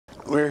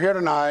We're here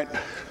tonight,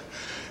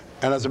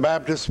 and as a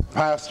Baptist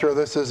pastor,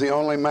 this is the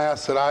only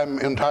Mass that I'm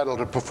entitled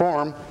to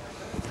perform,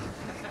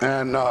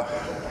 and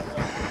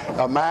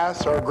a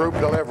Mass or a group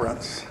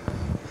deliverance.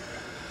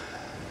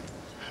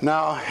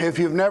 Now, if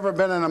you've never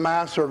been in a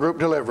Mass or a group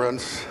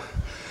deliverance,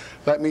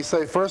 let me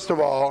say, first of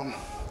all,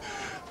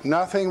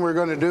 nothing we're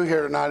going to do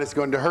here tonight is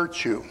going to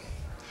hurt you,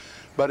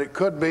 but it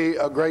could be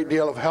a great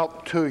deal of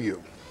help to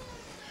you.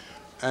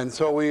 And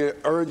so we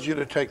urge you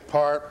to take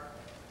part.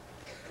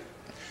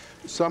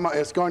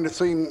 It's going to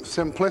seem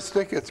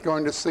simplistic. It's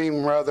going to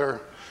seem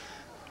rather,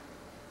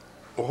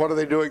 well, what are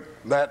they doing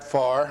that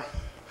far?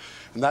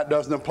 And that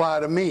doesn't apply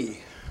to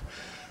me.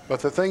 But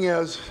the thing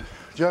is,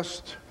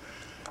 just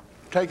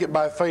take it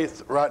by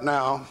faith right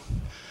now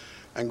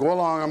and go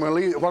along. I'm going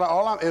to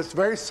leave. It's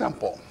very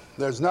simple.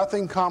 There's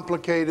nothing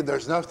complicated.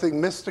 There's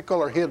nothing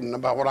mystical or hidden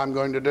about what I'm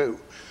going to do.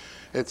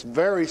 It's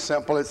very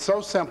simple. It's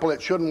so simple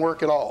it shouldn't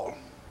work at all.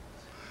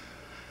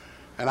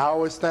 And I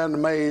always stand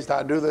amazed.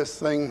 I do this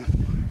thing,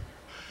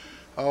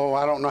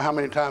 I don't know how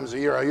many times a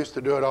year. I used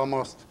to do it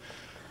almost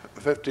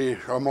 50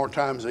 or more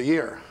times a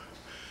year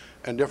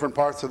in different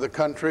parts of the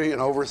country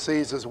and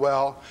overseas as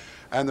well.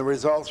 And the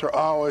results are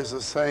always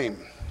the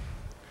same.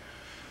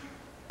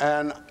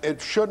 And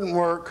it shouldn't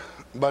work,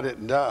 but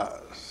it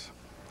does.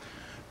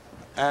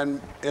 And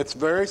it's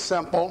very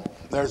simple.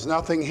 There's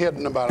nothing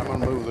hidden about it. I'm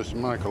going to move this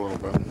mic a little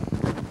bit.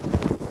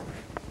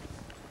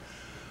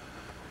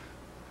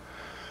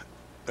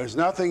 There's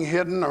nothing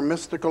hidden or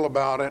mystical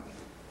about it.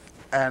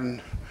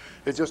 And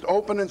it's just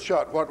open and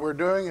shut. What we're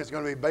doing is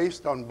going to be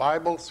based on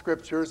Bible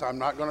scriptures. I'm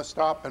not going to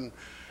stop and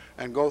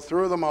go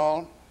through them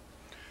all.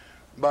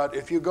 But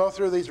if you go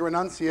through these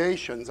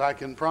renunciations, I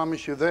can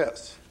promise you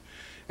this.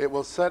 It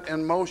will set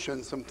in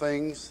motion some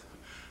things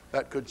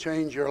that could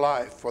change your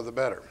life for the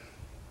better.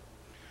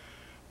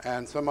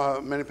 And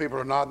many people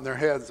are nodding their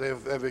heads.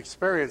 They've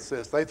experienced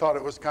this. They thought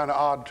it was kind of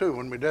odd too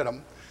when we did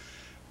them.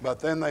 But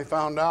then they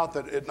found out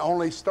that it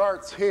only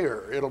starts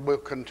here. It will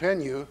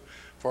continue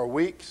for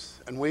weeks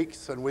and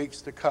weeks and weeks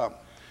to come.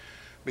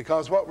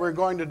 Because what we're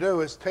going to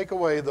do is take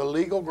away the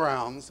legal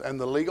grounds and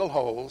the legal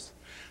holes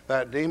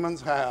that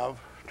demons have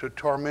to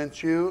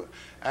torment you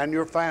and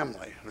your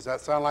family. Does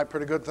that sound like a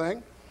pretty good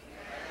thing?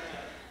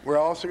 We're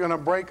also going to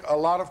break a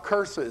lot of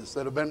curses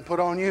that have been put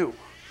on you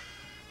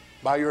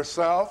by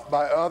yourself,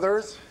 by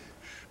others,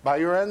 by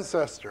your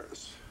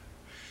ancestors.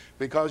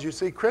 Because you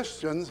see,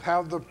 Christians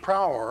have the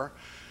power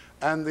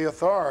and the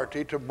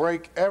authority to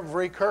break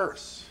every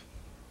curse.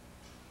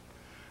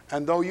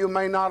 And though you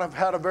may not have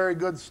had a very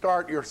good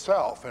start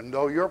yourself, and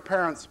though your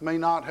parents may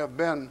not have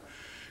been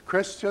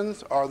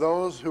Christians or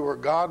those who are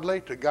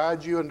godly to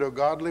guide you into a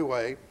godly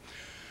way,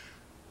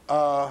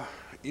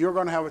 you're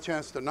going to have a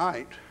chance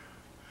tonight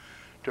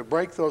to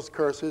break those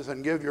curses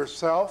and give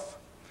yourself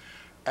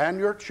and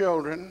your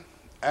children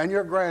and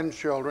your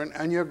grandchildren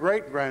and your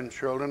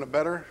great-grandchildren a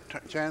better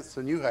chance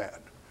than you had.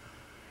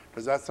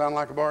 Does that sound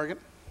like a bargain?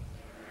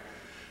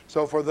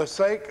 So for the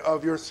sake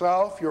of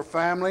yourself, your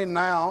family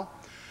now,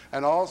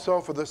 and also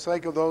for the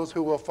sake of those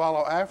who will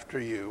follow after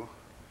you,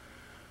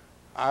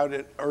 I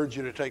would urge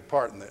you to take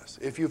part in this.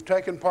 If you've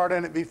taken part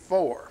in it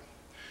before,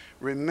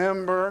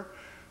 remember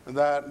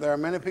that there are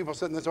many people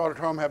sitting in this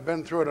auditorium have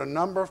been through it a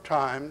number of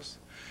times.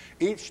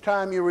 Each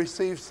time you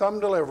receive some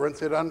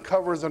deliverance, it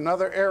uncovers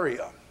another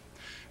area.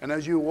 And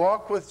as you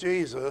walk with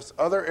Jesus,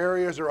 other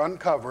areas are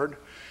uncovered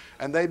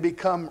and they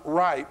become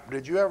ripe.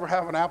 Did you ever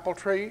have an apple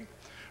tree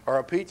or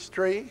a peach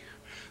tree?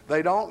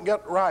 They don't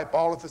get ripe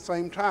all at the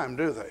same time,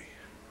 do they?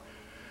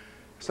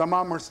 Some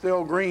of them are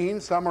still green,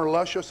 some are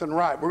luscious and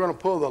ripe. We're going to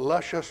pull the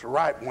luscious,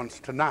 ripe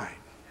ones tonight.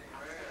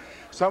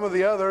 Some of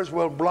the others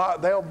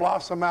they'll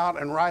blossom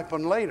out and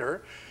ripen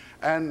later,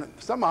 and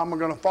some of them are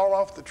going to fall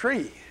off the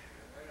tree.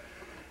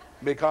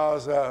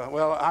 Because,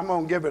 I'm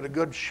going to give it a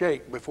good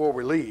shake before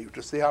we leave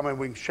to see how many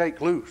we can shake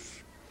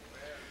loose.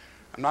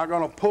 I'm not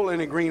going to pull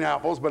any green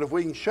apples, but if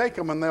we can shake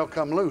them and they'll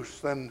come loose,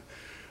 then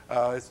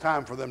it's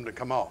time for them to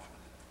come off.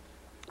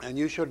 And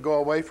you should go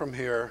away from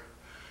here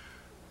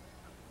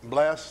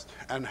blessed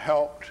and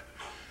helped.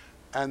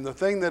 And the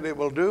thing that it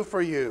will do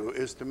for you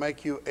is to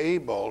make you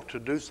able to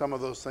do some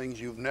of those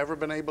things you've never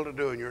been able to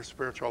do in your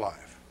spiritual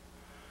life.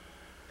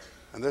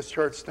 And this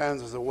church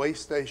stands as a way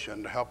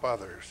station to help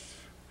others.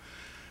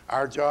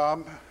 Our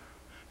job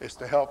is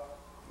to help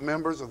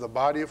members of the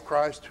body of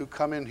Christ who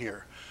come in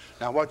here.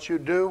 Now, what you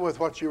do with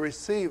what you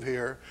receive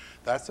here,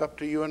 that's up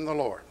to you and the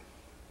Lord.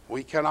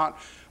 We cannot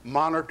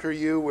monitor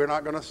you. We're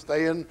not going to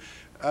stay in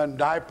and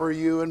diaper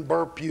you and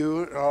burp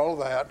you and all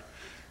that.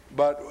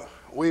 But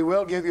we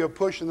will give you a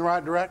push in the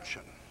right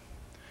direction.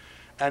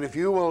 And if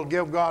you will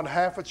give God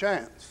half a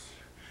chance,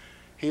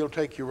 He'll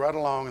take you right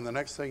along, and the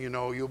next thing you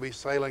know, you'll be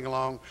sailing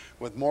along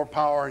with more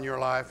power in your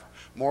life,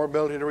 more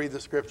ability to read the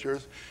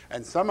scriptures.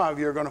 And some of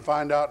you are going to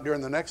find out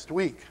during the next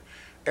week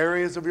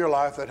areas of your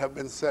life that have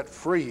been set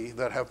free,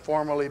 that have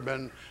formerly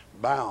been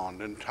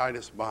bound in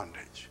tightest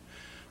bondage.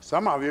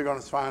 Some of you are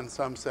going to find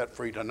some set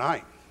free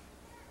tonight.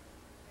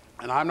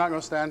 And I'm not going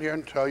to stand here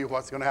and tell you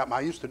what's going to happen. I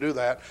used to do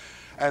that.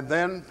 And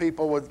then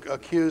people would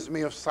accuse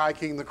me of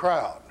psyching the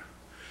crowd.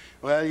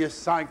 Well, you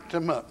psyched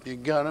them up. You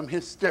got them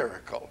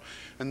hysterical.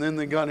 And then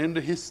they got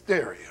into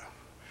hysteria.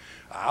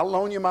 I'll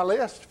loan you my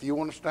list if you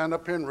want to stand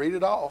up here and read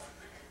it off.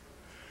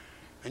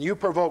 And you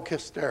provoke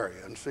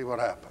hysteria and see what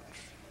happens.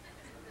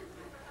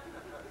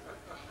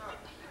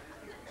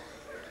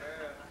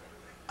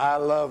 I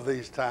love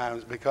these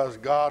times because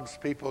God's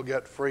people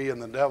get free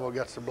and the devil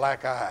gets a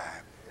black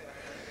eye.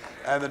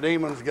 And the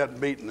demons get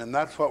beaten, and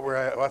that's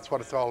what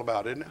it's all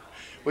about, isn't it?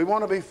 We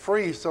want to be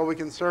free so we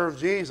can serve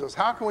Jesus.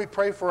 How can we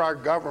pray for our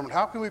government?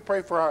 How can we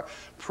pray for our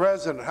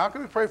president? How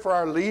can we pray for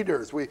our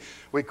leaders? We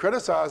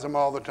criticize them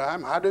all the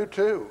time. I do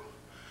too.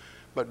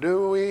 But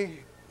do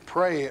we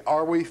pray?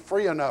 Are we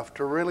free enough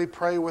to really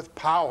pray with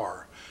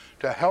power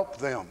to help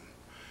them?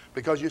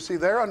 Because you see,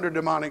 they're under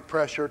demonic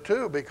pressure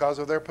too because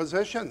of their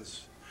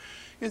positions.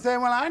 You say,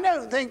 well, I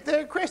don't think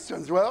they're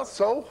Christians. Well,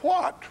 so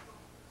what?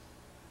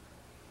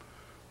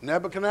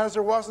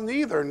 Nebuchadnezzar wasn't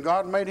either, and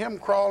God made him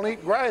crawl and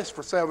eat grass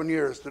for 7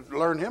 years to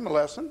learn him a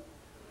lesson.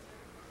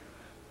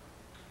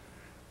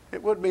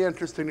 It would be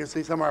interesting to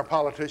see some of our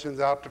politicians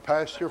out to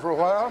pasture for a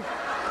while.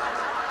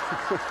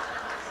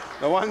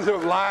 The ones who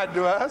have lied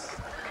to us.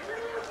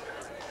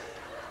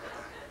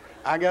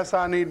 I guess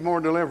I need more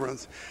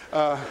deliverance.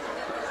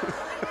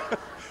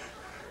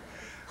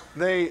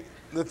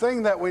 The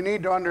thing that we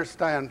need to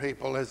understand,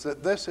 people, is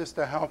that this is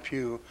to help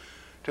you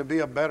to be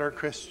a better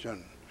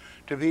Christian.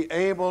 To be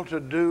able to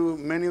do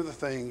many of the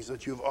things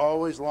that you've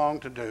always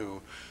longed to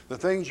do, the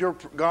things your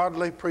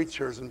godly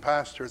preachers and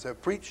pastors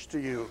have preached to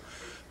you,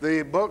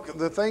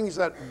 the things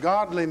that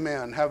godly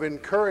men have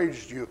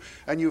encouraged you,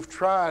 and you've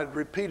tried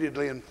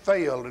repeatedly and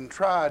failed and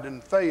tried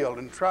and failed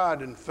and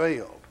tried and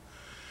failed.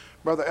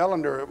 Brother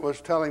Ellender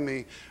was telling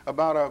me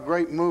about a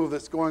great move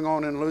that's going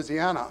on in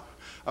Louisiana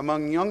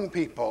among young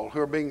people who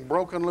are being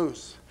broken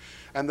loose.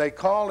 And they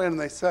called in and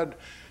they said,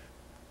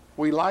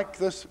 we like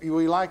this,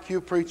 we like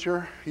you,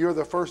 preacher. You're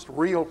the first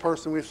real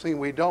person we've seen.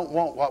 We don't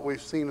want what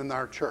we've seen in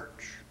our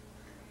church.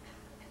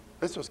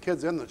 This was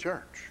kids in the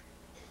church.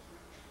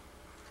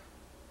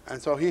 And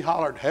so he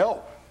hollered,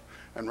 help.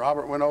 And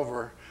Robert went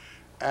over,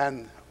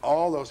 and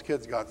all those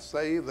kids got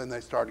saved, and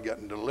they started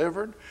getting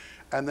delivered.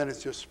 And then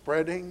it's just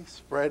spreading,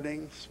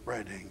 spreading,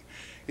 spreading.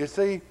 You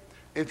see,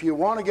 if you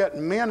want to get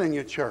men in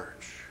your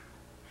church,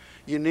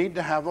 you need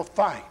to have a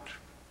fight.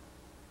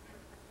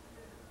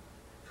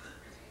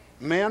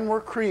 Men were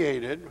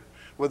created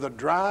with a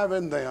drive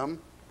in them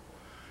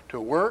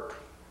to work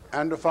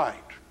and to fight.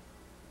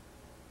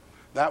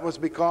 That was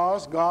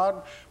because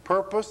God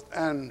purposed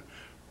and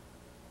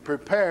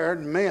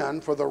prepared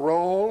men for the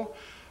role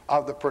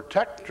of the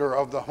protector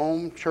of the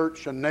home,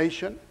 church, and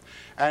nation.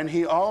 And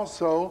he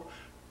also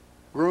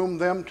groomed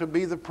them to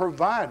be the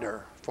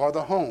provider for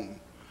the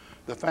home,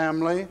 the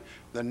family,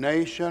 the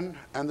nation,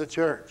 and the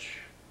church.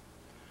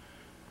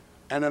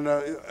 And then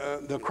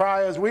the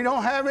cry is, we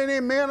don't have any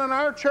men in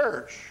our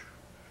church.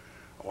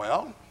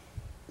 Well,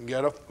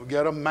 get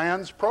a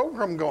man's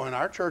program going.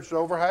 Our church is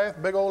over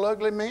half big old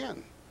ugly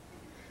men.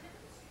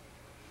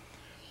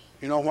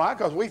 You know why?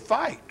 Because we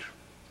fight.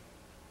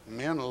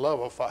 Men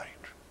love a fight.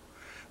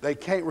 They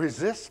can't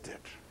resist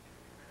it.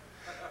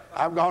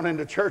 I've gone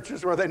into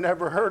churches where they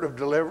never heard of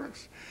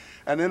deliverance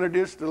and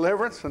introduced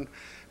deliverance, and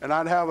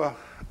I'd have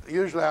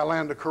usually I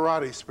land a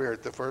karate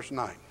spirit the first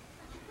night.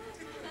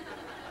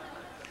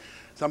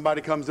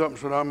 Somebody comes up and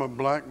said, I'm a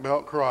black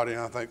belt karate.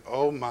 And I think,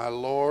 oh, my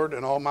Lord,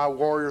 and all my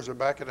warriors are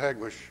back at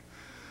Hegwish.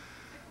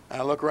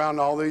 And I look around, and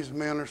all these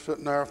men are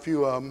sitting there, a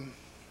few of them.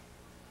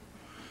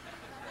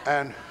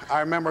 And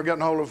I remember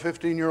getting hold of a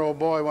 15-year-old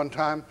boy one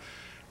time,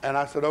 and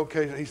I said,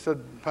 okay. He said,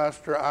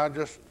 Pastor,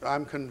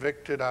 I'm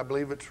convicted. I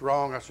believe it's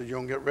wrong. I said, you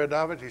don't get rid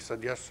of it? He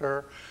said, yes,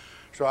 sir.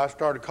 So I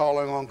started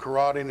calling on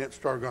karate, and it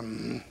started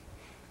going,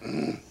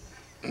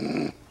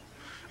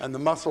 and the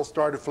muscles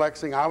started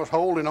flexing. I was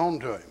holding on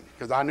to him,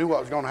 because I knew what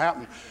was going to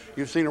happen.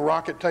 You've seen a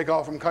rocket take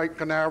off from Cape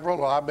Canaveral?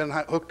 Well, I've been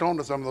hooked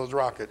onto some of those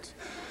rockets.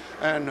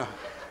 And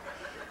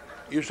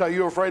you say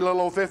you're afraid,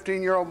 little old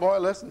 15-year-old boy?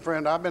 Listen,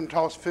 friend, I've been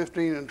tossed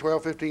 15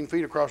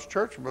 feet across the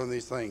church with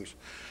these things.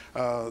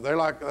 They're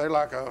like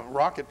a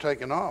rocket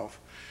taking off.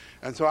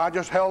 And so I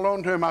just held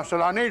on to him. I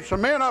said, I need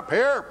some men up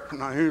here.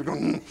 And he was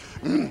going,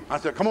 I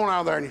said, come on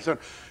out there. And he said,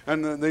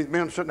 and these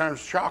men sitting there in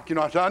shock, you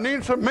know. I said, I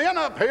need some men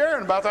up here.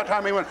 And about that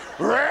time he went,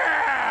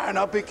 rah! And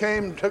up he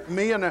came, took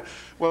me. And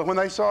well, when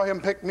they saw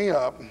him pick me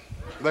up,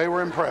 they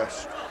were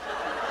impressed.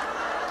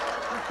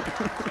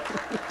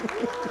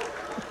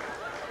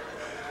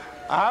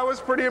 I was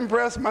pretty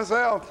impressed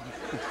myself.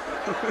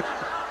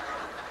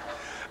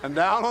 And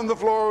down on the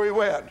floor we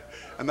went.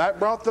 And that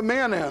brought the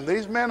men in.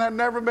 These men had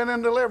never been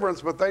in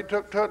deliverance, but they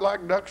took to it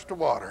like ducks to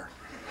water.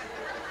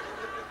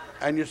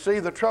 And you see,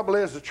 the trouble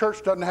is the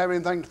church doesn't have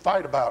anything to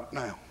fight about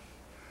now.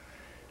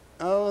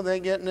 Oh, they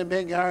get in a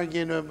big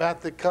argument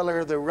about the color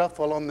of the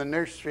ruffle on the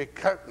nursery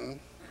curtain.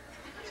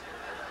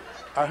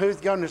 Or who's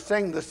going to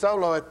sing the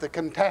solo at the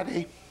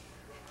cantata.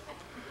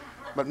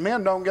 But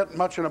men don't get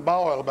much in a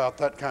boil about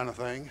that kind of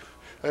thing.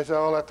 They say,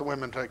 oh, let the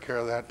women take care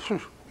of that.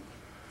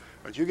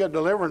 But you get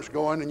deliverance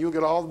going, and you'll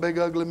get all the big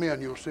ugly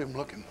men. You'll see them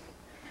looking.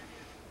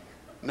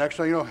 Next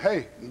thing you know,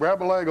 hey,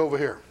 grab a leg over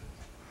here.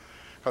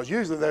 Because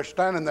usually they're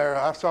standing there.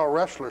 I saw a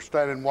wrestler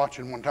standing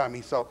watching one time.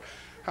 He thought,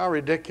 how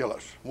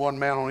ridiculous. One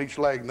man on each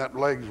leg, and that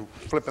leg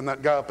flipping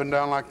that guy up and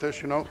down like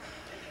this, you know,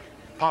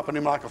 popping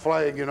him like a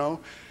flag, you know.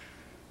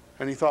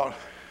 And he thought,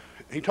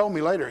 he told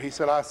me later, he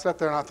said, I sat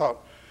there and I thought,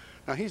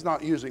 now he's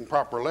not using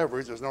proper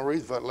leverage. There's no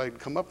reason for that leg to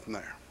come up from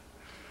there.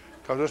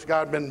 Because this guy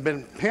had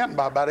been pinned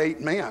by about 8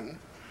 men.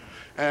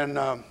 And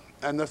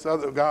this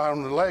other guy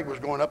on the leg was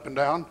going up and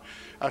down.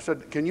 I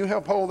said, can you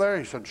help hold there?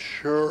 He said,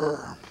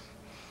 sure.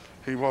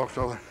 He walks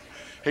over.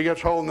 He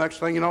gets hold, next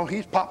thing you know,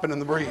 he's popping in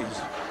the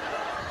breeze.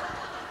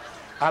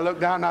 I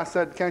looked down and I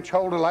said, can't you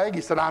hold a leg?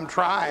 He said, I'm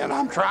trying.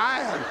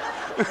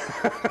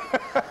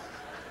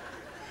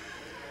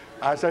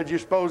 I said, you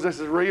suppose this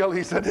is real?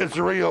 He said, it's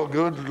real.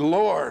 Good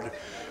Lord,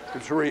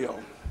 it's real.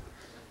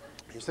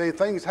 You see,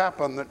 things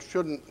happen that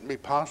shouldn't be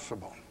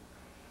possible.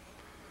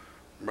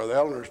 Brother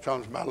Elner's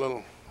telling us about a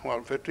little,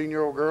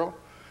 15-year-old girl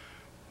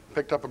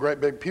picked up a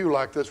great big pew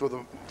like this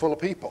full of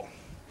people.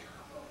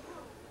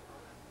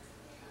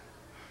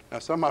 Now,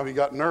 some of you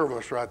got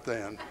nervous right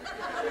then.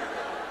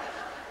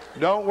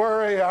 Don't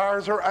worry,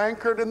 ours are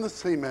anchored in the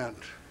cement,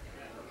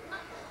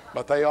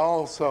 but they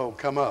also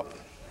come up.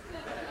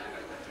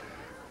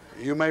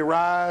 You may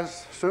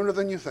rise sooner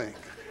than you think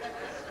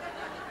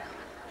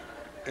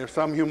if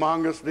some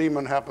humongous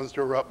demon happens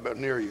to erupt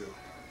near you.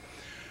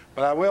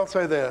 But I will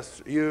say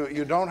this,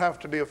 you don't have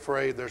to be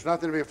afraid. There's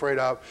nothing to be afraid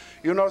of.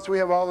 You notice we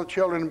have all the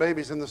children and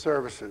babies in the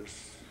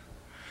services.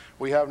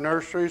 We have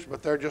nurseries,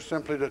 but they're just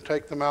simply to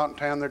take them out and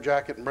tan their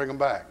jacket and bring them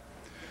back.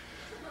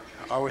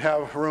 Or we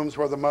have rooms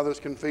where the mothers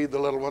can feed the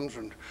little ones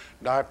and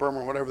diaper them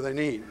or whatever they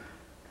need.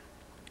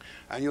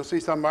 And you'll see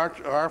some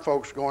of our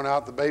folks going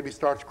out, the baby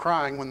starts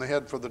crying when they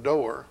head for the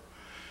door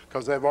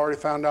because they've already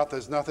found out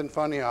there's nothing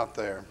funny out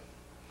there.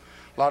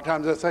 A lot of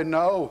times they say,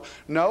 no,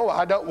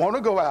 I don't want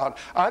to go out.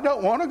 I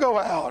don't want to go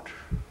out.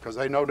 Because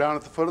they know down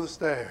at the foot of the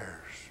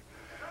stairs,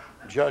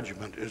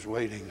 judgment is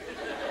waiting.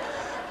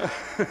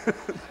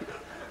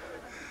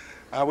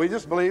 We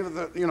just believe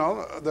that,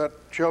 that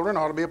children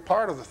ought to be a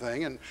part of the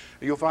thing. And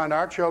you'll find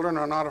our children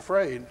are not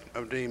afraid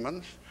of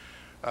demons.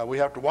 We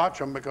have to watch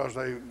them because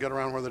they get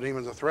around where the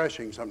demons are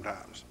threshing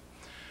sometimes.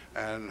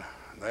 And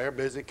they're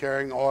busy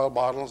carrying oil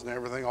bottles and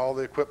everything, all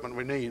the equipment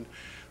we need.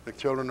 The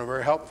children are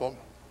very helpful.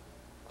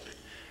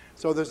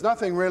 So there's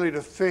nothing really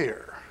to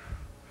fear.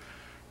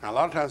 Now, a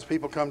lot of times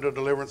people come to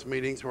deliverance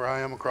meetings where I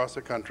am across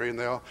the country,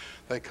 and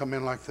they come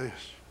in like this.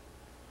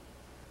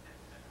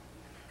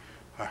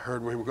 I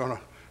heard we were going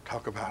to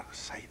talk about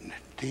Satan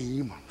and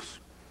demons.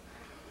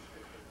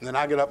 And then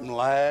I get up and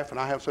laugh, and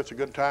I have such a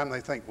good time,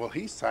 they think, well,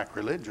 he's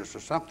sacrilegious or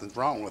something's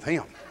wrong with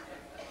him.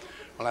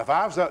 Well, if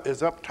I was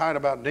as uptight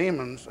about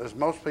demons as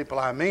most people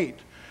I meet,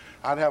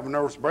 I'd have a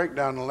nervous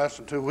breakdown in less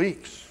than 2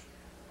 weeks.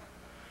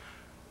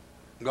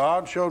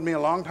 God showed me a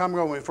long time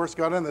ago when we first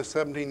got in this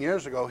 17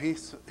 years ago, he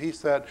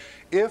said,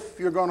 if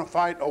you're going to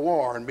fight a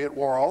war and be at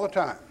war all the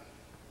time,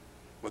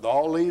 with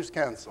all leaves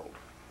canceled,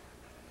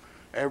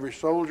 every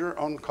soldier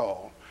on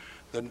call,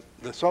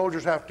 the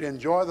soldiers have to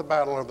enjoy the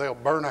battle or they'll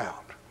burn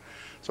out.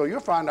 So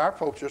you'll find our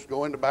folks just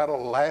go into battle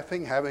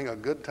laughing, having a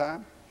good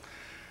time.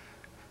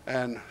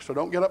 And so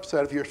don't get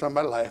upset if you hear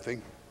somebody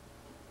laughing.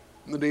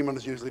 The demon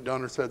has usually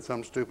done or said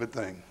some stupid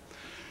thing.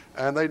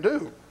 And they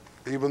do,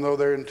 even though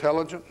they're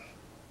intelligent,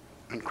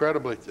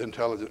 incredibly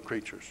intelligent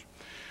creatures.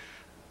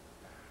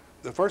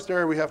 The first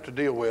area we have to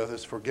deal with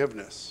is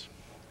forgiveness.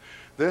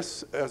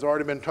 This has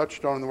already been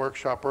touched on in the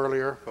workshop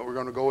earlier, but we're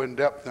going to go in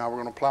depth now.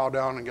 We're going to plow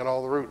down and get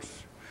all the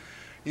roots.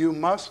 You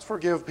must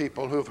forgive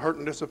people who have hurt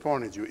and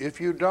disappointed you.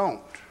 If you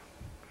don't,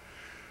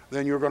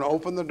 then you're going to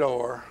open the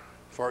door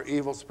for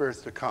evil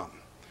spirits to come.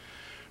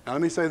 Now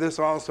let me say this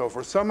also.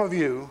 For some of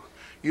you,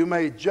 you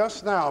may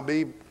just now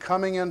be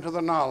coming into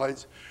the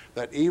knowledge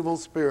that evil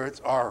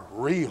spirits are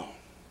real.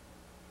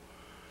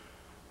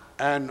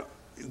 And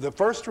the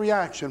first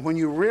reaction when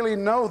you really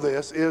know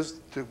this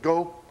is to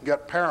go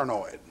get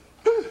paranoid.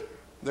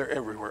 They're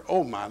everywhere.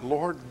 Oh my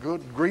Lord,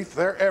 good grief,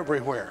 they're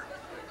everywhere.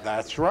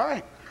 That's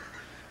right.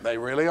 They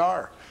really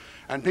are.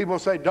 And people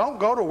say, don't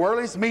go to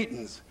Worley's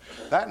meetings.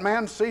 That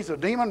man sees a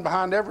demon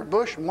behind every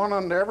bush and one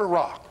under every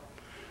rock.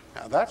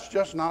 Now that's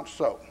just not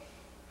so.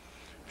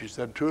 If you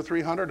said 200 or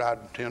 300,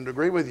 I'd tend to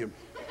agree with you.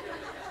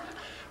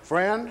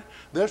 Friend,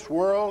 this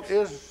world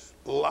is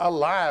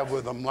alive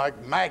with them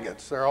like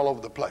maggots. They're all over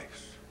the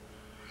place.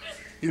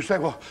 You say,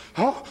 well,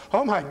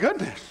 oh my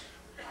goodness.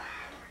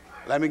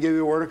 Let me give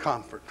you a word of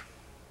comfort.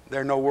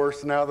 They're no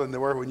worse now than they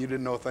were when you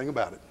didn't know a thing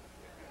about it.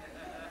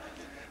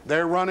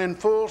 They're running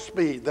full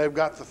speed. They've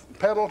got the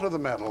pedal to the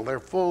metal. They're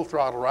full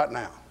throttle right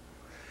now.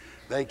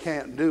 They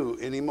can't do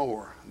any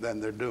more than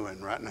they're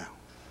doing right now.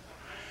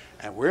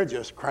 And we're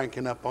just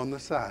cranking up on the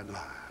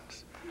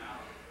sidelines.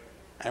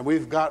 And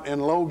we've got in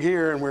low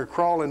gear and we're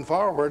crawling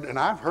forward, and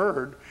I've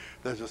heard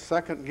there's a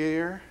second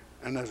gear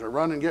and there's a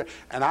running gear.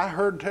 And I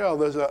heard tell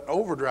there's an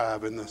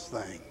overdrive in this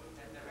thing.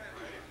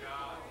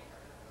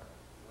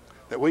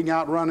 that we can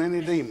outrun any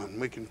demon.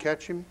 We can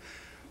catch him,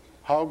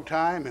 hog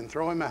tie him, and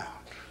throw him out.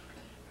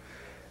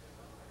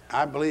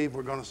 I believe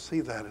we're going to see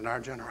that in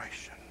our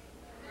generation.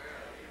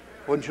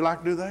 Wouldn't you like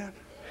to do that?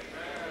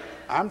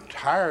 I'm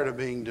tired of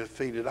being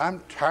defeated.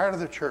 I'm tired of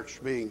the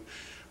church being,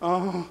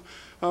 oh,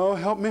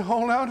 help me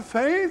hold out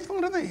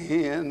faithful to the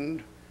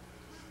end.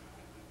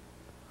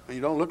 And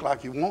you don't look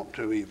like you want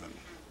to even.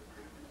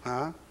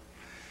 Huh?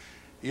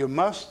 You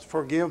must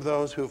forgive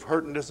those who've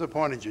hurt and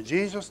disappointed you.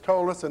 Jesus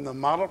told us in the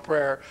model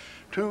prayer,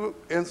 2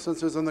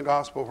 instances in the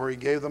gospel where he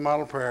gave the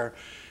model prayer.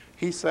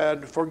 He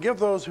said, forgive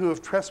those who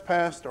have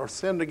trespassed or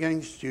sinned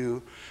against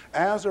you,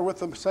 as or with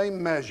the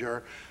same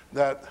measure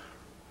that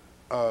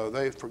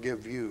they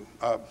forgive you.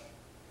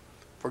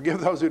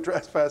 Forgive those who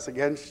trespass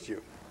against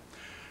you.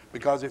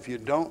 Because if you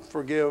don't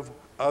forgive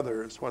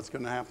others, what's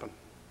going to happen?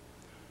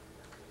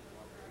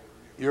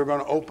 You're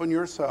going to open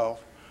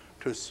yourself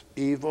to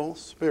evil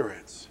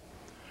spirits.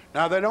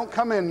 Now, they don't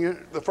come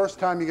in the first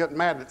time you get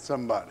mad at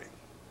somebody.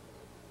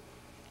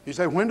 You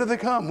say, when do they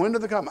come? When do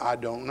they come? I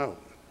don't know.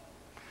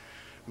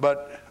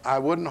 But I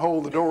wouldn't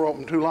hold the door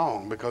open too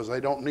long, because they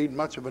don't need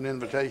much of an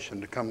invitation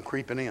to come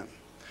creeping in.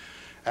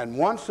 And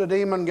once the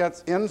demon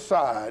gets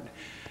inside,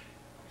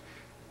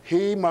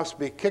 he must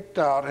be kicked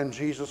out in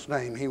Jesus'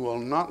 name. He will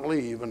not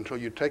leave until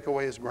you take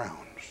away his grounds.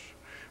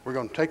 We're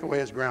going to take away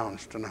his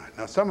grounds tonight.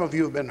 Now, some of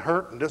you have been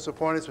hurt and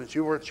disappointed since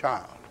you were a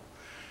child.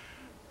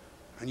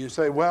 And you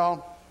say,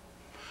 well,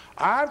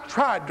 I've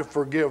tried to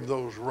forgive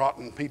those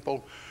rotten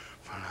people,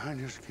 but I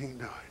just can't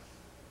do it.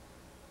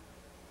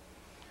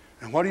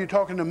 And what are you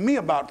talking to me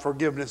about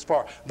forgiveness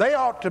for? They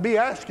ought to be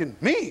asking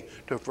me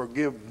to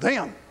forgive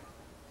them.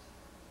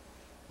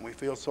 We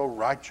feel so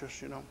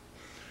righteous, you know.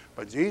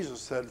 But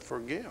Jesus said,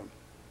 forgive.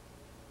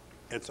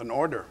 It's an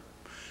order.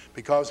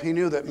 Because he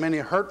knew that many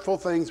hurtful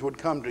things would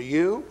come to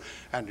you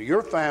and to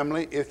your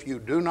family if you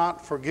do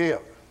not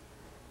forgive.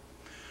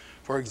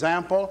 For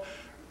example,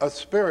 a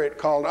spirit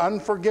called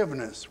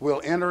unforgiveness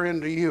will enter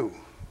into you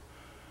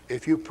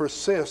if you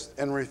persist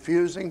in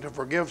refusing to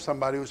forgive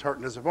somebody who's hurt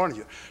and disappointed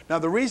you. Now,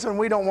 the reason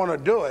we don't want to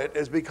do it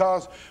is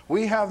because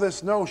we have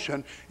this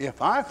notion,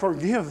 if I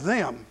forgive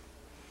them,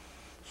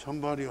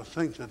 somebody will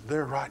think that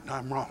they're right and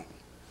I'm wrong.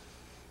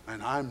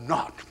 And I'm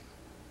not.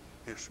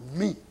 It's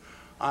me.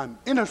 I'm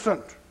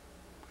innocent.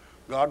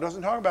 God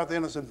doesn't talk about the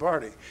innocent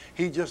party.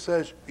 He just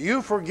says,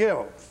 you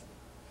forgive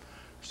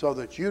so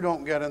that you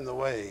don't get in the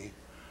way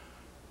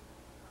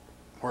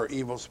where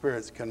evil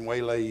spirits can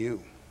waylay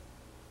you.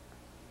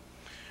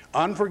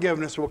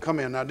 Unforgiveness will come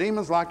in. Now,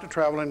 demons like to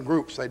travel in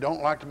groups. They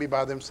don't like to be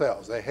by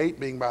themselves. They hate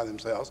being by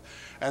themselves.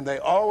 And they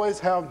always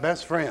have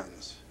best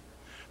friends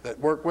that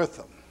work with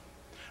them.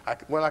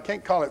 I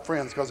can't call it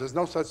friends because there's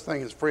no such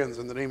thing as friends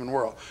in the demon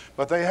world.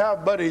 But they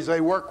have buddies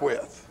they work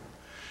with.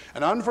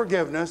 And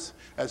unforgiveness,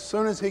 as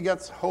soon as he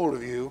gets hold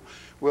of you,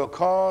 will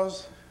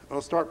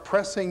start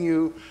pressing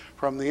you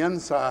from the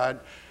inside.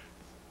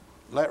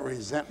 Let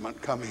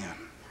resentment come in.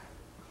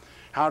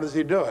 How does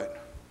he do it?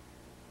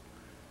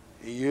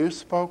 You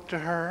spoke to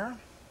her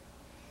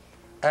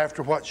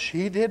after what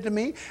she did to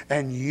me,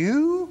 and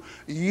you,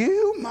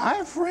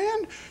 my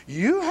friend,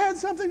 you had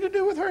something to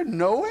do with her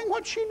knowing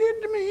what she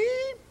did to me?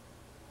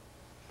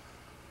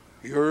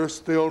 You're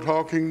still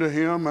talking to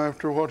him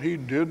after what he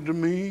did to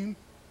me?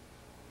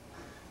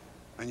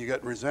 And you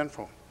get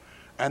resentful.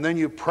 And then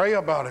you pray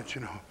about it,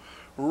 you know,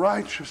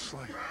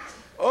 righteously.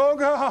 Oh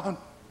God,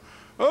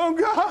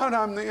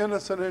 I'm the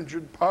innocent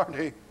injured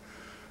party.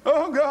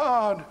 Oh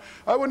God,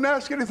 I wouldn't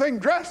ask anything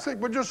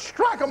drastic, but just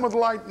strike them with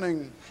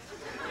lightning.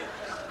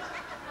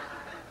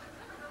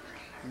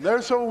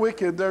 They're so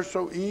wicked, they're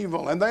so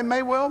evil, and they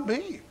may well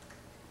be.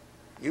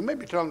 You may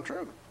be telling the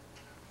truth.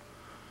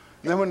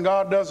 And then when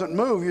God doesn't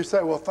move, you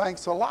say, well,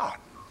 thanks a lot.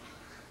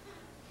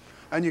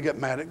 And you get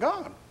mad at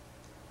God.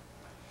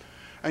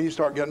 And you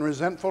start getting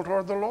resentful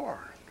toward the Lord.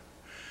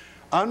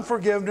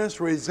 Unforgiveness,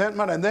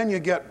 resentment, and then you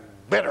get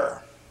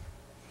bitter.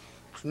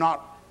 It's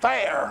not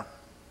fair.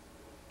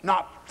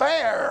 Not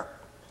fair.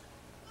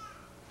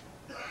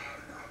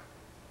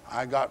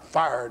 I got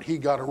fired, he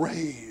got a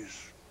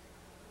raise.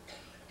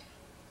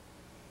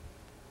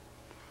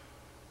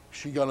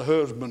 She got a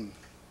husband,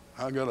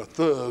 I got a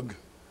thug.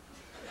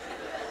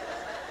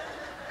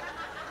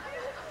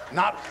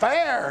 Not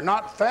fair,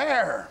 not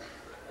fair.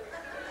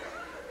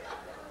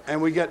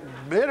 And we get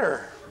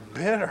bitter.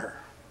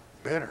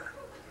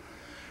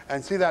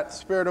 And see, that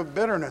spirit of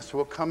bitterness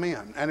will come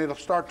in and it'll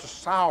start to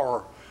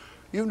sour.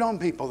 You've known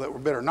people that were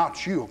bitter,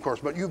 not you, of course,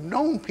 but you've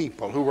known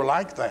people who were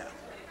like that.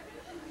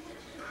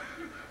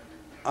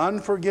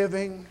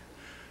 Unforgiving,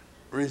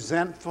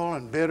 resentful,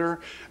 and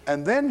bitter.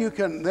 And then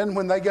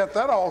when they get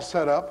that all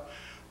set up,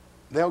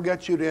 they'll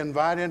get you to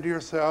invite into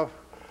yourself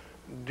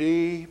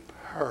deep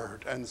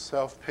hurt and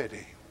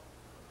self-pity.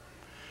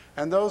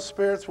 And those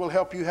spirits will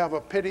help you have a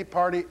pity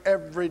party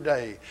every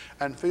day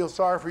and feel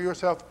sorry for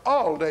yourself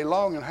all day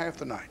long and half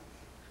the night.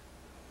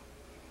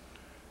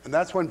 And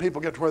that's when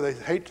people get to where they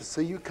hate to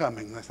see you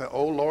coming. They say,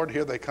 oh Lord,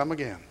 here they come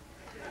again.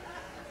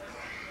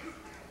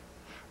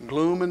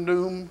 Gloom and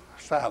doom,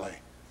 Sally.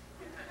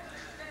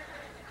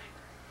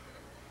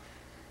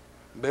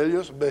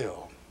 Bilious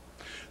Bill.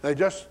 They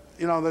just,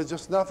 there's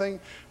just nothing.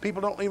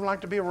 People don't even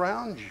like to be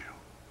around you.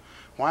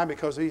 Why?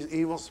 Because these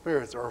evil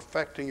spirits are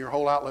affecting your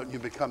whole outlook. You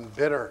become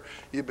bitter.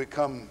 You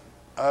become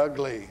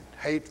ugly,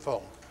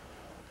 hateful.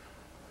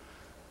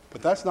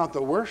 But that's not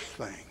the worst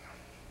thing.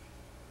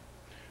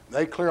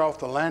 They clear off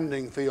the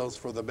landing fields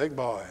for the big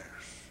boys.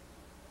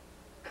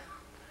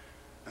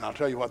 And I'll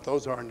tell you what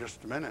those are in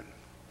just a minute.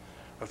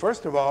 But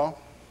first of all,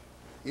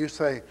 you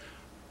say,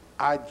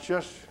 I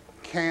just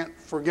can't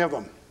forgive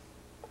them.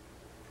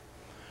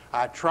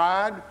 I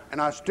tried,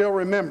 and I still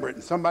remember it.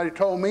 And somebody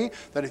told me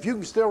that if you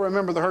can still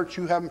remember the hurts,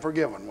 you haven't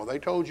forgiven. Well, they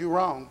told you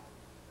wrong.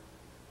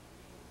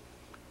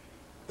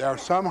 There are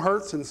some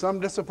hurts and some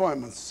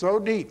disappointments so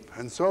deep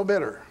and so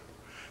bitter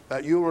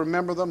that you'll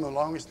remember them the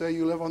longest day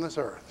you live on this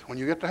earth. When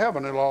you get to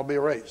heaven, it'll all be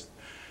erased.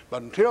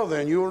 But until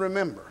then, you'll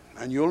remember,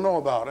 and you'll know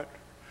about it,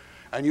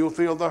 and you'll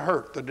feel the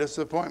hurt, the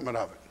disappointment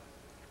of it.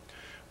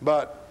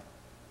 But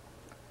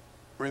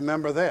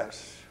remember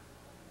this.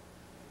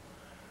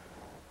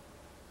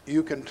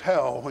 You can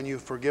tell when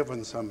you've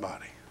forgiven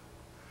somebody.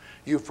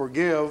 You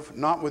forgive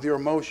not with your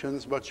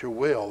emotions, but your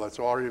will. That's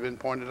already been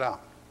pointed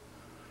out.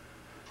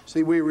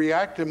 See, we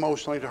react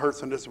emotionally to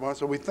hurts and disappointments,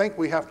 so we think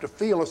we have to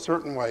feel a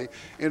certain way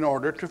in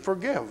order to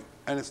forgive.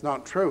 And it's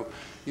not true.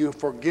 You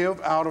forgive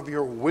out of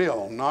your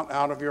will, not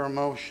out of your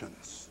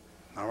emotions.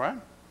 All right?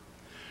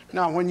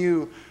 Now, when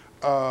you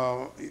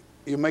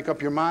make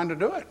up your mind to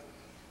do it,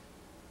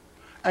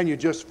 and you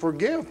just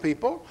forgive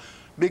people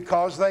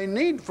because they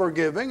need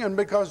forgiving and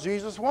because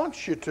Jesus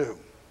wants you to.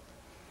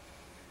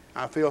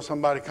 I feel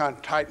somebody kind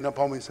of tighten up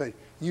on me and say,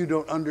 you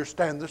don't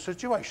understand the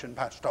situation,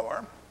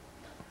 Pastor.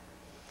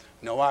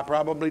 No, I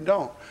probably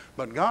don't.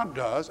 But God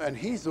does, and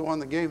He's the one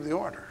that gave the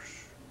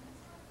orders.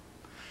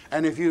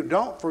 And if you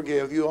don't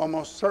forgive, you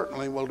almost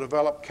certainly will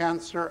develop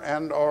cancer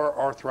and or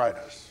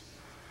arthritis.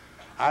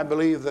 I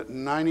believe that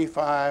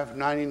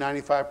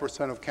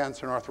 95% of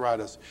cancer and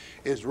arthritis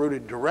is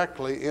rooted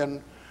directly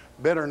in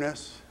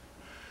bitterness,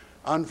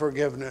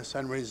 unforgiveness,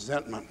 and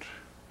resentment.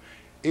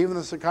 Even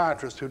the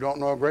psychiatrists who don't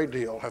know a great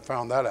deal have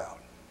found that out.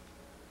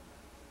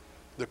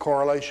 The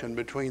correlation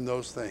between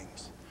those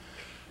things.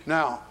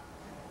 Now,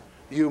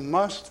 you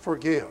must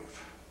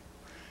forgive.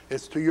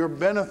 It's to your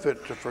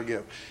benefit to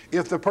forgive.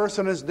 If the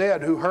person is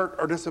dead who hurt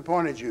or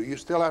disappointed you, you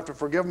still have to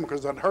forgive them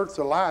because that hurt's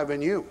alive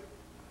in you.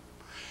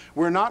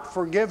 We're not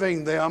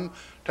forgiving them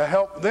to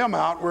help them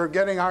out. We're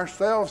getting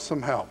ourselves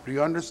some help. Do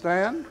you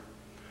understand?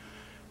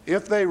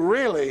 If they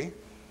really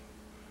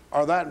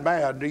are that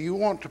bad, do you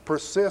want to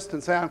persist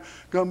and say, I'm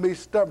going to be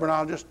stubborn,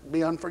 I'll just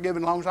be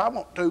unforgiving as long as I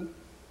want to?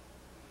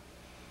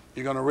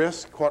 You're going to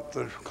risk what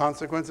the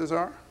consequences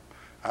are?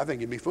 I think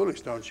you'd be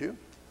foolish, don't you?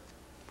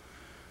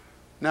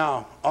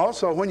 Now,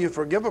 also, when you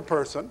forgive a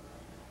person,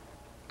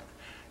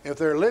 if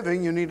they're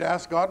living, you need to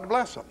ask God to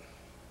bless them.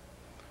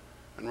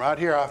 And right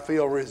here, I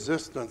feel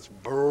resistance.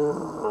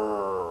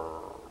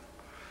 Brrr.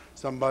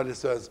 Somebody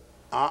says,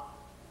 Now,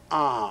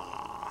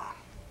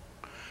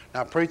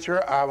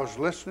 preacher, I was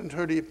listening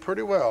to you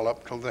pretty well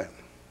up till then.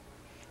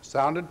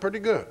 Sounded pretty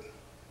good.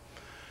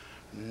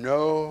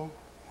 No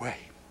way.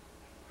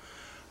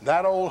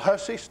 That old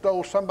hussy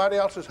stole somebody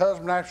else's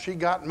husband after she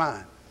got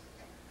mine.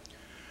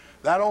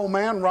 That old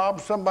man robbed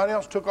somebody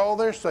else, took all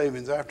their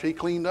savings after he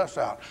cleaned us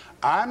out.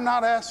 I'm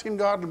not asking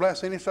God to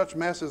bless any such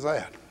mess as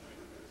that.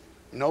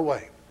 No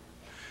way.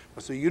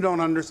 But see, you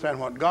don't understand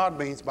what God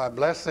means by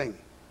blessing.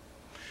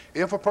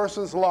 If a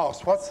person's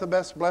lost, what's the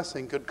best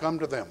blessing could come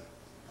to them?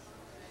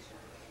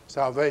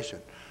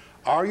 Salvation.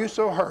 Are you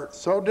so hurt,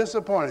 so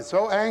disappointed,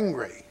 so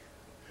angry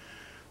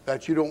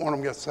that you don't want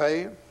them to get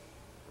saved?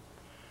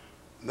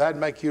 That'd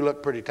make you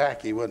look pretty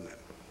tacky, wouldn't it?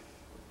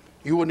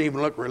 You wouldn't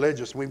even look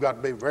religious. We've got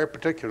to be very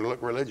particular to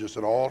look religious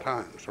at all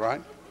times,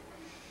 right?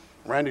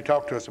 Randy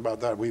talked to us about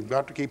that. We've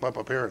got to keep up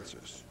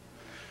appearances.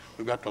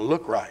 We've got to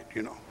look right,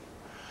 you know.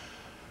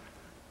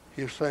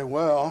 You say,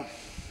 well,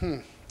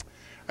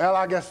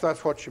 I guess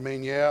that's what you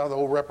mean. Yeah, the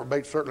old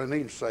reprobate certainly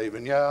needs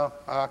saving. Yeah,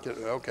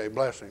 okay,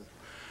 bless him.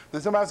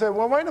 Then somebody said,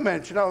 well, wait a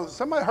minute. You know,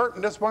 somebody hurt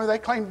and disappointed, they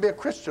claim to be a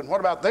Christian. What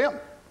about them?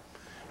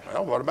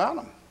 Well, what about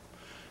them?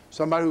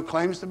 Somebody who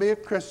claims to be a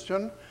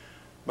Christian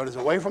but is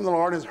away from the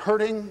Lord is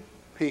hurting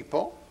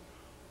people.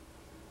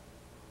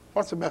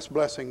 What's the best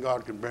blessing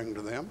God could bring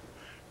to them?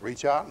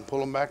 Reach out and pull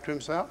them back to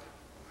Himself?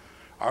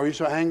 Are you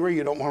so angry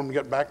you don't want them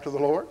to get back to the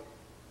Lord?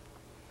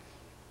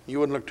 You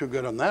wouldn't look too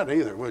good on that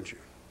either, would you?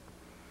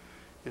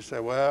 You say,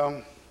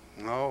 well,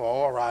 no,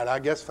 all right, I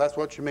guess that's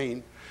what you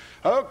mean.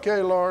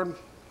 Okay, Lord,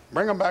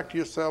 bring them back to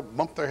yourself,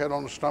 bump their head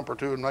on a stump or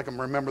two and make them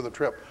remember the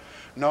trip.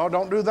 No,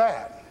 don't do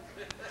that.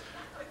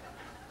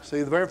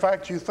 See, the very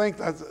fact you think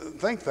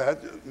that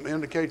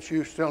indicates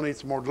you still need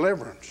some more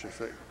deliverance, you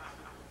see.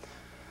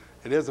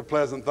 It is a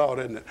pleasant thought,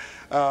 isn't it?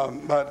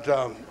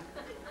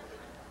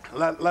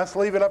 Let's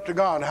leave it up to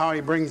God how He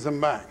brings them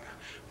back.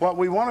 What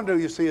we want to do,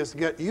 you see, is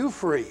get you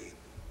free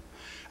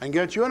and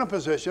get you in a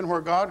position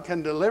where God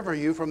can deliver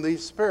you from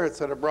these spirits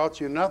that have brought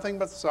you nothing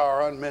but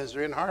sorrow and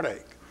misery and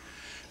heartache.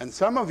 And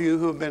some of you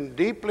who have been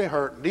deeply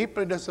hurt,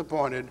 deeply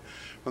disappointed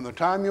from the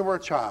time you were a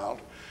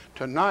child,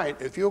 Tonight,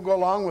 if you'll go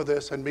along with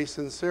this and be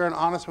sincere and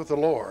honest with the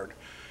Lord,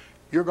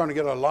 you're going to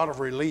get a lot of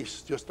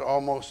release just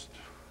almost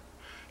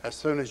as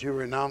soon as you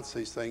renounce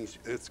these things.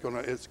 It's going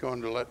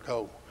to let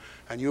go.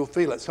 And you'll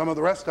feel it. Some of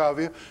the rest of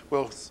you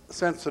will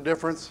sense the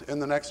difference in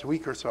the next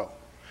week or so.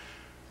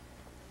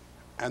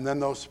 And then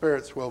those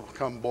spirits will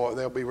come,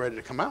 they'll be ready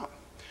to come out.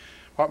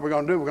 What we're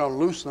going to do, we're going to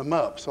loosen them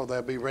up so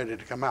they'll be ready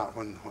to come out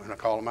when I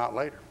call them out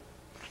later.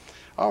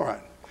 All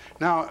right.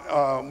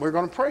 Now, we're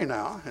going to pray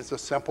now. It's a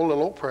simple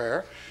little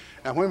prayer.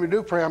 And when we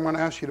do pray, I'm going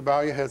to ask you to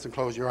bow your heads and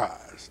close your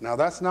eyes. Now,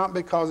 that's not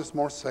because it's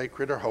more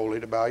sacred or holy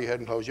to bow your head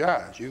and close your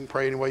eyes. You can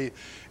pray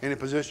any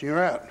position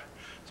you're at.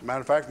 As a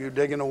matter of fact, if you're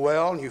digging a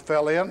well and you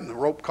fell in, and the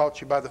rope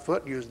caught you by the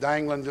foot, and you was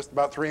dangling just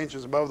about 3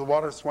 inches above the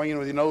water, swinging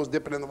with your nose,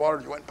 dipping in the water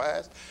as you went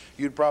past,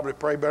 you'd probably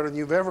pray better than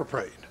you've ever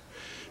prayed.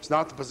 It's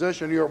not the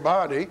position of your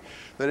body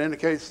that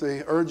indicates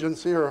the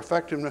urgency or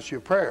effectiveness of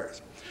your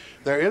prayers.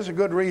 There is a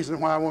good reason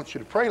why I want you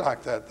to pray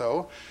like that,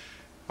 though.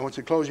 I want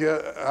you to close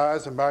your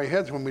eyes and bow your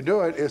heads when we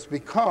do it. It's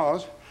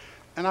because,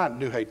 and I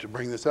do hate to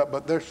bring this up,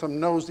 but there's some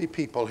nosy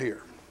people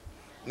here.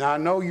 Now, I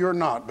know you're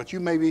not, but you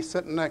may be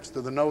sitting next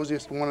to the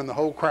nosiest one in the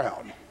whole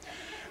crowd.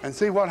 And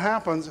see what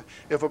happens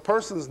if a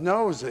person's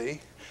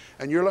nosy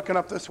and you're looking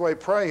up this way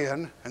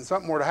praying and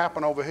something were to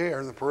happen over here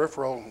in the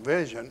peripheral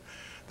vision,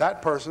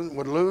 that person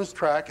would lose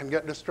track and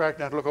get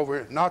distracted and have to look over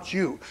here. Not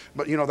you,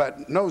 but you know,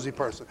 that nosy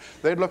person.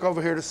 They'd look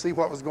over here to see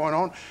what was going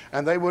on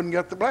and they wouldn't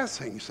get the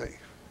blessing, you see.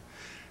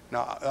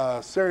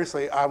 Now,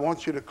 seriously, I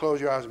want you to close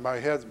your eyes and bow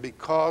your heads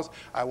because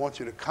I want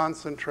you to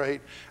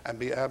concentrate and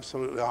be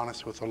absolutely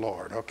honest with the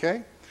Lord,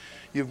 okay?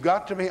 You've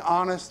got to be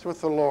honest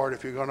with the Lord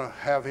if you're going to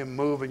have Him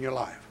move in your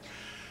life.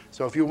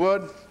 So if you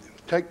would,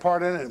 take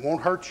part in it. It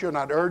won't hurt you, and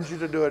I'd urge you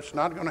to do it. It's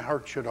not going to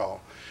hurt you at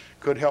all. It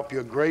could help you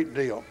a great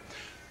deal.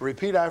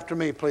 Repeat after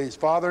me, please.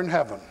 Father in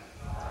heaven,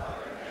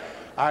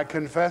 I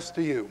confess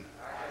to you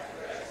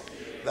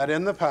that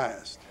in the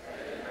past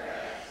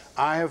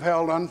I have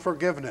held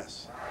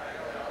unforgiveness,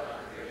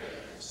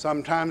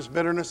 sometimes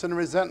bitterness and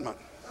resentment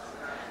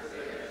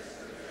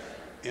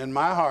in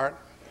my heart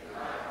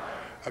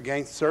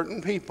against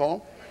certain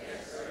people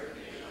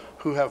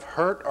who have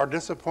hurt or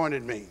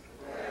disappointed me.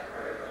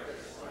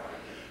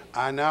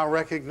 I now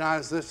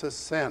recognize this as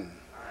sin.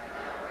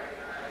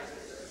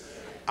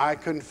 I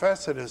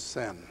confess it as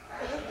sin.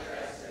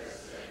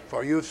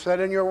 For you've said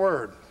in your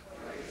word,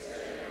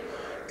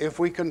 if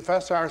we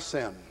confess our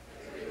sin,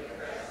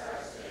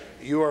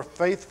 you are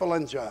faithful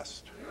and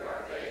just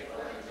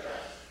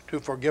to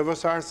forgive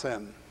us our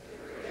sin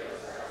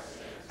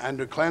and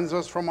to cleanse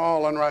us from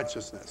all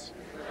unrighteousness.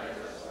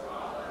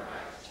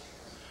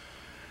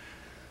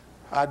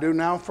 I do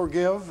now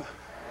forgive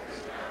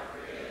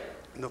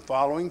the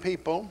following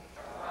people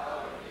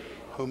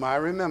whom I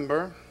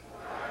remember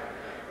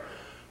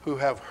who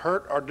have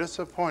hurt or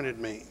disappointed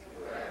me.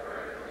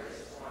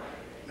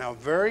 Now,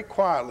 very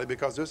quietly,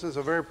 because this is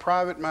a very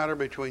private matter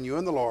between you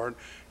and the Lord,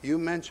 you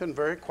mention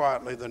very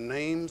quietly the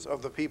names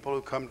of the people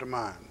who come to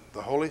mind.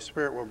 The Holy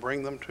Spirit will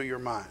bring them to your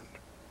mind.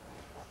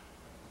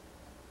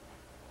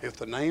 If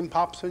the name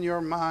pops in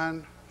your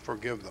mind,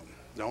 forgive them.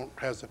 Don't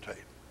hesitate.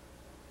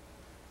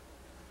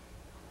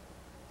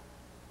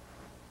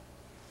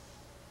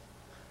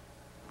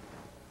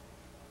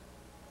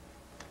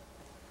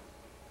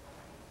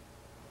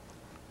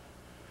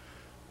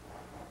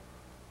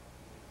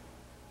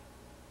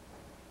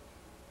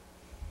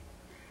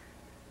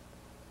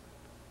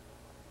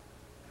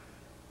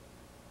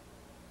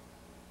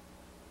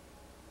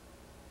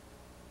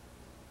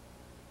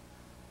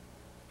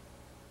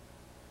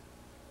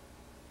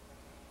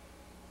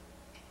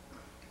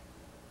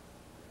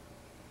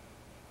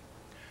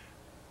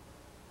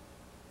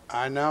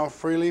 I now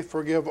freely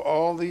forgive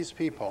all these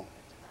people.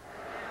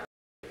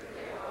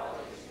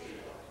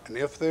 And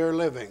if they're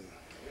living,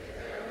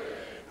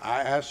 I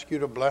ask you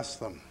to bless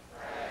them.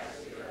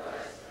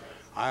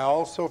 I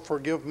also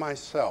forgive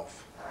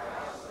myself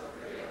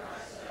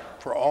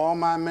for all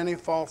my many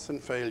faults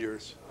and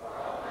failures.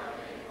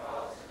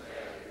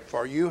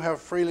 For you have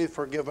freely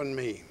forgiven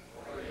me.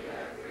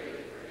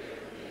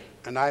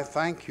 And I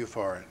thank you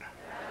for it.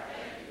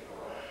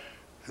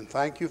 And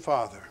thank you,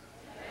 Father,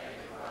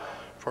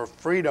 for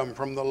freedom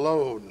from the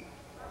load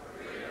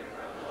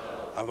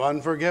of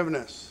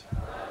unforgiveness,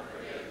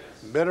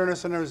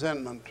 bitterness and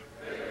resentment.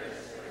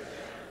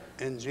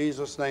 In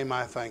Jesus' name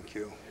I thank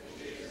you.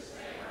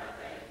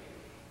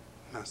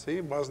 Now see,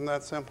 wasn't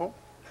that simple?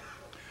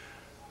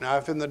 Now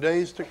if in the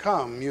days to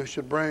come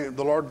the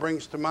Lord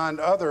brings to mind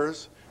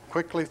others,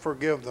 quickly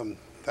forgive them.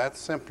 That's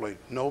simply,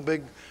 no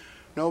big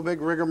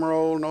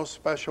rigmarole, no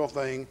special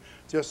thing,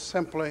 just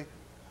simply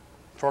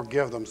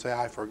forgive them. Say,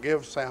 I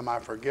forgive Sam, I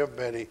forgive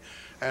Betty,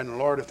 and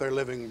Lord, if they're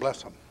living,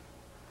 bless them.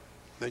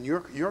 Then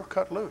you're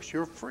cut loose,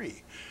 you're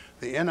free.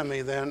 The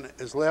enemy then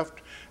is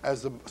left,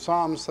 as the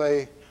Psalms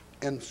say,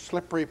 in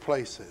slippery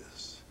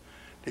places.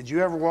 Did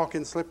you ever walk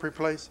in slippery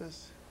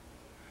places?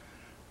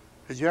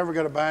 Did you ever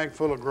get a bag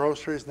full of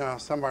groceries? Now,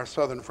 some of our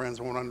southern friends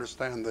won't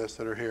understand this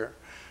that are here,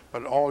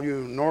 but all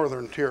you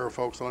northern tier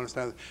folks will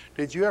understand.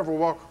 Did you ever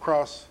walk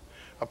across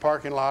a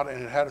parking lot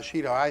and it had a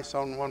sheet of ice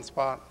on one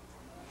spot,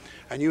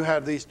 and you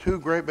had these 2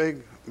 great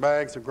big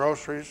bags of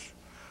groceries,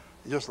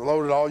 just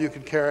loaded all you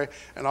could carry,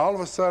 and all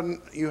of a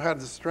sudden you had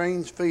the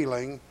strange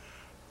feeling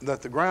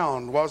that the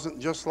ground wasn't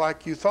just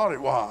like you thought it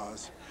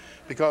was,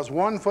 because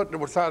one foot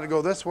decided to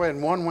go this way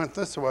and one went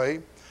this way,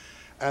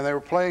 and they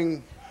were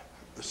playing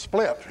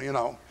split, you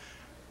know,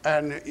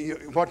 and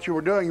what you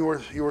were doing,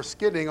 you were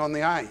skidding on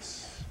the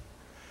ice,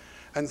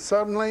 and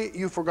suddenly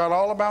you forgot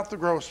all about the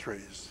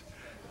groceries.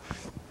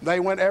 They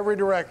went every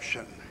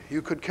direction.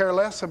 You could care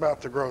less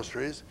about the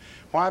groceries.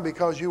 Why?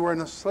 Because you were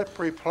in a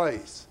slippery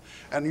place,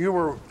 and you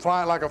were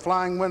flying like a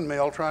flying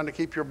windmill trying to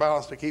keep your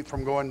balance to keep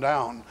from going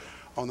down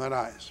on that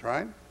ice,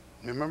 right?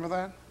 You remember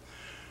that?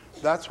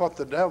 That's what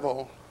the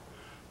devil,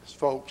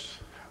 folks,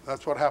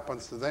 that's what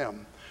happens to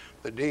them,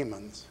 the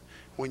demons,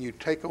 when you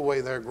take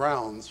away their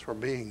grounds for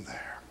being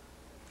there.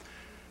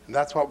 And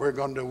that's what we're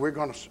going to do. We're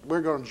going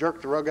to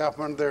jerk the rug out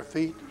from under their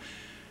feet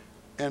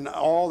in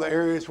all the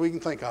areas we can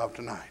think of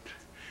tonight.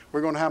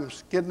 We're going to have them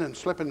skidding and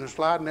slipping and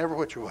sliding every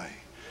which way.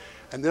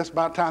 And this,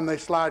 by the time they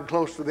slide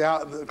close to the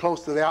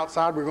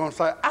outside, we're going to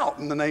say, out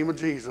in the name of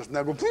Jesus. And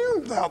they'll go,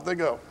 phew, out they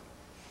go.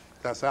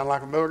 Does that sound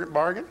like a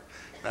bargain?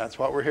 That's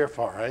what we're here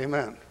for.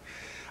 Amen.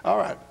 All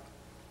right.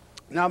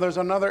 Now there's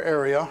another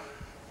area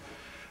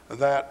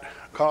that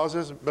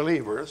causes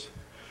believers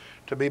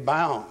to be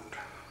bound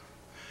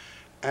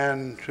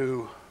and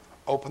to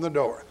open the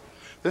door.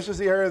 This is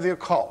the area of the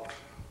occult.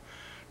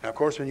 Now, of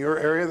course, in your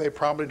area, they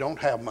probably don't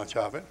have much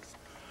of it.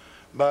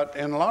 But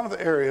in a lot of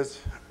the areas,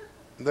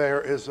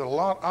 there is a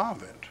lot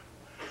of it.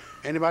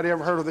 Anybody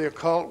ever heard of the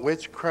occult,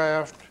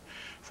 witchcraft,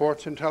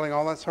 fortune telling,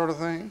 all that sort of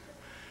thing?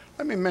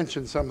 Let me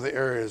mention some of the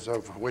areas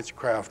of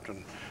witchcraft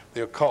and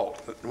the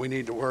occult that we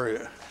need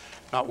to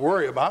not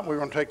worry about. We're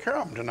going to take care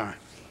of them tonight.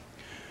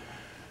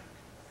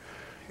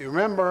 You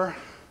remember,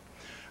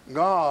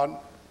 God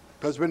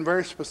has been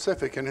very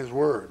specific in his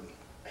word.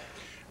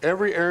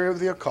 Every area of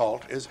the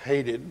occult is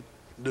hated,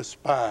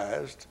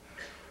 despised,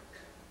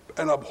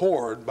 and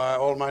abhorred by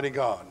Almighty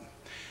God.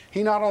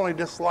 He not only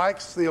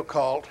dislikes the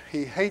occult,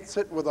 he hates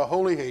it with a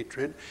holy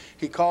hatred.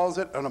 He calls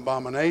it an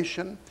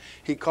abomination.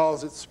 He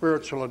calls it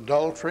spiritual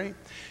adultery.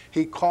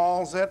 He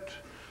calls it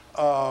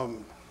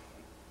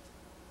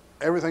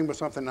everything but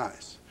something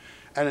nice.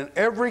 And in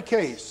every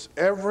case,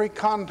 every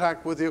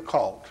contact with the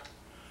occult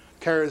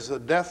carries the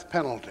death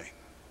penalty.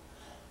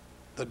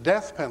 The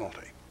death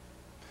penalty.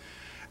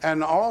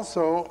 And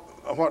also,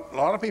 what a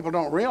lot of people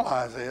don't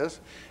realize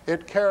is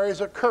it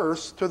carries a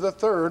curse to the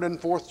 3rd and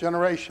 4th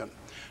generation.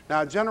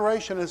 Now, a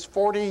generation is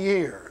 40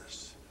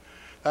 years.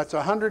 That's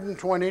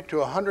 120 to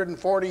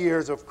 140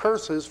 years of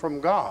curses from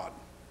God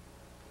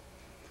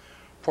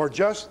for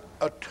just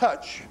a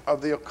touch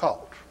of the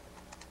occult.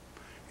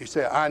 You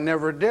say, I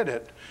never did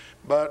it.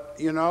 But,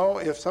 you know,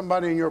 if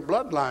somebody in your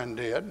bloodline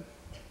did,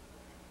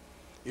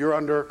 you're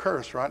under a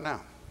curse right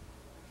now.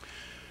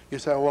 You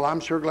say, well, I'm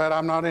sure glad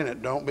I'm not in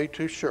it. Don't be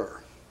too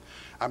sure.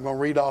 I'm going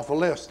to read off a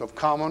list of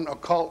common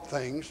occult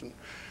things.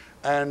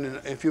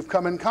 And if you've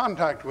come in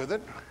contact with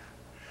it,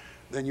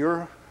 then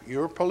you're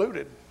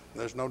polluted.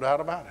 There's no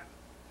doubt about it.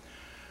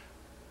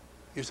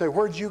 You say,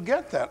 where'd you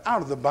get that?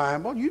 Out of the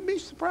Bible. You'd be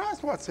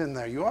surprised what's in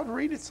there. You ought to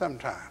read it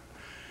sometime.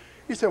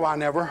 You say, well, I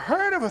never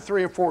heard of a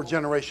 3 or 4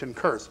 generation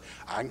curse.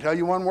 I can tell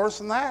you one worse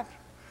than that.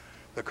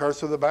 The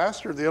curse of the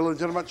bastard, the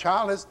illegitimate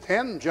child, is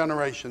 10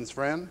 generations,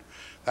 friend.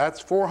 That's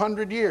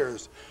 400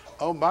 years.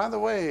 Oh, by the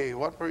way,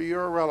 what were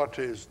your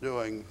relatives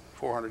doing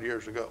 400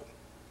 years ago?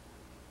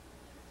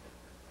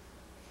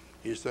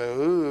 You say,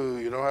 ooh,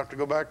 you don't have to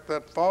go back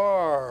that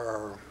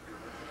far.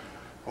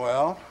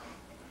 Well,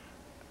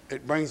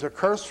 it brings a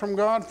curse from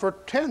God for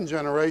 10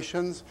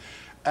 generations,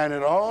 and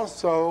it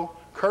also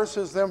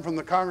curses them from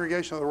the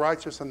congregation of the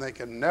righteous, and they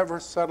can never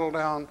settle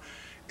down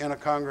in a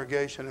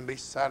congregation and be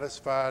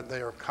satisfied.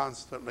 They are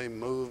constantly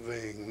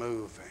moving.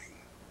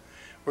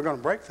 We're going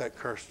to break that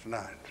curse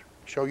tonight.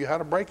 Show you how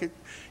to break it.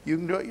 You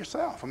can do it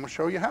yourself. I'm going to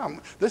show you how.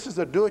 This is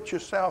a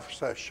do-it-yourself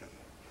session.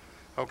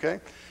 Okay?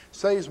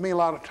 Saves me a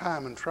lot of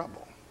time and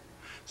trouble.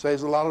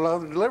 Saves a lot of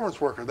other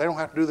deliverance workers. They don't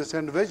have to do this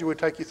individually. We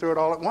take you through it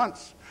all at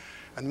once.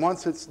 And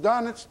once it's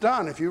done, it's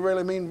done. If you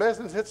really mean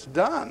business, it's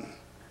done.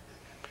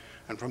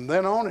 And from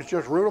then on, it's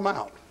just root them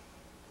out,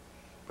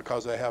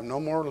 because they have no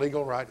more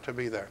legal right to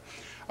be there.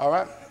 All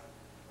right?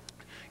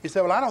 You say,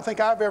 well, I don't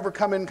think I've ever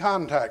come in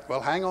contact. Well,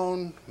 hang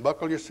on,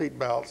 buckle your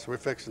seatbelts. We're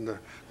fixing to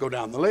go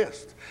down the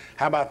list.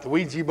 How about the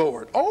Ouija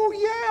board? Oh,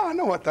 yeah, I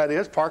know what that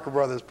is. Parker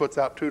Brothers puts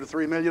out 2 to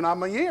 3 million of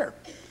them a year.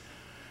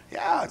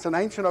 Yeah, it's an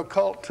ancient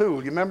occult tool.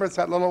 You remember it's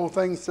that little old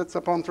thing sits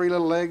up on 3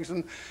 little legs,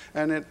 and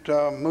it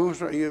moves.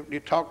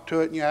 You talk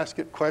to it and you ask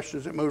it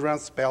questions. It moves around,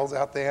 spells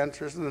out the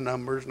answers and the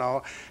numbers and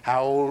all.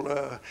 How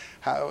old,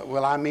 how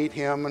will I meet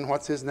him, and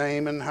what's his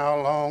name, and how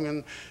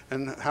long,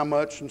 and how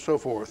much, and so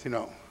forth, you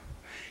know.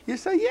 You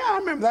say, yeah, I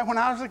remember that when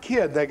I was a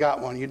kid, they got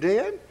one. You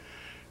did?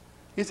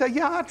 You say,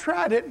 yeah, I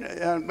tried it,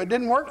 but it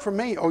didn't work for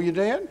me. Oh, you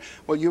did?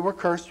 Well, you were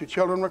cursed, your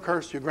children were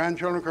cursed, your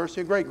grandchildren were cursed,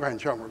 your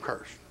great-grandchildren were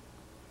cursed.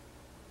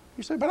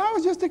 You say, but I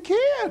was just a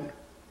kid.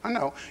 I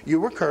know.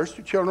 You were cursed,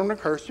 your children are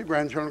cursed, your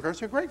grandchildren are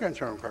cursed, your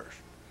great-grandchildren are cursed.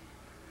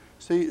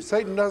 See,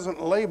 Satan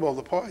doesn't label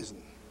the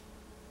poison.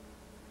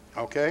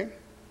 Okay?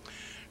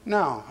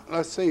 Now,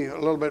 let's see a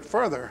little bit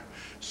further.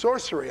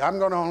 Sorcery. I'm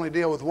going to only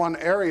deal with one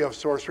area of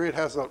sorcery. It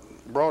has a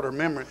broader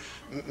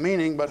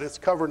meaning, but it's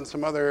covered in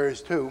some other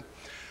areas too.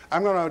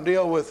 I'm going to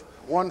deal with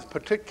one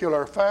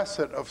particular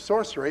facet of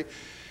sorcery,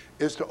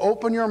 is to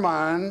open your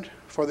mind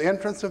for the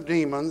entrance of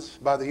demons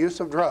by the use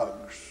of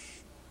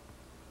drugs.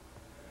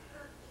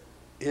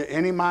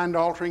 Any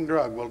mind-altering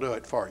drug will do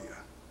it for you.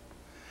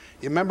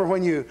 You remember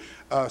when you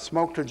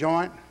smoked a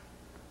joint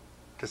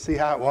to see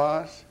how it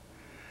was?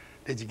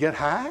 Did you get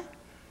high?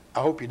 I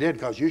hope you did,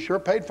 because you sure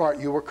paid for it.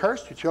 You were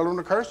cursed, your children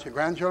were cursed, your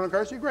grandchildren were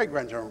cursed, your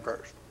great-grandchildren were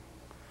cursed.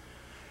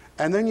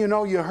 And then you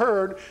know you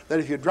heard that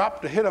if you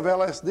dropped a hit of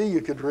LSD,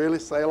 you could really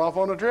sail off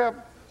on a trip.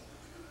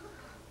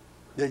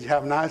 Did you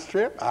have a nice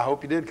trip? I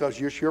hope you did, because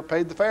you sure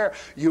paid the fare.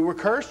 You were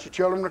cursed, your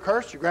children were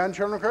cursed, your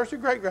grandchildren were cursed,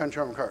 your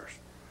great-grandchildren were cursed.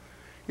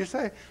 You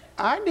say,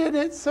 I did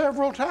it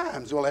several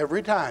times. Well,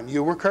 every time.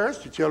 You were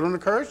cursed, your children were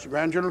cursed, your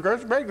grandchildren were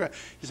cursed, your great-grandchildren.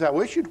 You say, I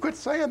wish you'd quit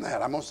saying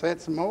that. I'm going to say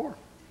it some more.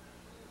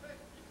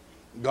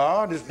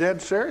 God is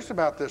dead serious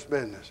about this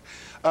business.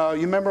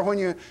 You remember when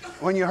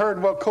you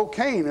heard, well,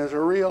 cocaine is a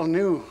real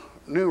new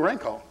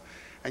wrinkle,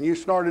 and you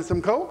snorted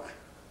some coke?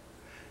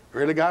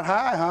 Really got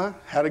high, huh?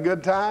 Had a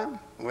good time?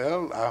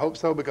 Well, I hope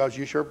so, because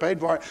you sure paid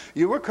for it.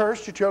 You were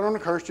cursed, your children were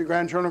cursed, your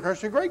grandchildren were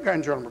cursed, your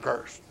great-grandchildren were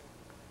cursed.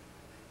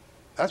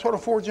 That's what a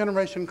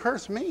 4th-generation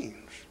curse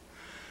means.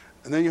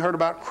 And then you heard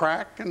about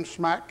crack and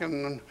smack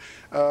and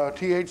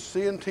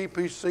THC and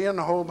TPC and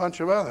a whole bunch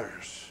of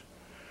others.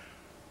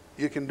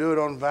 You can do it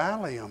on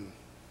Valium.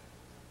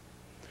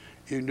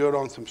 You can do it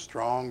on some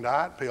strong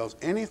diet pills.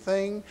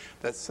 Anything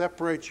that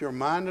separates your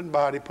mind and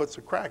body puts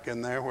a crack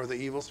in there where the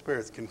evil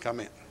spirits can come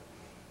in.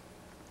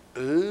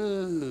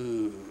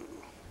 Ooh.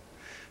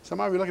 Some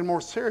of you are looking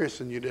more serious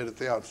than you did at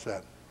the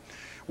outset.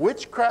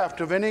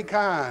 Witchcraft of any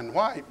kind,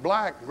 white,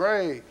 black,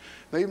 gray.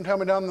 They even tell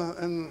me down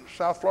in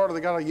South Florida they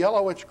got a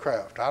yellow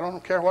witchcraft. I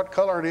don't care what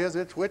color it is,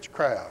 it's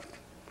witchcraft.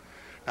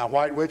 Now,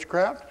 white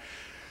witchcraft,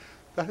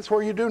 that's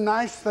where you do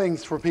nice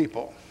things for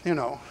people. You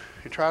know,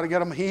 you try to get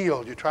them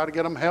healed. You try to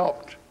get them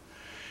helped.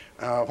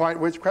 White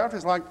witchcraft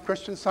is like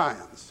Christian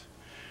Science.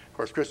 Of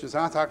course, Christian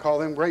Science, I call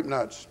them grape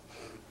nuts.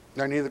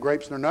 They're neither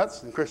grapes nor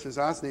nuts, and Christian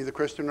Science neither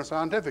Christian nor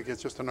scientific.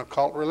 It's just an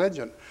occult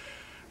religion,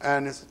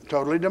 and it's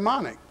totally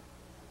demonic.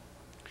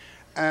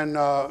 And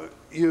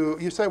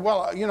you say,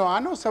 well, you know, I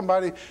know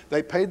somebody,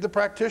 they paid the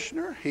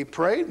practitioner, he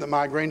prayed, the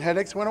migraine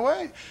headaches went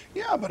away.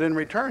 Yeah, but in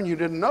return, you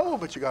didn't know,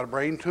 but you got a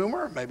brain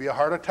tumor, maybe a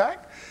heart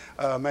attack,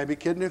 maybe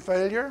kidney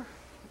failure,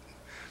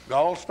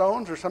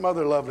 gallstones, or some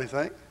other lovely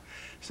thing.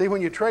 See,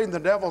 when you trade in the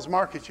devil's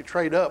market, you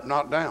trade up,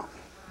 not down.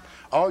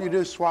 All you do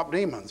is swap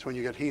demons when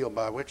you get healed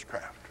by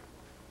witchcraft.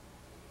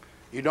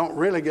 You don't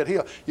really get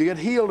healed. You get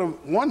healed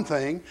of one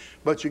thing,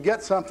 but you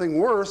get something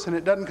worse, and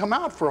it doesn't come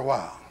out for a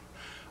while.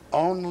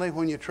 Only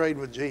when you trade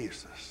with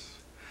Jesus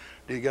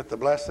do you get the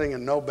blessing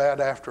and no bad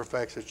after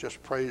effects. It's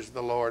just praise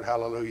the Lord,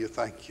 hallelujah,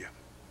 thank you.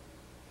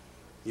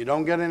 You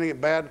don't get any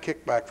bad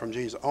kickback from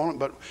Jesus.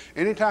 But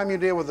anytime you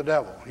deal with the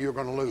devil, you're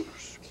going to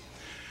lose.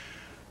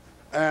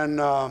 And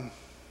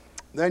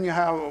then you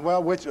have,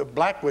 well,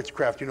 black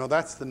witchcraft, you know,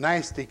 that's the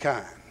nasty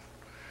kind.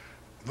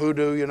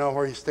 Voodoo, you know,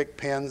 where you stick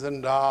pins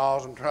in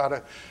dolls and try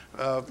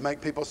to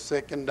make people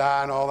sick and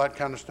die and all that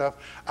kind of stuff.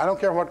 I don't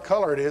care what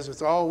color it is.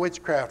 It's all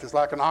witchcraft. It's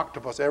like an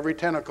octopus. Every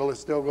tentacle, it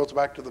still goes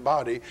back to the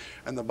body,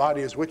 and the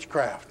body is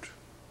witchcraft.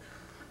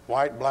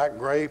 White, black,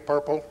 gray,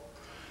 purple.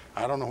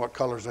 I don't know what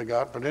colors they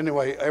got, but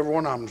anyway, every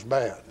one of them is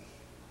bad.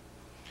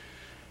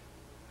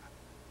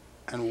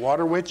 And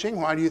water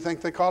witching, why do you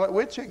think they call it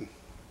witching?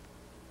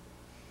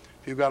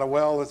 If you've got a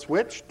well that's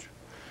witched,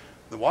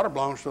 the water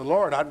belongs to the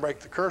Lord. I'd break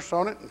the curse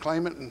on it and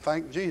claim it and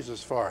thank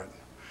Jesus for it.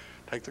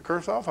 Take the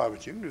curse off of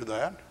it. You can do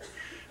that.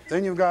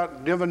 Then you've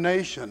got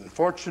divination,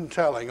 fortune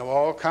telling of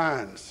all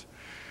kinds.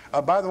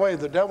 By the way,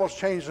 the devil's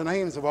changed the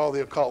names of all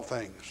the occult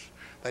things.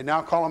 They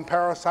now call them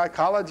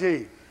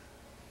parapsychology.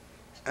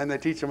 And they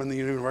teach them in the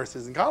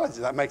universities and colleges.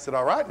 That makes it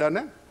all right, doesn't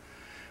it?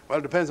 Well,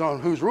 it depends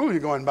on whose rule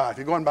you're going by. If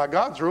you're going by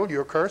God's rule,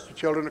 you're cursed, your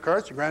children are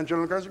cursed, your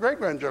grandchildren are cursed, your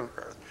great-grandchildren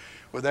are cursed,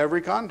 with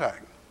every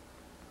contact.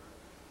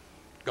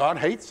 God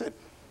hates it.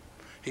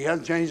 He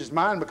hasn't changed his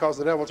mind because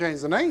the devil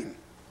changed the name.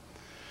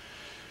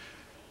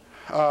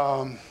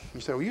 You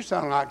say, well, you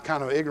sound like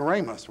kind of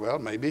ignoramus. Well,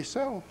 maybe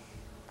so.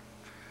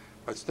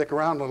 But stick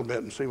around a little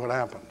bit and see what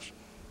happens.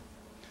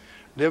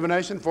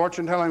 Divination,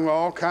 fortune telling of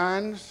all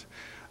kinds.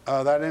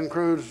 That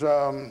includes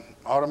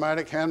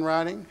automatic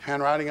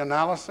handwriting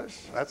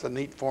analysis. That's a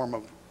neat form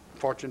of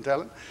fortune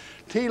telling.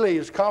 Tea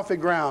leaves, coffee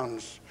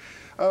grounds,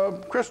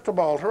 crystal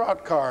balls, tarot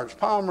cards,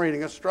 palm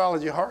reading,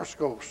 astrology,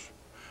 horoscopes.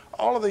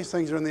 All of these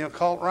things are in the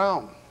occult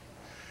realm.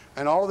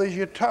 And all of these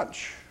you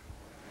touch,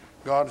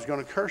 God's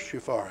going to curse you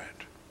for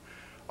it.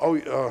 Oh,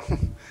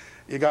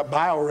 you got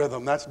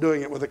biorhythm. That's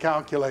doing it with a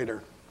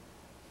calculator.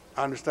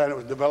 I understand it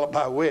was developed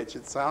by a witch.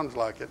 It sounds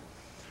like it.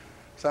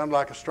 Sounded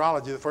like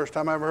astrology the first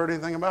time I ever heard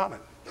anything about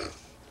it.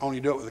 Only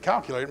you do it with a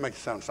calculator, it makes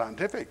it sound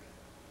scientific.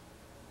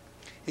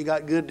 You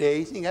got good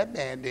days, you got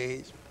bad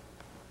days.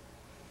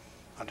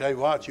 I'll tell you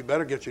what, you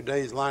better get your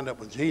days lined up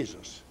with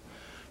Jesus.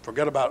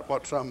 Forget about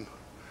what some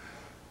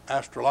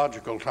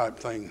astrological type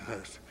thing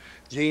is.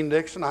 Jean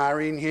Dixon,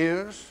 Irene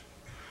Hughes,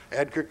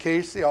 Edgar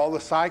Casey, all the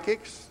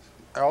psychics,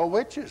 they're all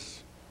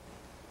witches.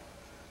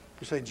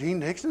 You say, Jean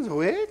Dixon's a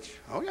witch?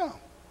 Oh, yeah.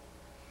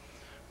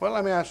 Well,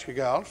 let me ask you,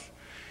 gals.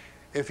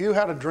 If you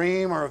had a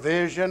dream or a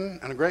vision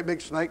and a great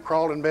big snake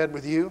crawled in bed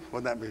with you,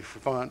 wouldn't that be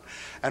fun,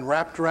 and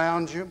wrapped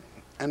around you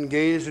and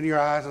gazed in your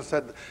eyes and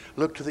said,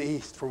 look to the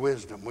east for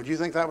wisdom, would you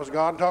think that was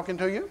God talking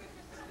to you?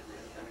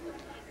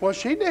 Well,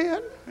 she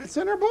did. It's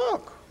in her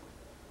book.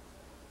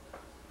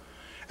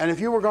 And if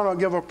you were going to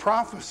give a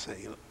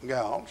prophecy,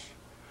 gals,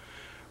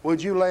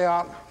 would you lay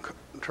out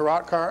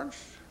tarot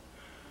cards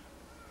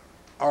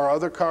or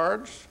other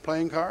cards,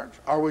 playing cards?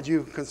 Or would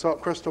you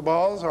consult crystal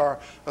balls or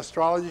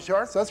astrology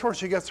charts? That's where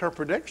she gets her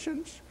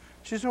predictions.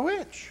 She's a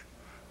witch.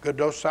 Good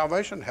dose of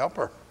salvation, help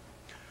her.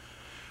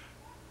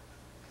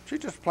 She's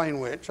just plain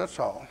witch, that's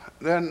all.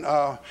 Then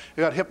you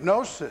got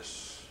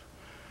hypnosis.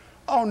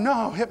 Oh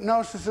no,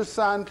 hypnosis is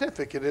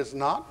scientific. It is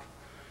not.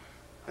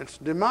 It's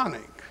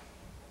demonic.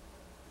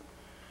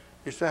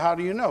 You say, how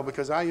do you know?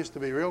 Because I used to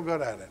be real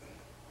good at it.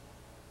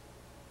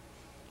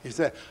 You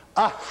say,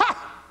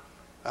 aha!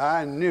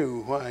 I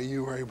knew why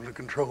you were able to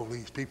control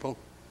these people.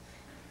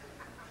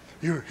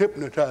 You're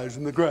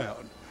hypnotizing the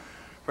crowd.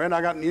 Friend,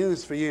 I got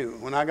news for you.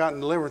 When I got in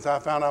Deliverance, I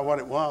found out what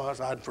it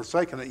was. I'd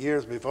forsaken it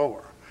years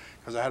before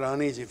because I had an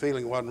uneasy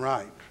feeling it wasn't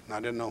right, and I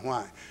didn't know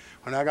why.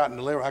 When I got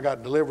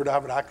delivered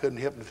of it, I couldn't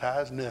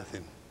hypnotize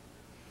nothing.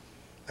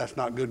 That's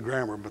not good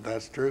grammar, but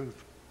that's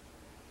truth.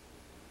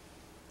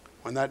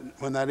 When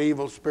that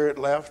evil spirit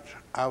left,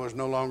 I was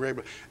no longer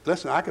able.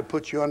 Listen, I could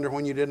put you under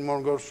when you didn't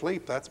want to go to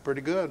sleep. That's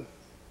pretty good.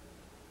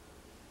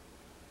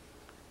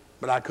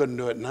 But I couldn't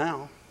do it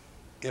now.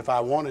 If I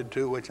wanted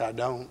to, which I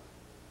don't,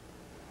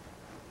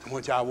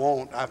 which I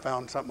won't, I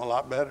found something a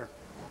lot better.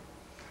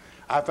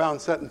 I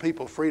found setting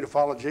people free to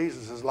follow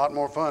Jesus is a lot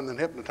more fun than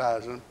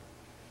hypnotizing them.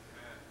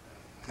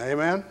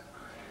 Amen?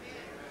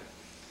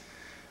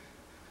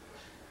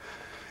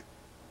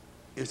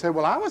 You say,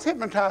 well, I was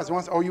hypnotized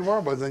once. Oh, you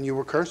were, but then you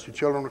were cursed. Your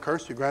children were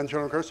cursed. Your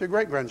grandchildren were cursed. Your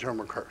great-grandchildren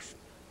were cursed.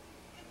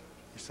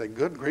 You say,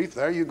 good grief,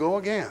 there you go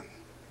again.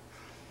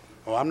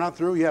 Oh, I'm not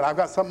through yet. I've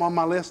got something on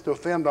my list to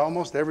offend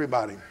almost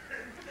everybody.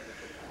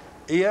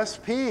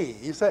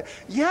 ESP. You say,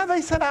 yeah,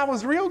 they said I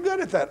was real good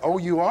at that. Oh,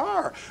 you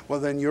are? Well,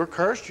 then you're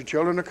cursed. Your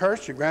children are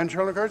cursed. Your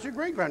grandchildren are cursed. Your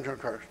great-grandchildren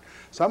are cursed.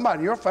 Somebody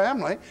in your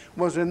family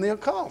was in the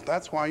occult.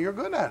 That's why you're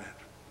good at it.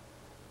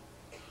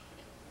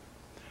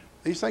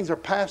 These things are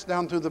passed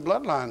down through the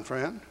bloodline,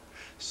 friend.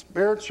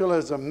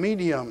 Spiritualism,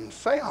 medium,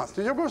 seance.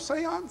 Did you ever go to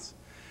seance?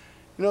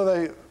 You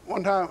know,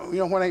 one time,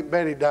 when Aunt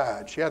Betty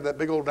died, she had that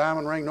big old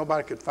diamond ring.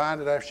 Nobody could find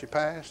it after she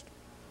passed.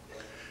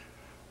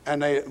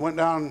 And they went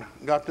down,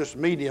 got this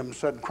medium, and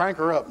said, crank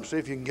her up and see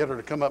if you can get her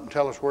to come up and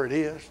tell us where it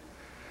is.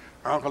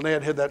 Our Uncle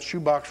Ned had that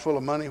shoebox full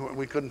of money.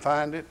 We couldn't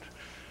find it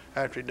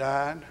after he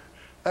died.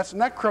 That's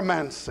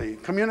necromancy,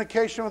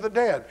 communication with the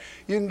dead.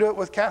 You can do it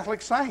with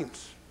Catholic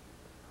saints.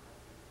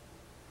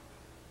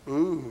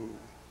 Ooh.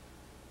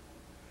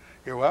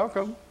 You're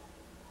welcome.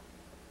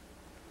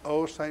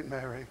 Oh, St.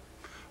 Mary.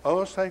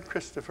 Oh, St.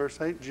 Christopher,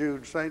 St.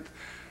 Jude, St.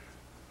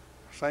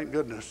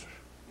 Goodness.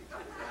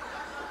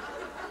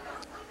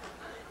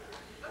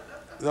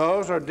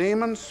 Those are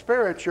demon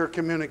spirits you're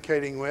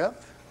communicating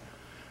with.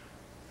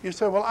 You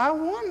say, well, I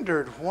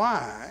wondered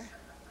why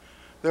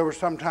there were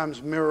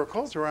sometimes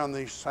miracles around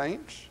these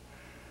saints.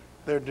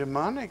 They're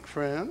demonic,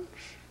 friends.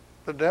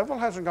 The devil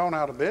hasn't gone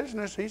out of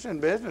business. He's in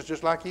business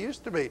just like he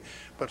used to be,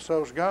 but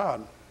so's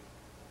God.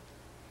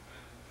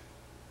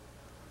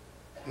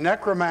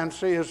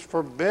 Necromancy is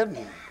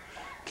forbidden.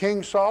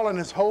 King Saul and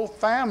his whole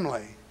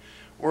family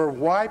were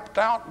wiped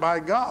out by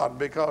God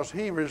because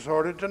he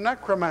resorted to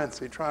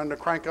necromancy, trying to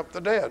crank up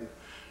the dead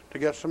to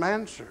get some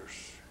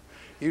answers.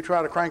 You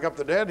try to crank up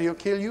the dead, he'll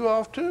kill you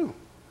off too.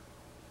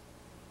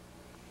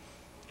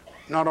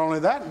 Not only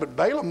that, but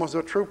Balaam was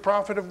a true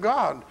prophet of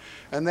God,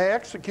 and they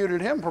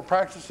executed him for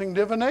practicing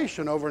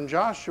divination over in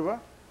Joshua,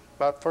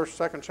 about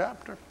 1st, 2nd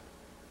chapter.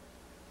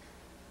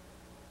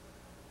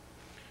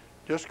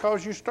 Just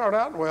because you start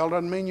out well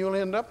doesn't mean you'll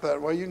end up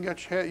that way. You can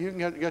get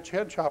your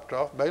head chopped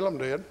off. Balaam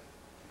did.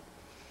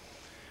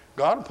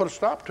 God will put a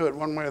stop to it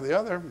one way or the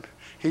other.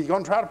 He's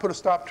going to try to put a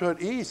stop to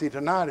it easy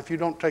tonight. If you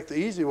don't take the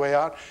easy way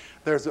out,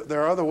 there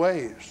are other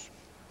ways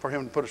for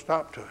him to put a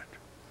stop to it.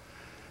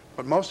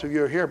 But most of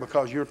you are here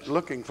because you're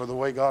looking for the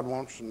way God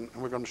wants, and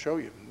we're going to show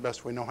you the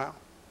best we know how.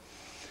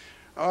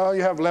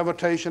 You have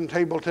levitation,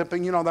 table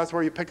tipping. That's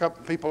where you pick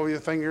up people with your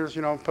fingers,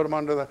 put them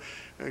under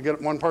get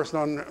one person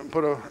on,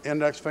 put an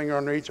index finger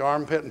under each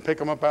armpit and pick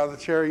them up out of the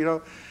chair,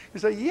 You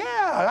say,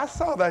 yeah, I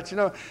saw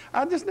that,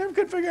 I just never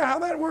could figure out how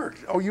that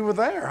worked. Oh, you were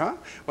there, huh?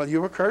 Well,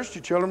 you were cursed,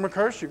 your children were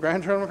cursed, your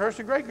grandchildren were cursed,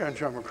 your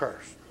great-grandchildren were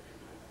cursed.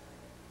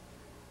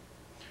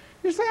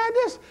 You say, I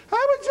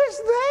was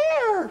just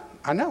there.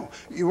 I know.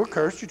 You were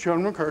cursed, your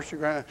children were cursed, your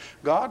grand.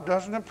 God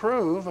doesn't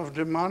approve of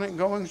demonic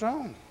goings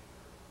on.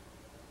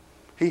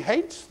 He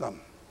hates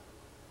them.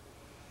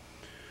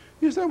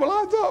 You say, well,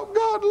 I thought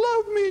God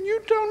loved me, and you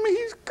told me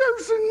he's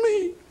cursing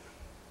me.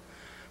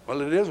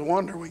 Well, it is a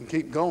wonder we can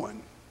keep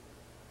going.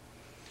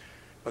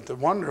 But the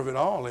wonder of it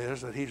all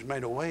is that he's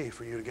made a way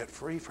for you to get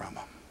free from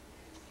them.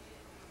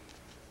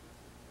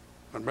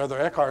 But Brother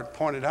Eckhart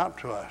pointed out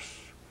to us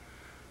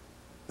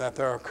that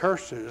there are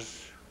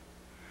curses,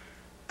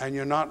 and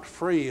you're not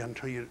free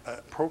until you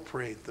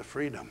appropriate the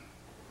freedom.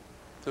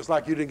 Just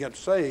like you didn't get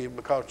saved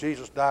because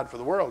Jesus died for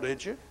the world,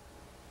 did you?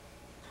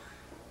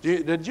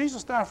 Did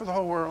Jesus die for the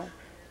whole world?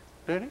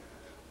 Did he?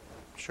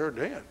 Sure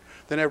did.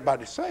 Then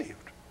everybody's saved.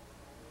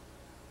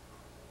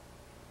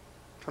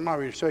 Some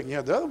of you are shaking your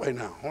head the other way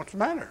now. What's the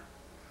matter?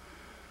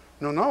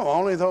 No,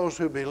 only those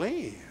who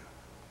believe.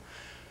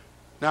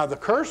 Now the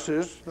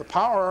curses, the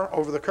power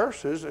over the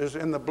curses is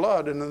in the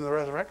blood and in the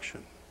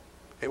resurrection.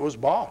 It was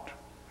bought,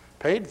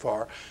 paid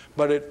for,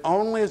 but it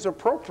only is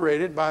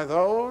appropriated by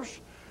those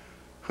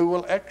who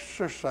will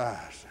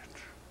exercise it.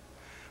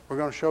 We're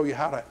going to show you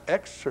how to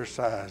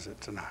exercise it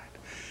tonight.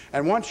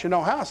 And once you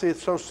know how, see,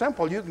 it's so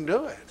simple, you can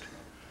do it.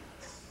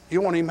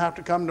 You won't even have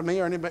to come to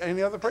me or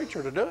any other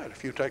preacher to do it.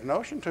 If you take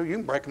notion to, you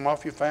can break them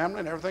off your family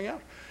and everything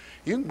else.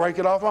 You can break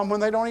it off on them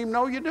when they don't even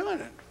know you're doing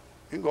it.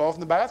 You can go off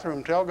in the bathroom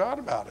and tell God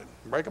about it.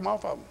 Break them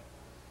off of them.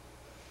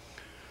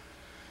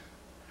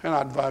 And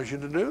I advise you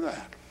to do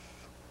that.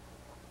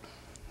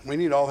 We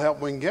need all the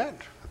help we can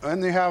get.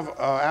 And they have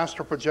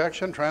astral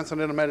projection,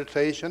 transcendental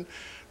meditation.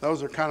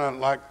 Those are kind of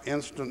like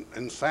instant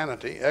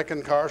insanity.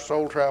 Ekankar,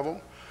 soul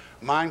travel,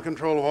 mind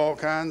control of all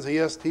kinds,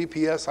 EST,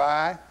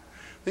 PSI.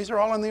 These are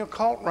all in the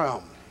occult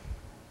realm.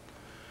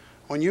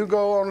 When you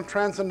go on a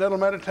transcendental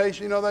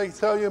meditation, you know, they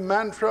tell you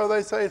mantra,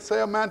 they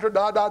say a mantra,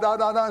 da, da, da,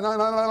 da, da, da,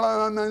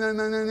 da,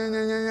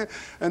 da,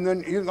 and then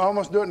you can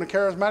almost do it in a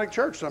charismatic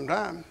church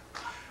sometime.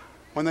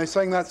 When they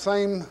sing that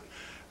same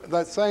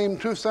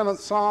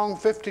two-sentence song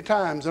 50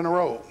 times in a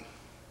row.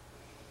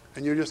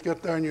 And you just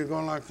get there and you're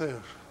going like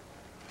this.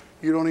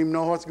 You don't even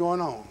know what's going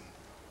on.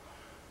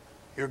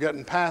 You're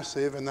getting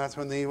passive, and that's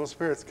when the evil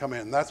spirits come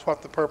in. That's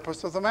what the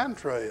purpose of the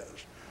mantra is.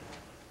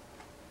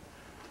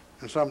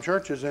 And some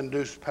churches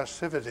induce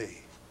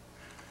passivity.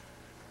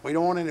 We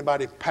don't want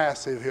anybody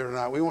passive here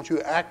tonight. We want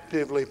you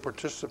actively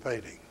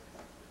participating.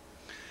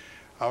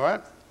 All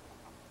right?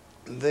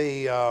 Let's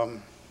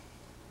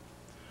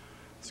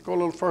go a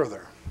little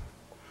further.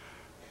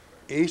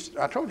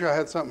 I told you I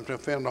had something to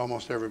offend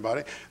almost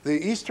everybody.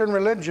 The Eastern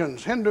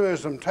religions,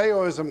 Hinduism,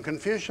 Taoism,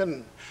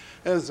 Confucianism,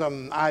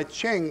 I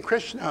Ching,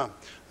 Krishna,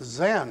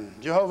 Zen,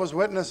 Jehovah's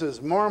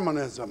Witnesses,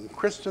 Mormonism,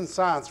 Christian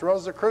Science,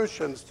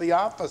 Rosicrucians,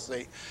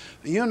 Theosophy,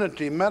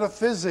 Unity,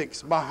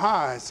 Metaphysics,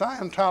 Baha'i,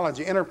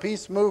 Scientology, Inner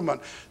Peace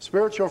Movement,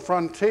 Spiritual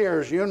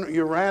Frontiers,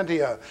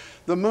 Urantia,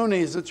 the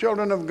Moonies, the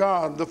Children of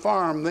God, the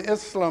Farm, the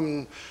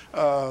Islam,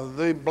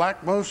 the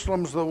Black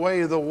Muslims, the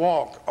Way, the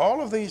Walk.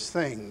 All of these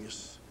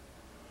things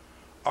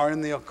are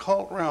in the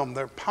occult realm.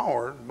 They're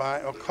powered by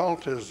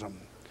occultism.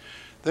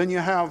 Then you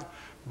have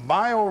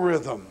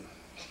biorhythm,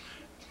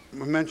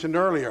 we mentioned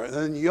earlier.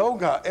 Then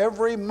yoga,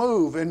 every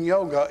move in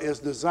yoga is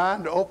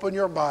designed to open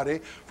your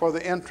body for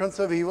the entrance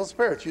of evil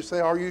spirits. You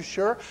say, are you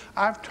sure?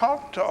 I've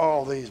talked to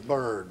all these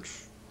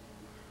birds.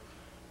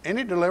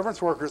 Any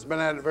deliverance worker who's been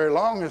at it very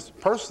long has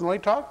personally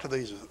talked to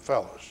these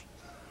fellows.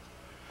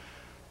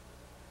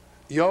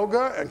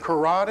 Yoga and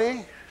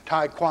karate,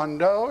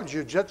 Taekwondo,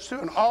 Jiu-Jitsu,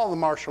 and all the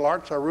martial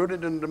arts are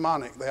rooted in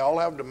demonic. They all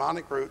have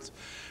demonic roots.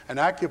 And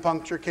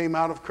acupuncture came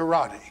out of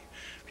karate.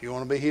 If you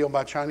want to be healed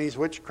by Chinese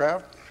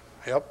witchcraft,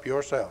 help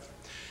yourself.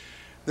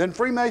 Then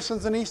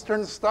Freemasons and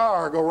Eastern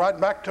Star go right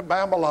back to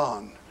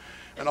Babylon.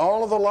 And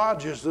all of the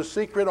lodges, the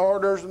secret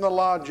orders and the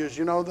lodges,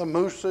 you know, the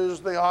mooses,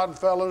 the odd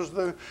fellows,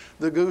 the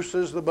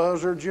gooses, the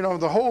buzzards, you know,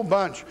 the whole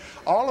bunch.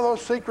 All of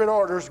those secret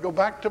orders go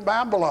back to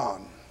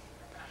Babylon.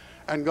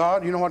 And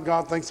God, you know what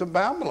God thinks of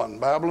Babylon?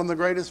 Babylon the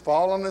great is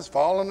fallen,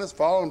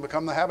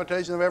 become the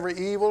habitation of every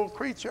evil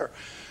creature.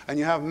 And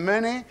you have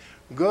many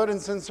good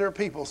and sincere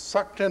people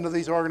sucked into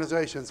these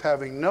organizations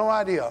having no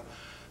idea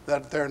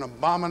that they're an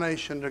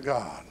abomination to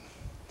God.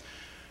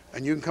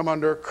 And you can come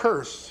under a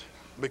curse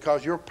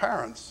because your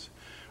parents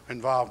are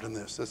involved in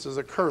this. This is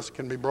a curse,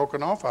 can be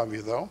broken off of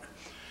you though.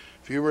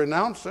 If you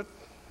renounce it,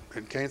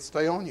 it can't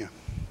stay on you.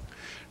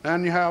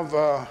 Then you have,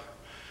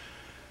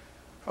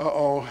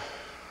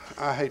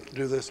 I hate to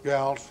do this,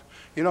 gals.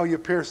 You know your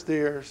pierced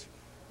ears?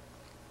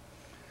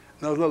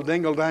 Those little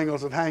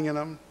dingle-dangles that hang in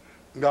them?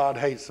 God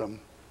hates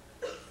them.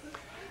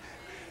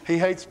 He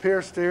hates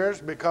pierced ears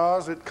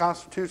because it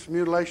constitutes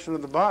mutilation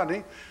of the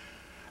body.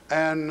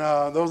 And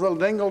those little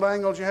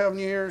dingle-dangles you have in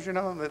your ears, you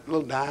know, that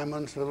little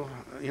diamonds,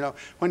 you know,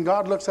 when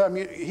God looks at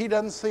them, he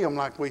doesn't see them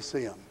like we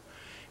see them.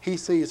 He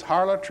sees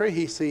harlotry,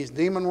 he sees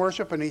demon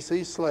worship, and he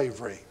sees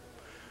slavery.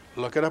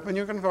 Look it up in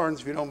your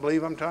concordance if you don't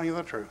believe I'm telling you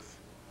the truth.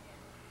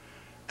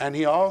 And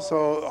he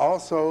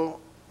also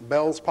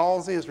Bell's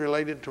palsy is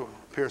related to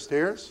pierced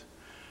ears.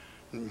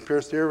 and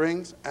pierced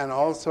earrings, and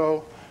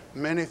also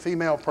many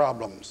female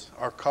problems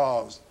are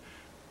caused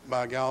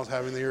by gals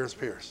having the ears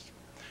pierced.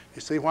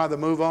 You see why the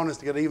move on is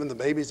to get even the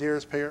baby's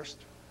ears pierced?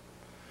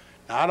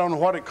 Now, I don't know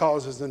what it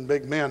causes in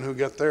big men who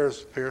get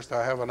theirs pierced.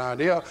 I have an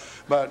idea,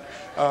 but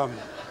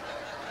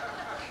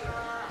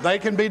they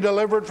can be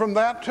delivered from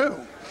that too.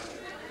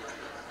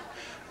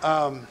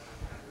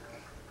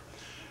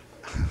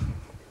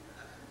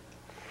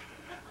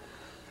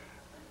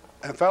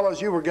 And fellas,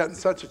 you were getting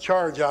such a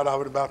charge out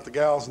of it about the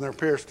gals and their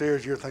pierced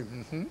ears. You're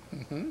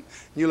thinking,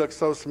 You look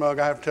so smug.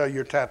 I have to tell you,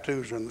 your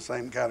tattoos are in the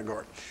same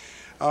category.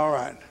 All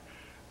right.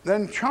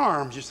 Then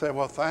charms. You say,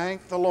 well,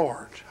 thank the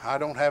Lord. I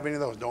don't have any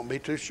of those. Don't be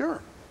too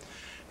sure.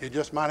 You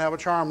just might have a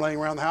charm laying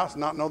around the house and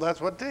not know that's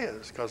what it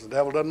is, because the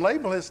devil doesn't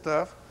label his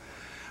stuff.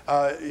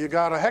 You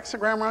got a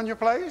hexagram around your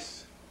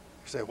place?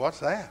 You say, what's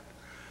that?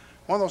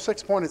 One of those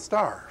 6-pointed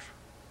stars.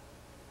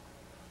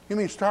 You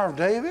mean Star of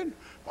David?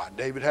 Why,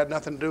 David had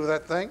nothing to do with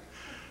that thing.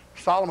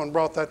 Solomon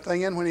brought that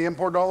thing in when he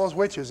imported all those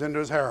witches into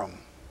his harem.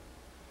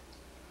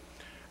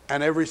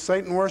 And every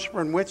Satan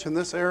worshiper and witch in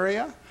this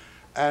area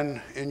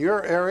and in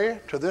your area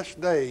to this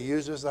day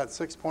uses that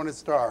 6-pointed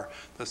star,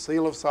 the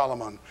seal of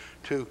Solomon,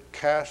 to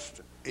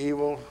cast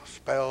evil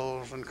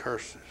spells and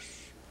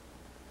curses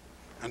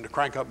and to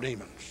crank up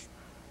demons.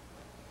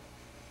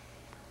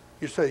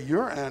 You say,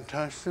 you're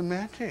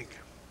anti-Semitic.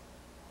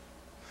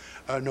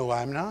 No,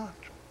 I'm not.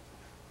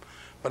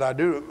 But I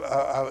do.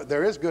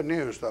 There is good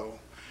news, though.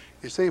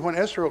 You see, when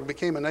Israel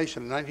became a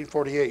nation in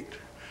 1948,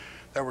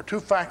 there were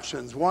 2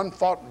 factions. One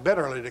fought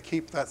bitterly to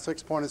keep that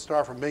 6-pointed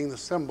star from being the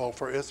symbol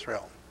for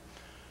Israel.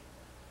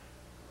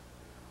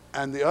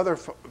 And the other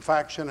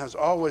faction has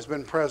always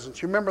been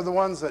present. You remember the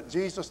ones that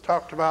Jesus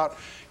talked about,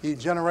 ye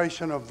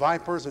generation of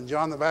vipers, and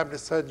John the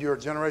Baptist said, you're a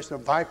generation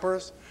of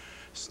vipers,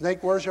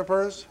 snake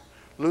worshipers,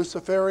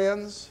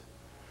 Luciferians.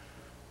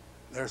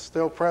 They're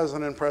still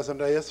present in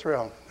present-day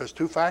Israel. There's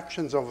 2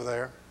 factions over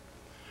there.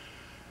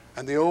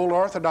 And the old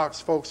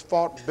Orthodox folks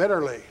fought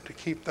bitterly to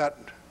keep that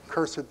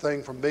cursed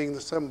thing from being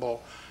the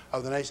symbol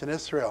of the nation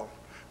Israel.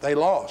 They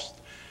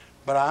lost.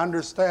 But I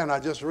understand.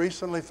 I just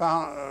recently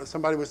found,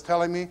 somebody was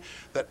telling me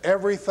that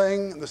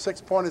everything, the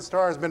 6-pointed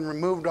star has been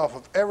removed off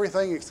of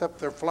everything except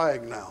their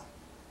flag now.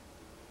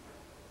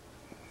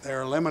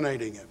 They're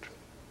eliminating it.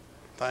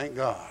 Thank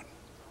God.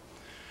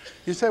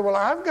 You say, well,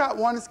 I've got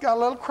one that's got a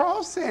little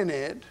cross in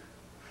it.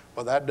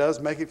 Well, that does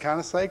make it kind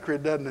of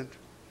sacred, doesn't it?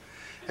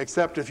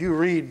 Except if you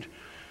read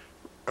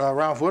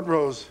Ralph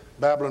Woodrow's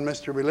Babylon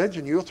Mystery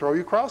Religion, you'll throw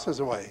your crosses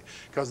away,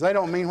 because they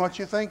don't mean what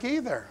you think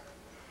either.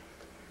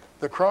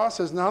 The cross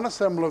is not a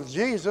symbol of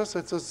Jesus.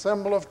 It's a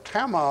symbol of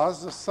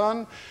Tammuz, the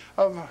son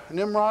of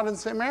Nimrod and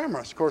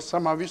Semiramis. Of course,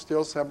 some of you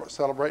still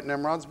celebrate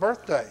Nimrod's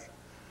birthday.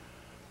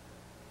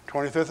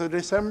 25th of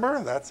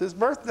December, that's his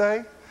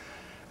birthday.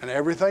 And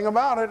everything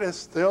about it is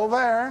still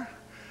there.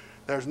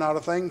 There's not a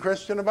thing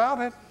Christian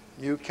about it.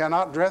 You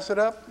cannot dress it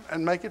up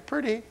and make it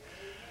pretty.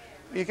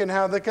 You can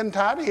have the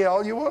cantata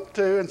all you want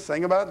to and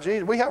sing about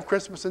Jesus. We have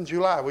Christmas in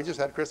July. We just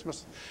had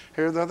Christmas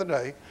here the other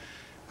day.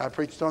 I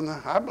preached on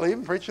I believe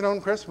in preaching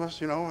on Christmas,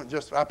 you know,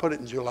 I put it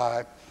in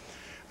July.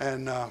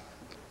 And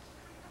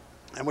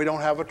we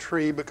don't have a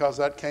tree because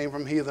that came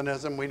from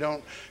heathenism. We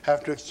don't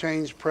have to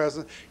exchange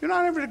presents. You're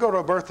not ever to go to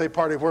a birthday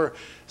party where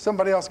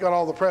somebody else got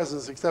all the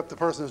presents except the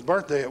person whose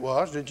birthday it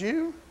was. Did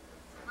you?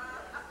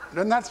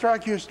 Doesn't that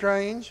strike you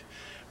strange?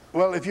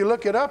 Well, if you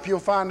look it up, you'll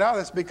find out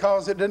it's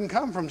because it didn't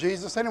come from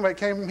Jesus anyway. It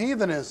came from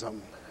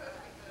heathenism.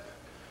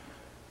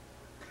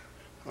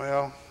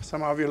 Well,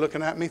 some of you are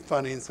looking at me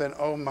funny and saying,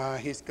 oh my,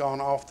 he's gone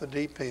off the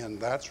deep end.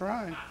 That's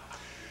right.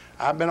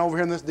 I've been over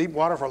here in this deep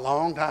water for a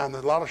long time.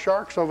 There's a lot of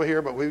sharks over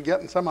here, but we're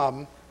getting some of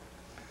them.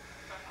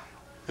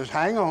 Just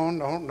hang on.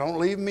 Don't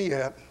leave me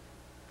yet.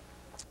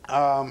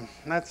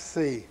 Let's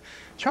see.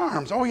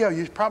 Charms. Oh, yeah,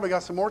 you've probably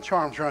got some more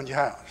charms around your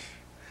house.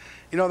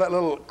 You know that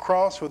little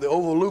cross with the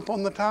oval loop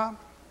on the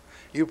top?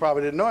 You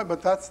probably didn't know it,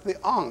 but that's the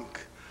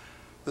Ankh,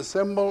 the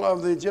symbol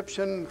of the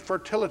Egyptian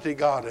fertility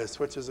goddess,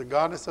 which is a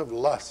goddess of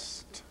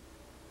lust.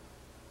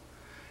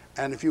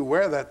 And if you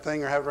wear that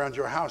thing or have it around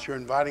your house, you're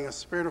inviting a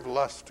spirit of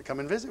lust to come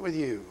and visit with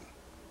you.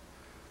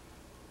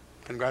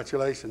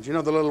 Congratulations. You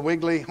know the little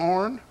wiggly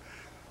horn?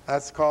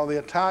 That's called the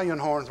Italian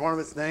horn. It's one of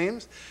its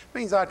names. It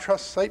means I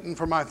trust Satan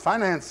for my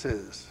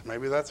finances.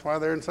 Maybe that's why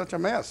they're in such a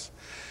mess.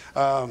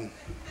 And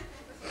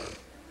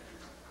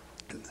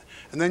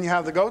then you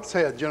have the goat's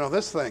head, you know,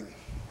 this thing.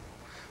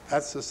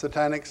 That's the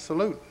satanic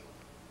salute.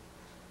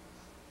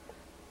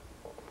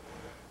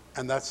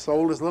 And that's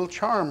sold as little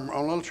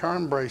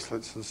charm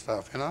bracelets and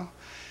stuff, you know.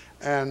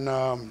 And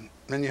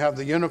then you have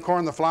the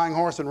unicorn, the flying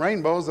horse, and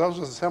rainbows. Those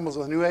are the symbols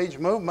of the New Age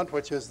movement,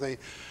 which is the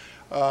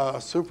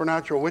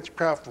supernatural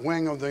witchcraft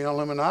wing of the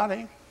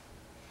Illuminati.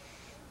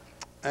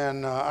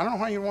 And I don't know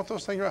why you want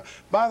those things around.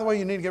 By the way,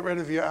 you need to get rid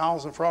of your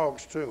owls and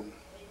frogs, too.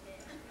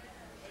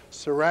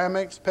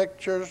 Ceramics,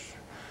 pictures.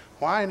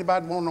 Why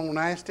anybody want no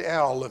nasty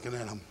owl looking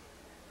at them?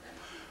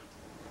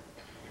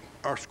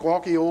 Or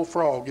squawky old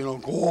frog, you know,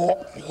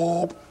 gawp,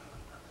 gawp.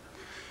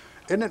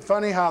 Isn't it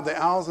funny how the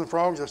owls and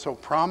frogs are so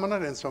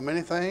prominent in so many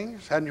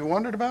things? Hadn't you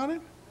wondered about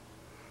it?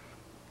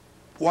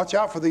 Watch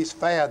out for these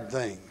fad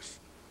things.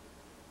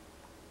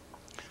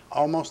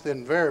 Almost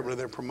invariably,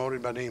 they're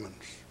promoted by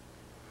demons.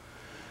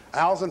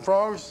 Owls and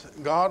frogs,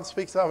 God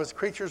speaks of as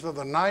creatures of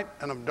the night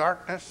and of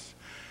darkness,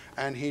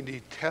 and he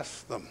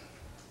detests them.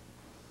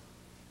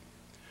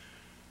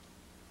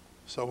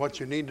 So what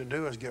you need to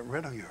do is get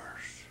rid of yours.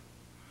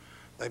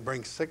 They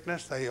bring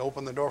sickness. They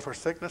open the door for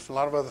sickness. A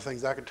lot of other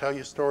things. I could tell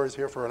you stories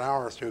here for an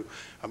hour or two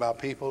about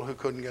people who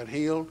couldn't get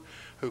healed,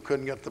 who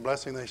couldn't get the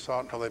blessing they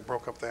sought until they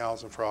broke up the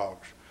owls and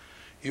frogs.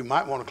 You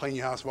might want to clean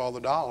your house of all the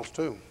dolls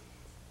too.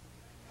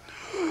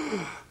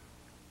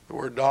 The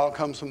word doll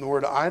comes from the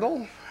word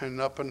idol, and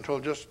up until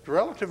just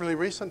relatively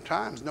recent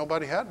times,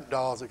 nobody had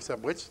dolls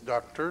except witch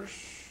doctors.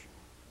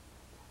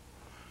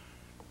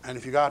 And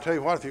if you got, I'll tell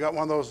you what, if you got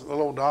one of those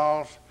little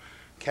dolls,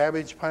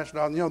 cabbage patch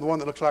doll, you know, the one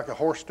that looks like a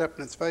horse stepped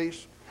in its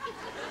face?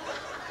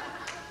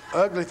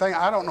 Ugly thing.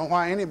 I don't know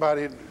why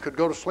anybody could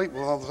go to sleep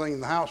with all the things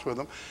in the house with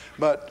them,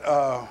 but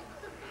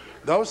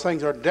those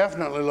things are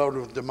definitely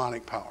loaded with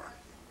demonic power.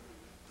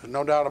 There's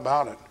no doubt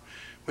about it.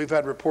 We've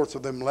had reports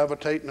of them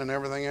levitating and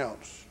everything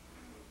else.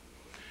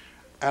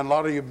 And a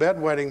lot of your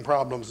bedwetting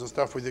problems and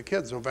stuff with your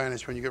kids will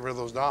vanish when you get rid of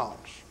those dolls.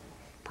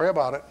 Pray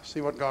about it.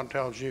 See what God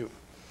tells you.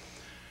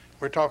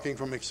 We're talking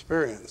from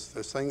experience.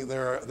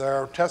 There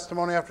are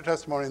testimony after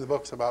testimony in the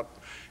books about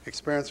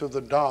experience with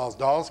the dolls.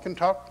 Dolls can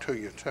talk to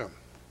you too.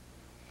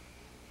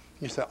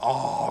 You say,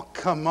 oh,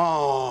 come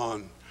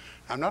on.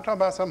 I'm not talking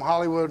about some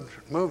Hollywood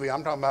movie.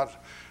 I'm talking about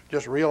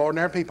just real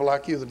ordinary people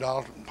like you. The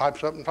doll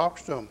pipes up and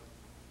talks to them.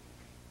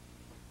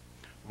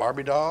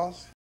 Barbie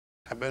dolls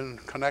have been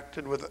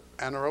connected with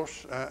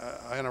anorexia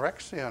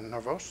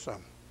nervosa.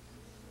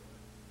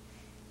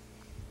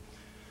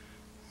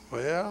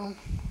 Well,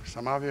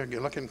 some of you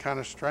are looking kind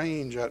of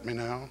strange at me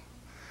now.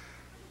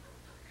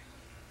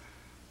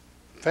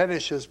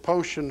 Fetishes,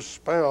 potions,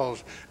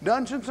 spells,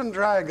 Dungeons and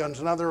Dragons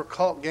and other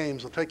occult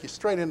games will take you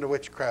straight into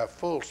witchcraft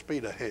full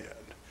speed ahead.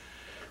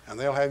 And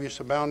they'll have you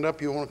so bound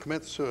up you want to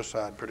commit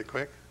suicide pretty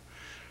quick.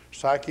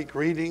 Psychic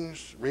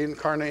readings,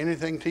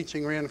 anything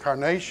teaching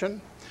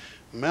reincarnation,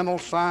 mental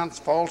science,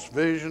 false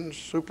visions,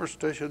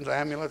 superstitions,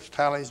 amulets,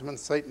 talismans,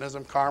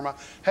 Satanism, karma,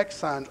 hex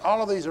signs,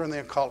 all of these are in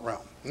the occult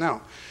realm.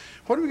 Now,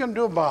 what are we going to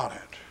do about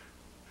it?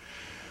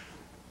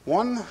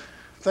 One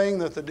thing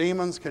that the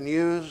demons can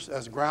use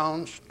as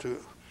grounds to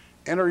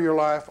enter your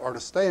life or to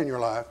stay in your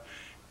life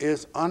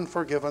is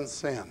unforgiven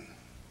sin.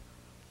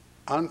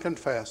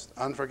 Unconfessed,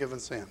 unforgiven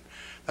sin.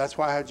 That's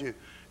why I had you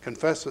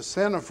confess the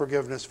sin of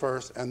forgiveness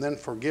first and then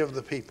forgive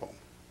the people.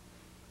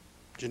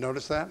 Did you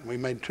notice that? We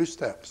made 2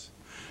 steps.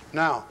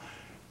 Now,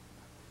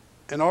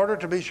 in order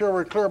to be sure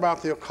we're clear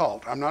about the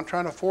occult, I'm not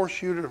trying to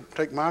force you to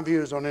take my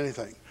views on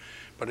anything.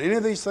 But any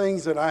of these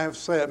things that I have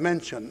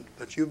mentioned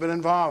that you've been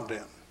involved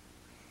in,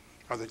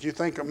 or that you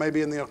think are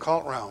maybe in the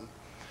occult realm,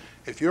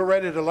 if you're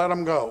ready to let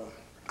them go,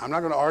 I'm not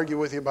going to argue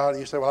with you about it.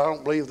 You say, well, I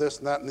don't believe this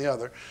and that and the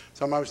other.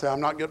 Some of you say,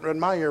 I'm not getting rid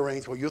of my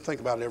earrings. Well, you'll think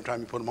about it every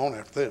time you put them on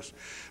after this.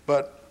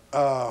 But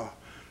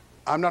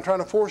I'm not trying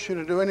to force you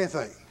to do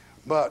anything.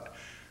 But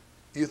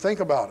you think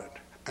about it.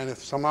 And if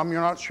some of them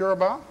you're not sure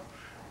about,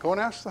 go and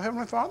ask the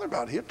Heavenly Father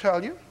about it. He'll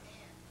tell you.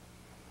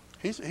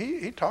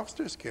 He talks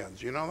to his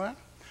kids. You know that?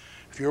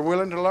 If you're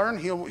willing to learn,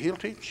 he'll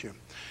teach you.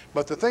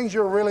 But the things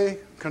you're really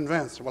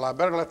convinced, well, I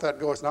better let that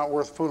go. It's not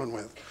worth fooling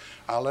with.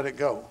 I'll let it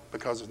go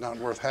because it's not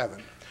worth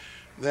having.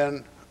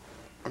 Then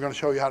we're going to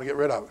show you how to get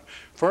rid of it.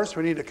 First,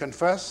 we need to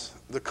confess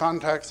the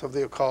contacts of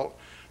the occult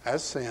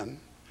as sin.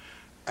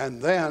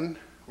 And then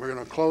we're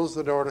going to close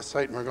the door to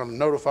Satan. We're going to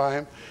notify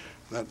him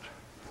that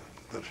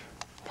the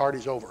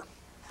party's over.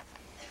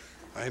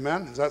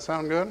 Amen? Does that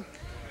sound good?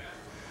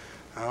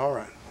 All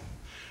right.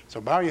 So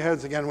bow your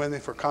heads again with me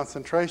for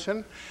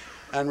concentration.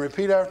 And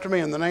repeat after me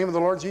in the name of the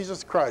Lord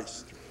Jesus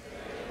Christ.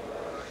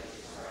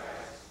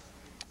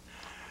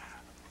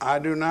 I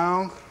do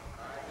now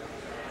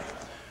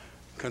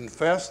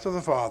confess to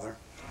the Father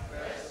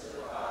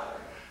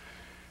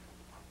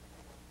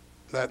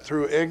that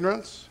through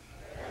ignorance,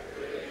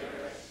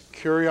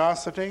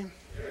 curiosity,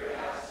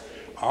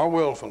 or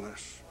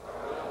willfulness,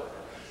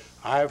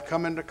 I have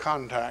come into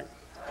contact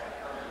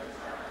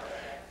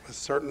with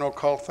certain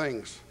occult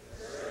things.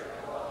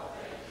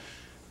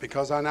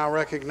 Because I now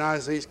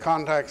recognize these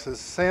contacts as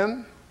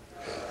sin,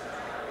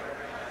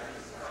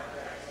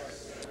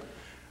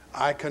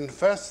 I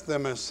confess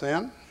them as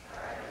sin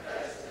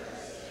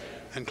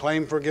and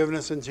claim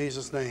forgiveness in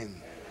Jesus' name.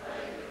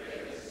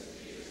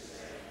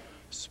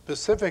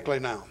 Specifically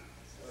now,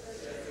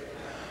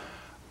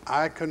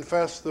 I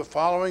confess the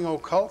following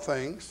occult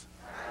things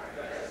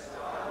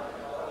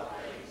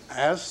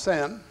as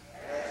sin,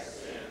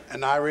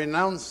 and I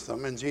renounce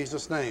them in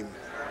Jesus' name.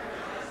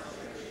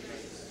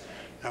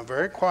 Now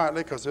very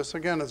quietly, because this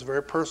again is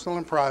very personal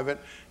and private,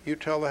 you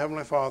tell the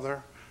Heavenly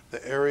Father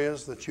the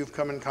areas that you've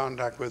come in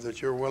contact with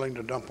that you're willing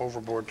to dump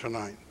overboard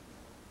tonight.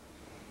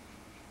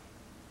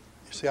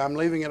 You see, I'm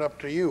leaving it up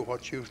to you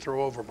what you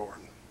throw overboard.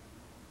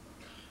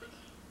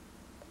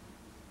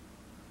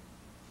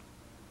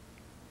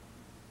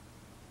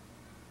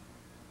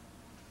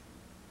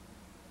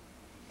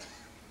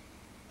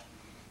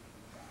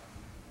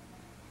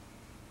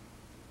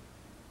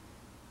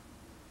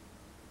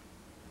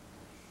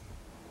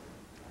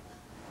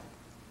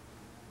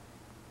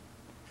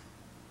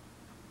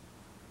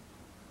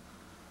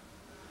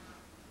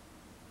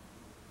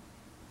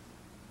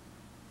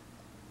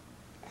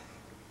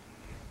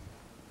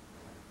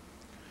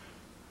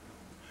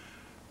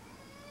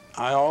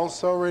 I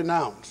also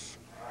renounce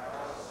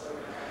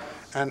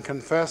and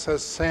confess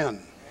as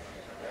sin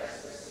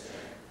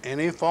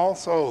any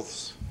false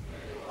oaths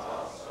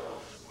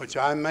which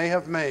I may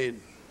have made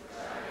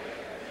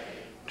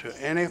to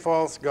any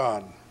false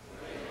god.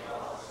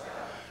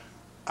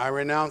 I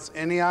renounce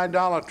any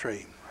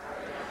idolatry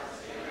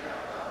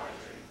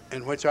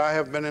in which I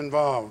have been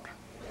involved.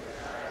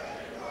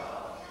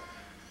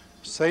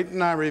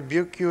 Satan, I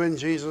rebuke you in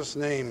Jesus'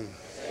 name.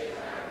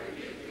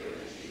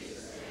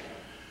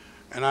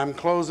 And I'm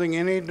closing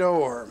any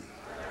door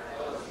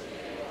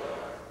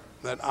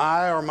that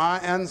I or my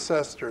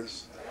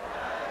ancestors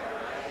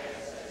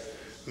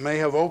may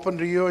have opened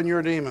to you and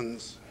your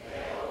demons.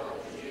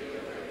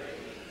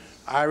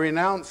 I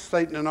renounce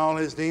Satan and all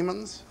his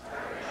demons.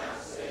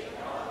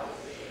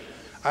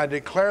 I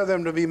declare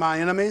them to be my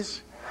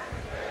enemies.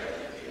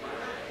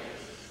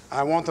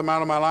 I want them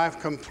out of my life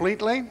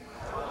completely.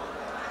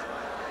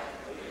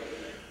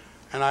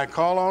 And I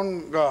call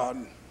on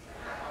God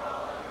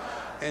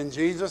in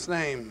Jesus'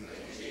 name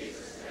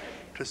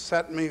to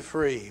set me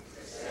free.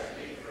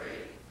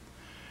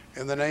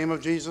 In the name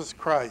of Jesus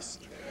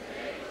Christ,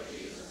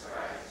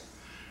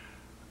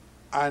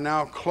 I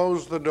now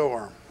close the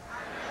door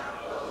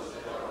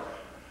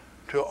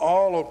to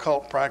all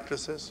occult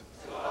practices.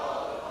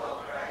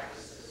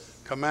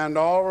 Command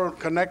all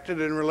connected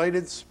and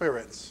related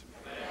spirits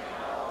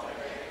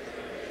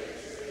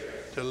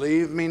to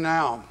leave me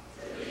now.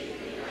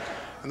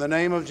 In the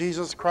name of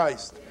Jesus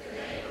Christ,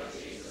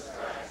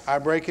 I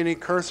break any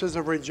curses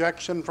of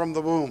rejection from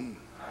the womb.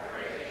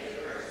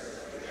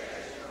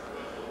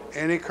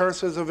 Any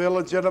curses of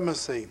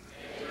illegitimacy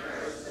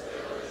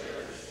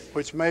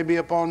which may be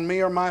upon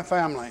me or my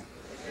family,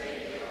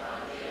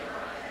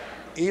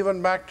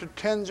 even back to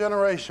 10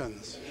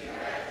 generations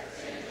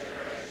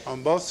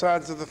on both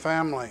sides of the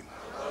family.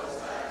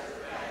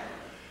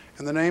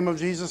 In the name of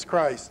Jesus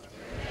Christ,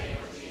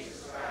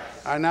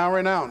 I now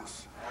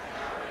renounce,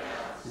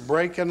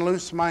 break and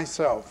loose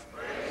myself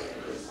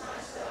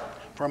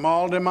from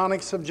all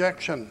demonic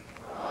subjection,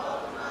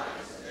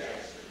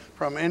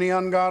 from any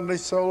ungodly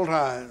soul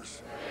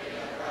ties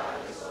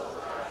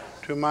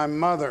to my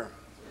mother,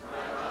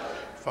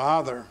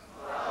 father,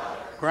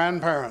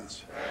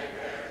 grandparents,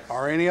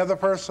 or any other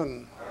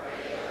person,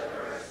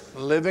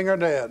 living or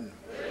dead,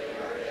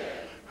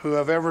 who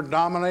have ever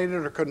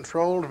dominated or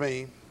controlled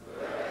me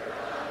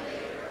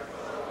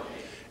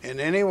in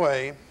any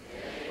way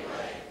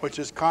which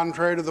is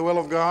contrary to the will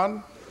of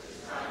God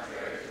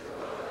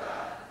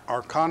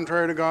or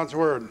contrary to God's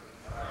word.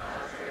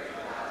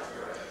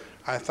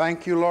 I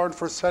thank you, Lord,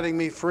 for setting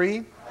me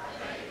free.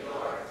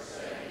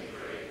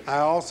 I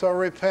also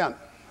repent.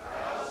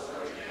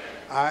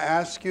 I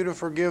ask you to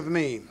forgive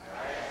me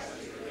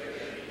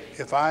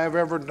if I have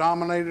ever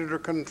dominated or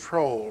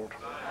controlled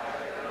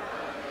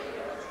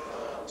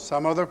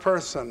some other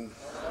person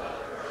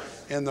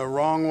in the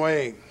wrong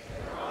way.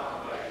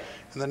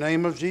 In the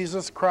name of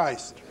Jesus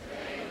Christ,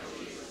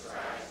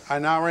 I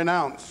now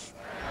renounce,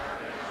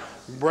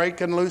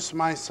 break and loose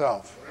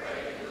myself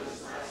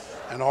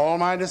and all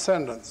my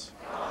descendants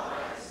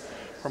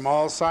from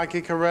all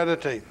psychic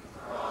heredity,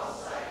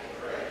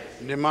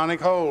 demonic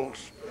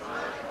holds,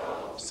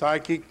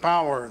 psychic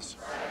powers,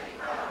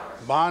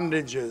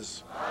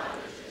 bondages,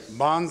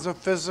 bonds of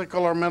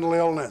physical or mental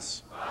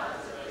illness,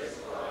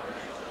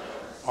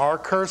 or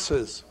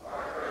curses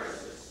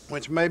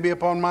which may be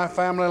upon my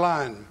family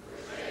line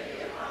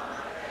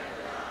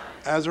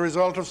as a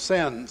result of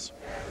sins,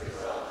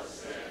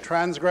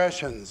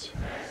 transgressions,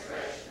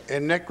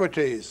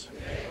 iniquities,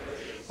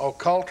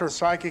 occult or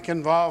psychic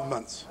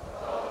involvements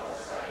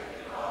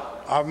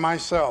of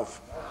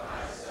myself,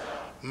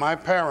 my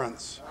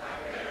parents,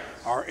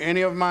 or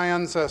any of my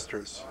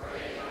ancestors,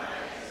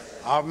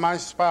 of my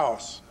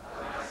spouse,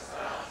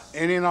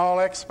 any and all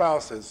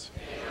ex-spouses,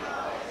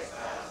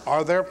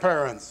 or their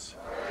parents,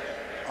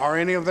 or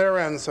any of their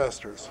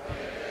ancestors.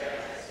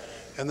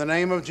 In the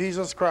name of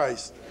Jesus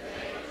Christ,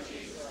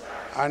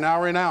 I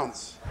now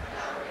renounce,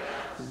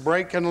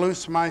 break and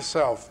loose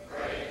myself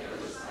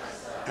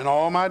and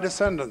all my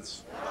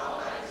descendants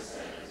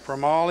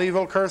from all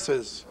evil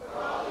curses,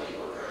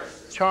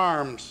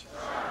 charms,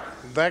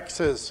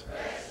 vexes,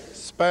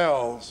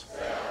 spells,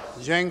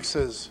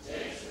 jinxes,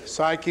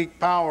 psychic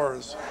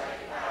powers,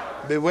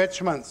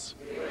 bewitchments,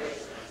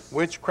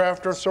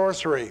 witchcraft or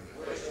sorcery,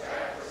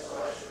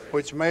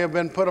 which may have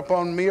been put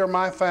upon me or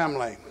my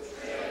family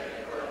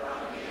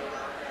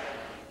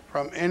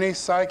from any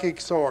psychic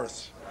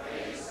source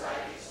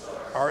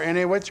or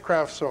any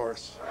witchcraft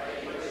source.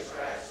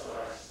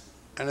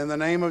 And in the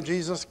name of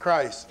Jesus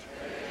Christ,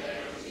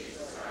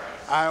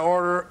 I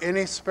order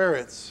any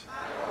spirits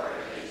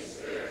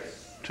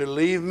to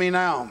leave me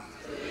now.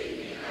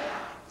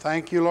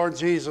 Thank you, Lord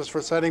Jesus,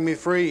 for setting me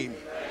free.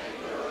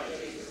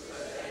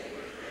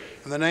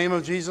 In the name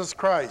of Jesus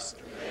Christ,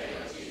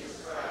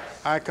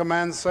 I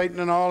command Satan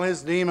and all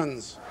his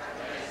demons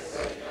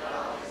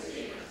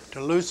to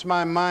loose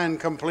my mind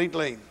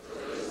completely.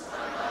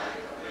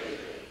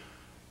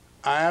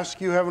 I ask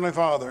you, Heavenly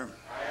Father,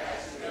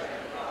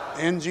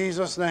 in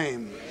Jesus'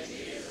 name,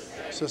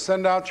 So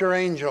send out your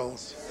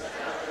angels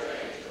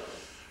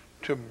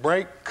to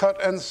break,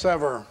 cut, and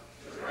sever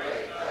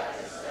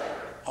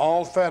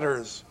all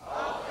fetters,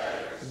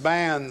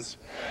 bands,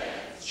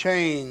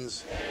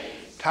 chains,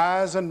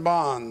 ties, and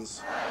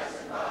bonds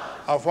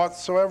of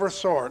whatsoever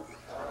sort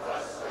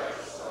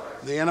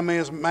the enemy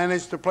has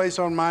managed to place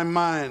on my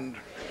mind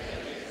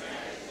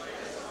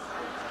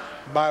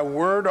by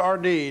word or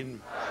deed.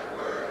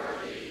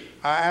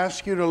 I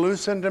ask you to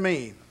loose into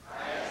me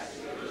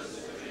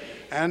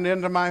and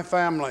into my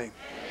family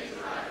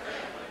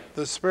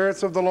the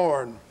spirits of the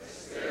Lord,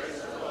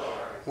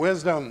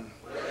 wisdom,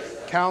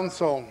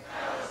 counsel,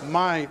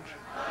 might,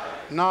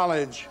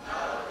 knowledge,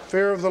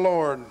 fear of the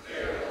Lord,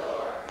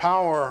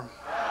 power,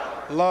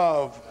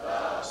 love,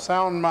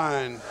 sound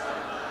mind,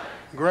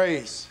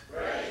 grace,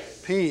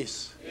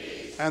 peace,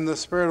 and the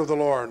Spirit of the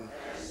Lord.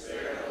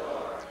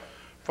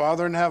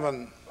 Father in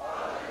heaven,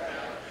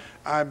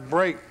 I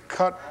break,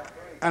 cut,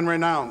 and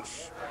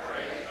renounce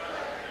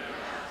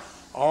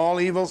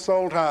all evil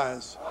soul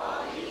ties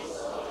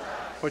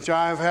which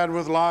I have had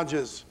with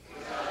lodges,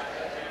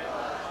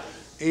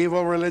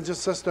 evil religious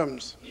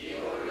systems,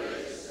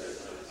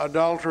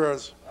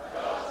 adulterers,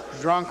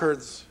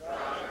 drunkards,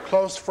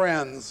 close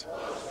friends,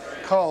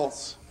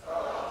 cults,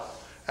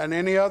 and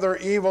any other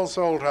evil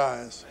soul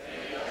ties.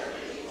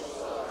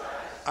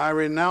 I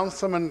renounce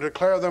them and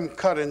declare them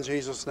cut in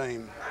Jesus'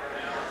 name.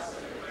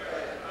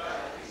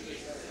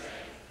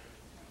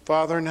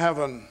 Father in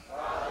heaven,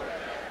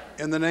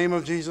 in the name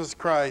of Jesus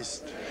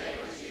Christ,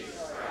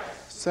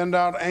 send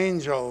out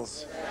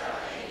angels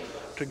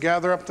to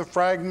gather up the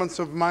fragments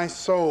of my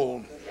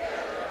soul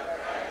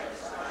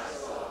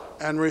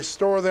and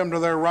restore them to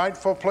their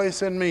rightful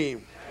place in me.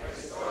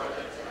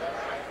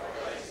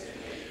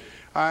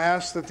 I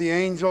ask that the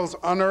angels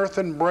unearth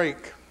and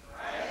break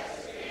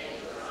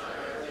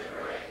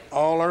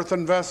all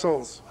earthen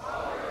vessels,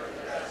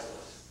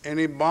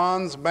 any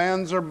bonds,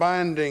 bands, or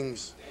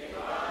bindings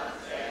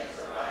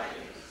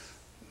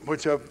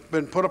which have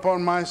been put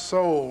upon my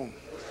soul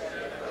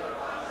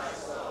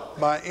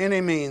by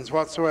any means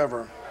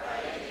whatsoever.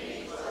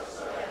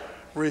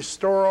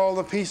 Restore all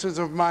the pieces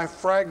of my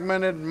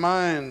fragmented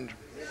mind,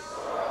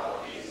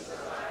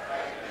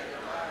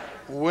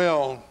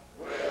 will,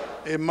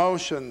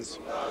 emotions,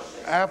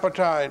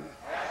 appetite,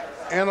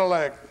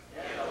 intellect,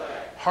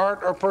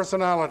 heart, or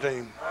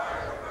personality.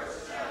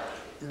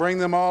 Bring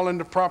them all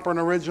into proper and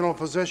original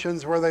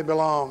positions where they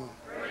belong.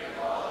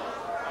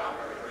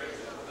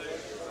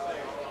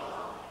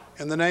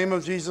 In the name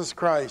of Jesus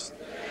Christ,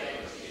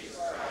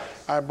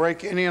 I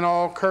break any and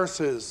all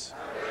curses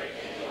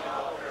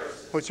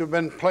which have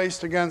been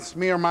placed against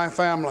me or my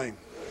family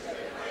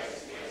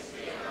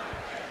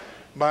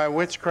by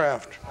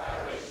witchcraft.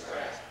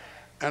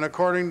 And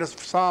according to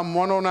Psalm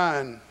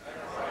 109,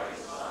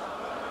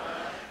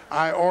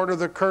 I order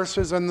the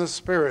curses and the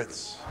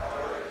spirits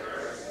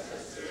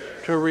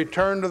to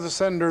return to the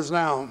senders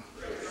now.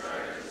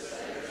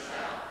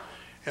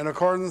 In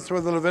accordance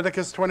with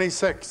Leviticus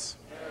 26,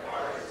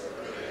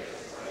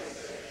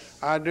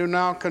 I do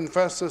now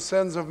confess the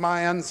sins of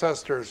my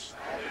ancestors,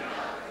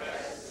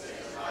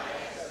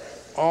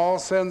 all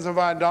sins of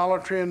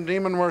idolatry and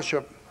demon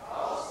worship,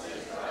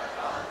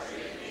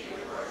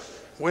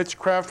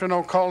 witchcraft and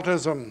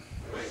occultism,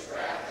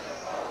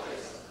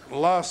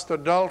 lust,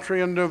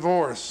 adultery, and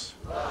divorce,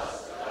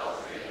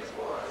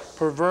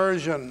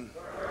 perversion,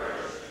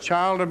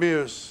 child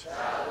abuse,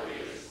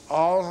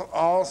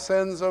 all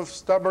sins of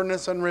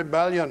stubbornness and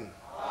rebellion,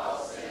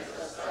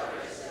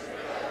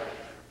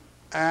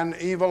 and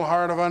evil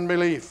heart of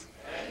unbelief.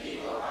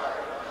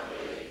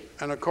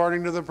 And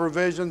according to the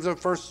provisions of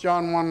 1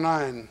 John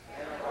 1:9,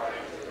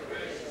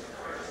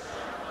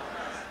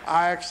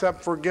 I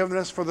accept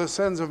forgiveness for the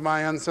sins of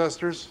my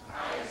ancestors.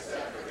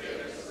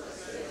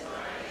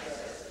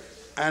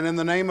 And in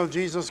the name of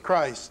Jesus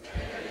Christ,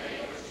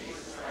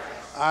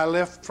 I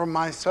lift from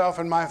myself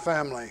and my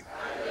family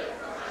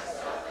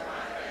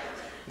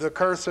the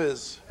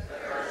curses,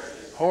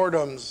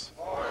 whoredoms,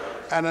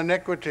 and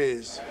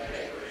iniquities.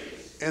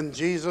 In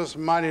Jesus'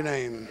 mighty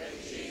name.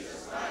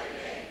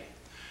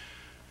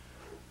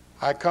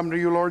 I come to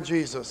you, Lord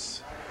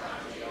Jesus,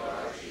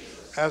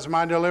 as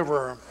my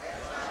deliverer.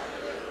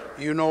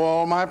 You know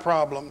all my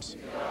problems,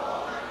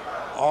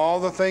 all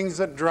the things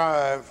that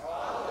drive,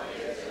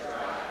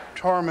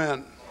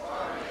 torment,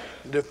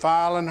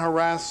 defile, and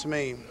harass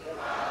me.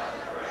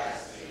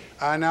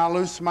 I now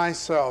loose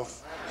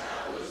myself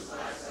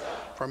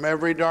from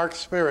every dark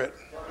spirit,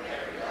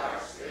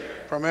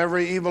 from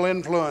every evil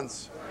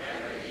influence,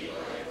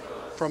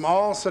 from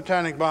all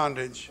satanic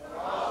bondage,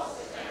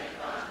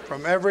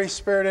 from every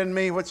spirit in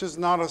me which is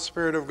not a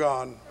spirit of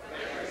God.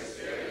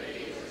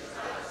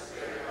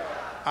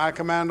 I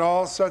command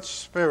all such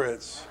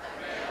spirits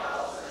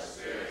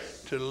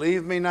to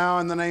leave me now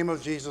in the name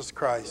of Jesus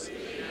Christ.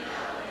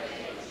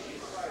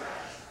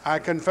 I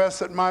confess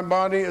that my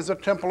body is a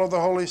temple of the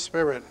Holy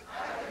Spirit,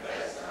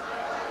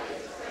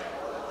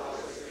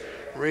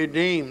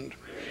 redeemed,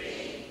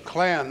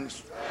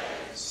 cleansed,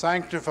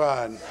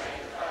 sanctified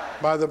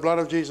by the blood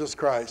of Jesus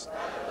Christ.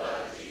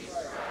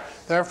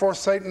 Therefore,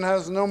 Satan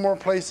has no more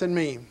place in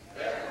me.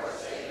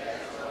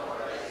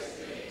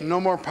 No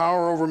more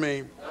power over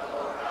me.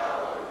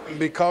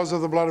 Because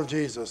of the blood of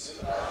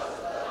Jesus.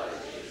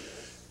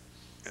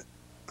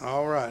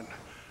 All right.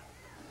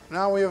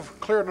 Now we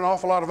have cleared an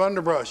awful lot of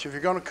underbrush. If you're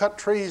going to cut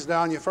trees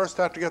down, you first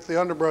have to get the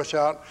underbrush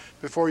out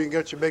before you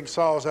get your big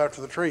saws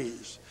after the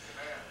trees.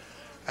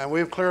 And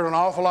we've cleared an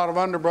awful lot of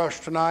underbrush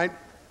tonight.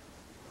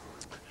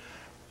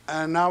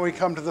 And now we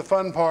come to the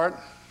fun part.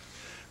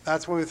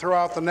 That's when we throw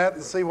out the net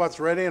and see what's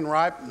ready and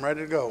ripe and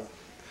ready to go.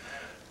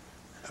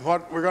 And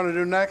what we're going to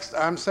do next,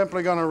 I'm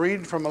simply going to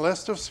read from a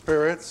list of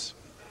spirits.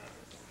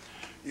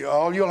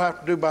 All you'll have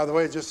to do, by the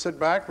way, is just sit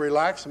back,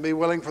 relax, and be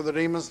willing for the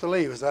demons to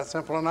leave. Is that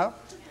simple enough?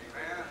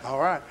 All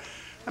right.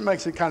 That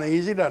makes it kind of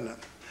easy, doesn't it?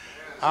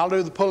 I'll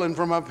do the pulling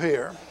from up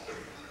here.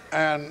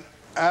 And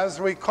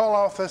as we call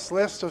off this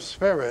list of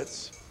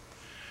spirits,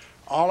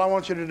 all I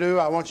want you to do,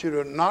 I want you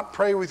to not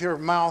pray with your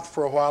mouth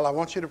for a while. I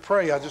want you to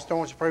pray. I just don't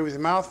want you to pray with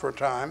your mouth for a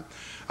time.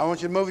 I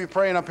want you to move your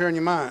praying up here in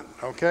your mind,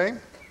 okay?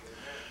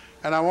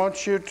 And I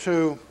want you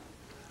to,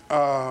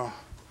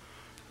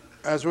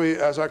 as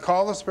I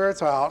call the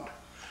spirits out,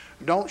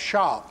 don't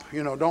shop,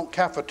 don't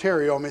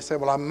cafeteria on me. Say,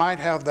 well, I might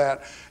have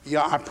that.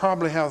 Yeah, I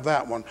probably have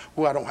that one.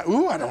 Ooh, I don't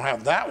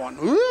have that one.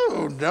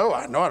 Ooh, no,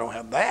 I don't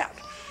have that.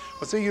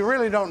 But see, you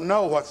really don't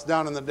know what's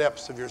down in the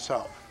depths of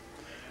yourself.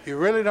 You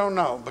really don't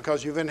know,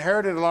 because you've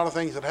inherited a lot of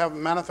things that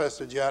haven't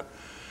manifested yet.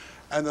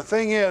 And the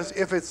thing is,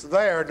 if it's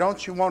there,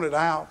 don't you want it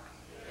out?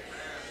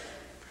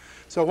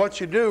 So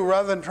what you do,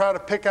 rather than try to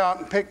pick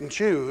and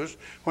choose,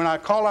 when I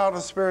call out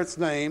a spirit's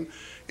name,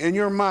 in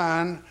your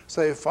mind,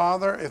 say,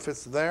 Father, if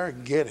it's there,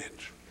 get it.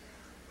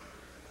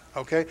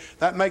 Okay?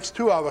 That makes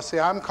two of us. See,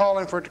 I'm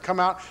calling for it to come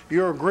out.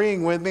 You're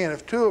agreeing with me. And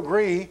if two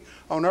agree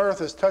on earth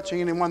is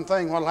touching any one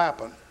thing, what'll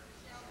happen?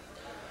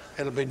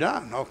 It'll be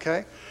done.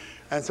 Okay?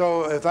 And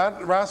so if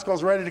that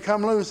rascal's ready to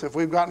come loose, if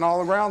we've gotten all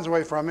the grounds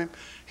away from him,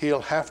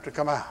 he'll have to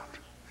come out.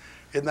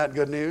 Isn't that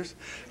good news?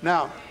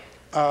 Now,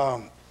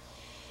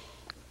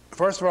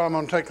 first of all, I'm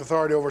going to take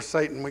authority over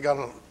Satan. We got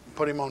to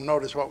put him on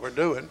notice what we're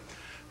doing.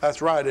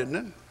 That's right, isn't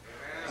it?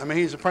 I mean,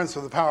 he's the prince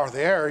of the power of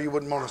the air. You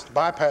wouldn't want us to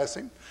bypass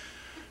him.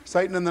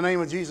 Satan, in the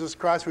name of Jesus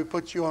Christ, we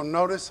put you on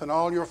notice and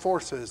all your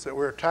forces that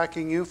we're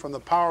attacking you from the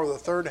power of the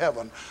third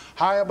heaven,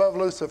 high above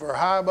Lucifer,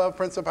 high above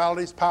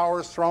principalities,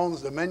 powers,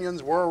 thrones,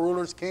 dominions, world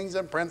rulers, kings,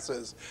 and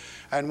princes.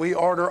 And we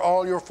order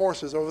all your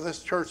forces over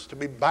this church to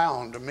be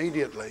bound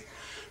immediately.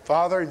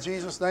 Father, in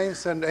Jesus' name,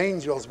 send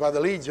angels by the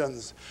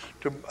legions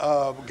to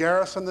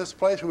garrison this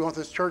place. We want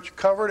this church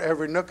covered,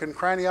 every nook and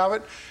cranny of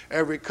it,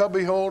 every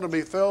cubbyhole to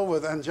be filled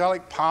with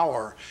angelic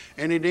power.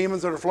 Any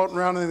demons that are floating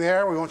around in the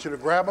air, we want you to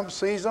grab them,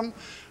 seize them,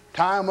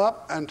 tie them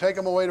up, and take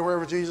them away to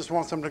wherever Jesus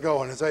wants them to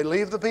go. And as they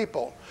leave the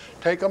people,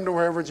 take them to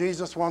wherever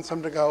Jesus wants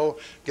them to go.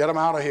 Get them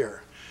out of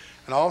here.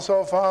 And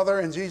also,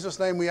 Father, in Jesus'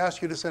 name, we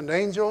ask you to send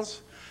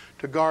angels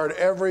to guard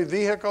every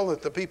vehicle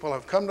that the people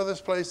have come to this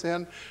place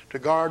in, to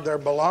guard their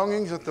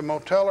belongings at the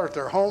motel or at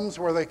their homes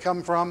where they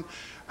come from,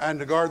 and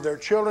to guard their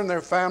children, their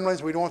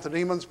families. We don't want the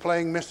demons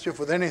playing mischief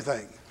with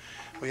anything.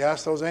 We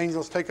ask those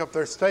angels take up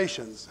their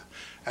stations.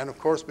 And of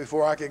course,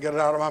 before I could get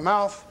it out of my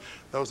mouth,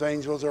 those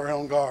angels are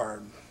on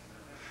guard.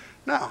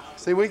 Now,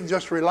 see, we can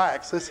just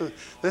relax. This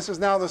is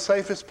now the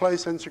safest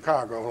place in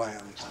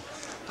Chicagoland.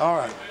 All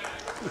right.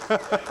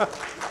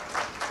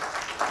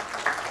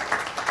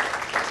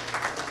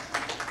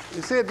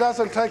 You see, it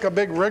doesn't take a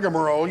big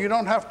rigmarole. You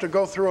don't have to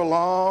go through a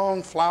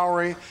long,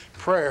 flowery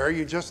prayer.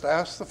 You just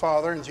ask the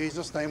Father in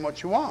Jesus' name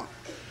what you want.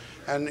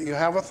 And you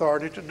have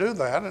authority to do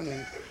that,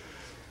 and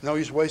no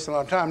use wasting a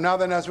lot of time. Now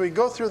then, as we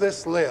go through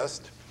this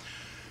list,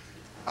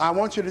 I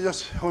want you to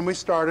just, when we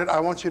started, I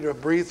want you to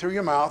breathe through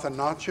your mouth and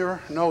not your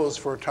nose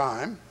for a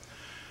time.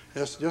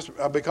 Just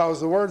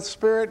because the words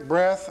spirit,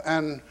 breath,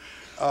 and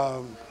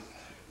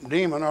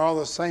demon are all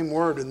the same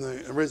word in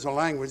the original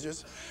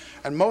languages.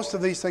 And most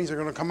of these things are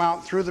going to come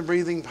out through the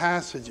breathing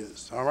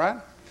passages, all right?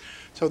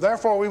 So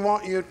therefore, we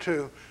want you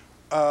to,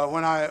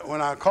 when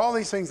I call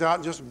these things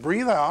out, just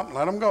breathe out and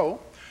let them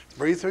go.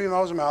 Breathe through your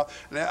nose and mouth.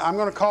 And I'm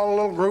going to call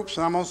little groups,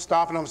 and I'm going to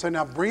stop, and I'm going to say,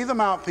 now breathe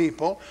them out,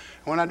 people.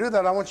 And when I do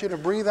that, I want you to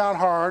breathe out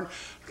hard,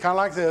 kind of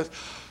like this,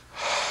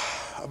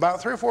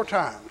 about 3 or 4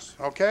 times,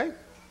 okay?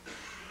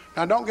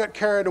 Now don't get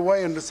carried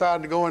away and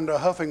decide to go into a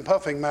huffing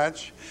puffing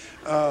match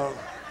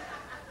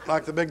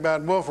like the Big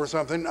Bad Wolf or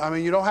something. I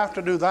mean, you don't have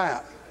to do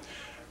that.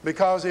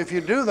 Because if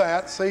you do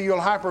that, see, you'll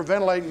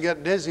hyperventilate and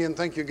get dizzy and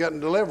think you're getting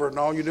delivered, and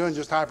all you're doing is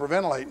just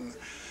hyperventilating.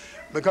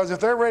 Because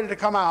if they're ready to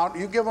come out,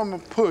 you give them a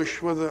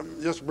push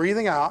with just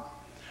breathing out,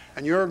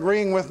 and you're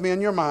agreeing with me in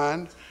your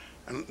mind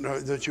and,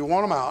 that you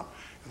want them out.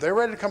 If they're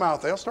ready to come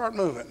out, they'll start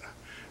moving,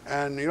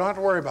 and you don't have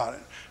to worry about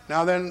it.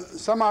 Now then,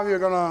 some of you are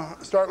going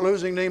to start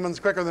losing demons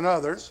quicker than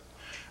others,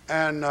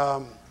 and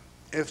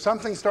if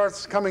something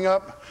starts coming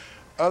up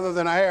other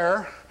than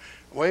air,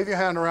 wave your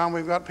hand around.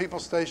 We've got people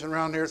stationed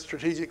around here at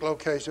strategic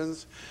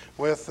locations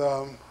with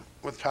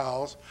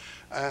towels.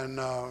 And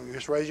you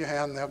just raise your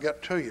hand and they'll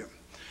get to you.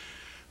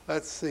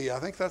 Let's see. I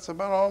think that's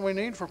about all we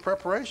need for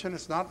preparation.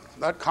 It's not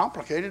that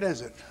complicated,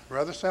 is it?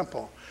 Rather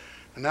simple.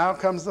 And now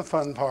comes the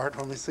fun part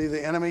when we see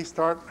the enemy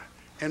start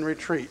in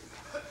retreat.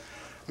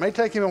 It may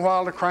take him a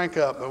while to crank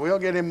up, but we'll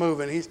get him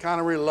moving. He's kind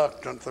of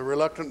reluctant, the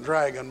reluctant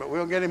dragon, but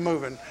we'll get him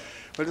moving.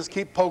 We'll just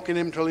keep poking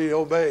him till he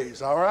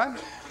obeys, all right?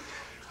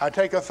 I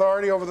take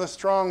authority over the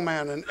strong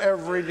man and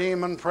every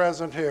demon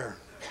present here.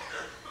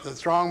 The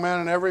strong man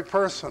and every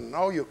person.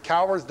 Oh, you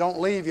cowards, don't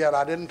leave yet.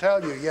 I didn't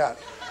tell you yet.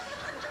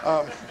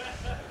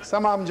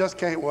 Some of them just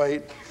can't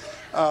wait.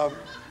 I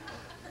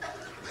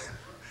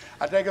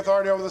take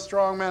authority over the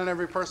strong man and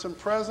every person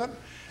present,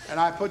 and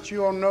I put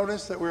you on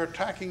notice that we're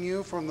attacking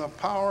you from the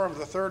power of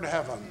the third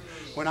heaven.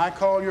 When I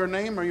call your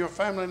name or your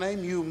family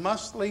name, you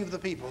must leave the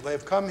people.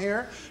 They've come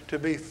here to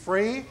be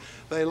free.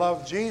 They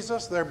love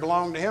Jesus. They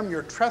belong to him.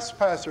 You're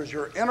trespassers,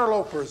 you're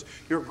interlopers.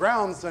 Your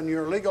grounds and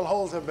your legal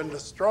holds have been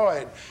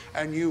destroyed,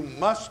 and you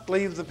must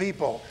leave the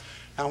people.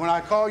 Now, when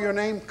I call your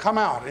name, come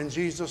out in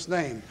Jesus'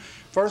 name.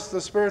 First,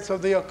 the spirits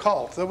of the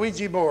occult, the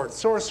Ouija board,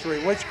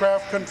 sorcery,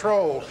 witchcraft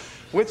control,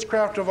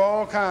 witchcraft of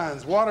all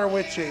kinds, water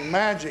witching,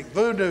 magic,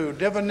 voodoo,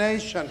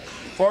 divination,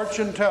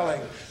 fortune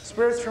telling,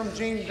 spirits from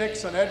Gene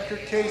Dixon, Edgar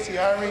Casey,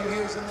 Irene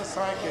Hughes and the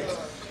psychics,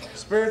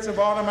 spirits of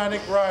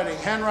automatic writing,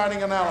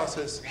 handwriting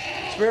analysis,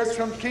 spirits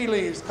from tea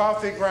leaves,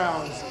 coffee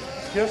grounds,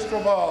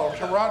 crystal ball,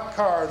 tarot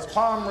cards,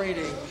 palm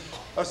reading,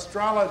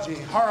 astrology,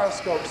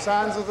 horoscope,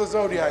 signs of the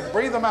zodiac.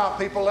 Breathe them out,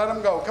 people. Let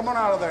them go. Come on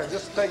out of there.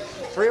 Just take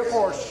 3 or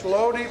 4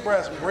 slow, deep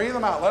breaths. Breathe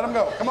them out. Let them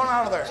go. Come on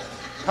out of there.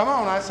 Come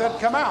on, I said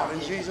come out in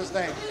Jesus'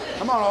 name.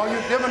 Come on, all you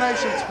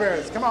divination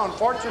spirits. Come on,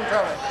 fortune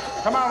telling.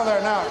 Come out of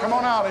there now. Come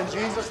on out in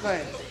Jesus'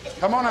 name.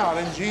 Come on out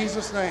in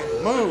Jesus' name.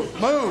 Move,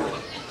 move,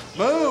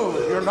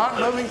 move. You're not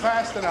moving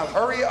fast enough.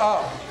 Hurry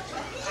up.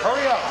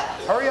 Hurry up.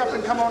 Hurry up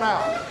and come on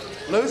out.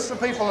 Loose the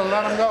people and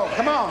let them go.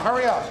 Come on,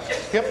 hurry up.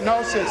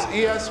 Hypnosis,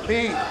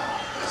 ESP,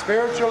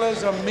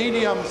 spiritualism,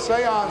 medium,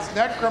 seance,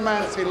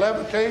 necromancy,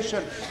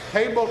 levitation,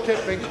 table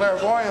tipping,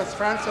 clairvoyance,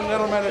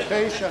 transcendental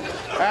meditation,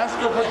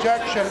 astral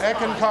projection,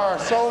 ekankar,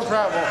 soul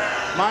travel,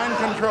 mind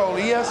control,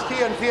 EST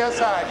and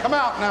PSI. Come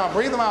out now.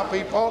 Breathe them out,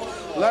 people.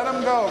 Let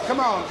them go. Come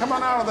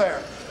on out of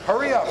there.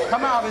 Hurry up.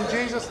 Come out in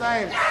Jesus'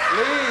 name.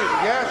 Leave.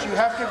 Yes, you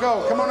have to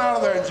go. Come on out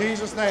of there in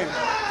Jesus' name.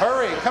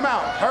 Hurry. Come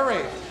out.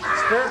 Hurry.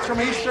 Spirits from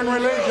Eastern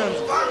religions,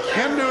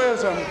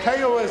 Hinduism,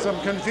 Taoism,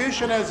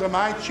 Confucianism,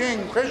 I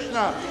Ching,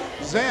 Krishna,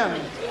 Zen,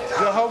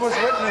 Jehovah's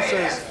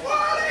Witnesses.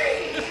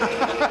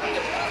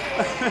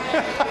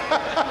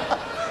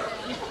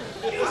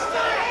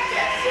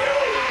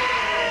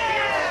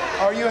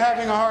 Are you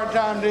having a hard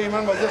time,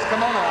 demon? Well, just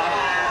come on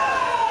out.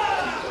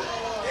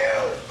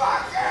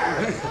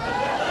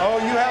 Oh,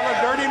 you have a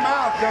dirty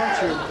mouth, don't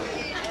you?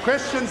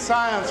 Christian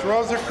Science,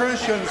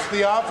 Rosicrucians,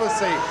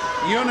 Theosophy,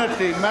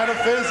 Unity,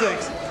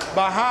 Metaphysics,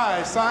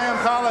 Baha'i,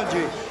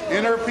 Scientology,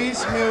 Inner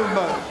Peace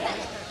Movement,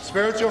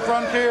 Spiritual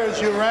Frontiers,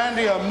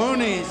 Urandia,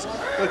 Moonies,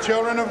 the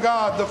Children of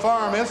God, the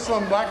Farm,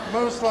 Islam, Black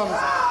Muslims,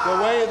 the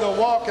Way, the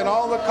Walk, and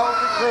all the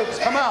cultic groups.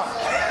 Come out.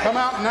 Come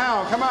out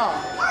now. Come out.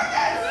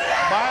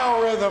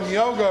 Biorhythm,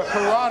 yoga,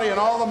 karate, and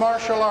all the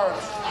martial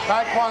arts.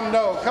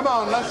 Taekwondo. Come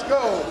on, let's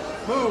go.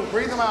 Move.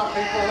 Breathe them out,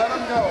 people. Let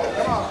them go.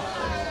 Come on.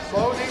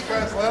 Slow, deep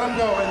breaths. Let them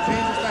go in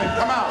Jesus' name.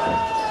 Come out.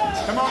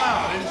 Come on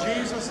out in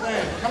Jesus'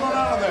 name. Come on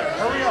out of there.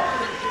 Hurry up.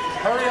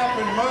 Hurry up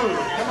and move.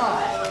 Come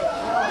on.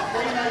 Come on.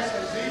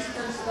 Freemasons,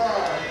 Eastern Star.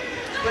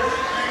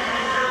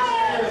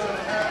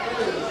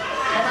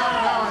 Come out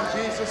now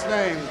in Jesus'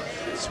 name.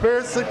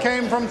 Spirits that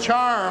came from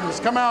charms,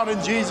 come out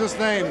in Jesus'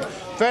 name.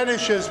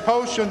 Fetishes,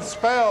 potions,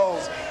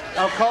 spells,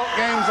 occult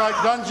games like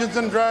Dungeons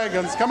and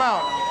Dragons, come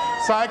out.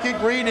 Psychic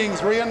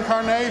readings,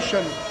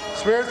 reincarnation,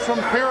 spirits from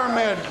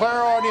pyramid,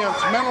 clairaudience,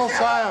 mental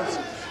science,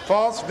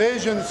 false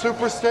visions,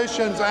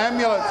 superstitions,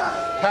 amulets,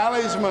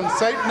 talismans,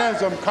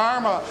 Satanism,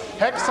 karma,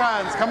 hex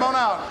signs, come on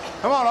out.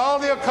 Come on, all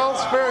the occult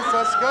spirits,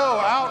 let's go.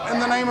 Out in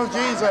the name of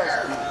Jesus.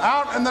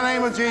 Out in the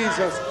name of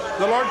Jesus.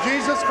 The Lord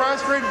Jesus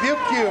Christ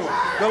rebuke you.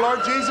 The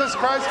Lord Jesus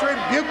Christ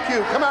rebuke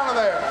you. Come out of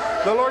there.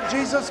 The Lord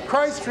Jesus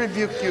Christ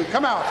rebuke you.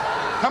 Come out.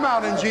 Come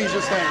out in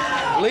Jesus'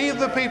 name. Leave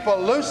the people.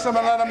 Loose them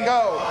and let them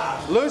go.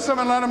 Loose them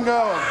and let them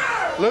go.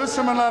 Loose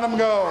them and let them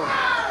go.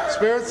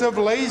 Spirits of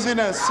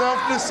laziness,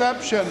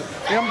 self-deception,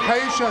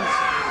 impatience,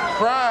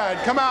 pride.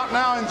 Come out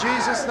now in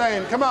Jesus'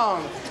 name. Come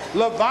on.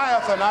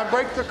 Leviathan. I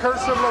break the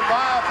curse of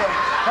Leviathan.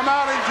 Come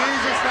out in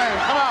Jesus' name.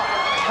 Come out.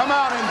 Come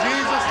out in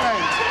Jesus'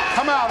 name.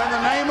 Come out in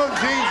the name of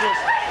Jesus.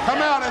 Come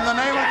out in the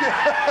name of Jesus.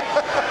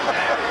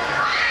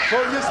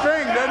 Pulled your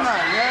string, didn't I?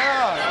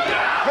 Yeah.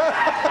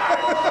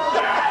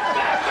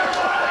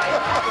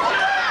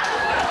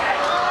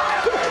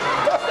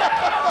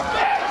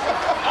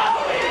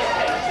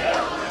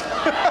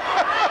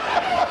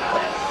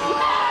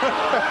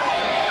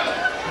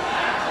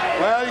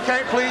 Well, you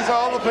can't please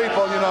all the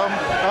people, you know.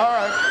 All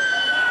right.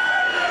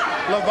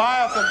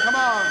 Leviathan, come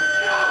on.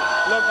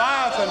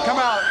 Leviathan, come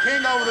out.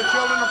 King over the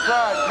children of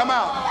pride. Come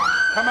out.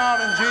 Come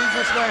out in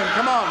Jesus' name.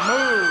 Come on,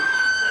 move.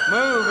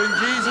 Move in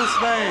Jesus'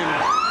 name.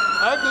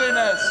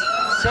 Ugliness,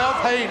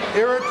 self-hate,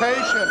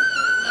 irritation,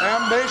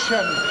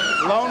 ambition,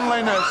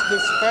 loneliness,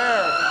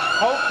 despair,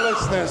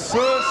 hopelessness,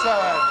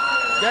 suicide,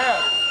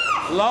 death,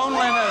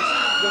 Loneliness,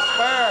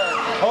 despair,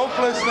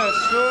 hopelessness,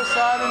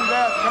 suicide and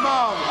death. Come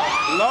on.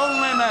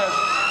 Loneliness,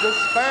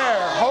 despair,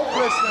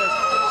 hopelessness,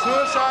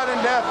 suicide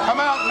and death. Come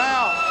out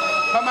now.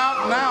 Come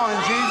out now in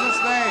Jesus'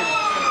 name.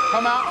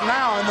 Come out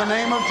now in the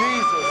name of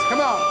Jesus. Come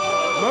on.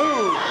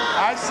 Move.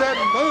 I said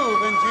move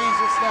in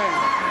Jesus' name.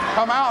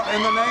 Come out in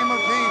the name of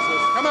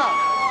Jesus. Come out.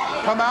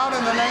 Come out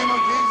in the name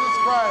of Jesus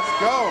Christ.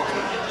 Go.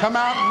 Come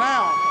out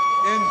now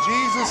in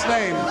Jesus'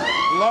 name.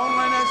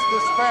 Loneliness,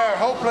 despair,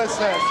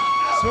 hopelessness,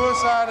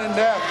 suicide and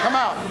death. Come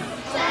out.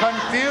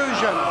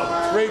 Confusion,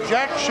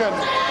 rejection,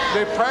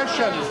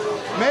 depression,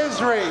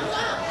 misery,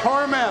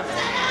 torment,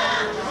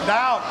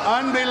 doubt,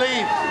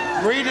 unbelief,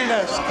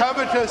 greediness,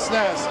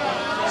 covetousness,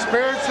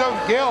 spirits of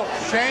guilt,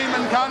 shame,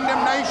 and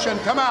condemnation.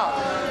 Come out.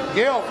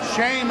 Guilt,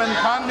 shame, and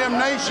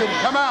condemnation.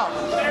 Come out.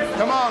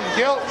 Come on.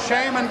 Guilt,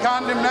 shame, and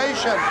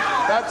condemnation.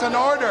 That's an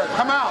order.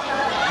 Come out.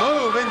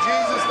 Move in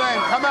Jesus'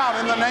 name. Come out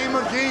in the name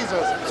of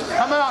Jesus.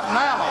 Come out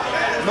now.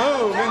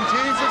 Move in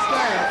Jesus'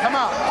 name. Come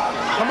out.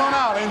 Come on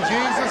out in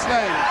Jesus'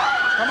 name.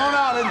 Come on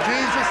out in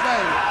Jesus'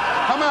 name.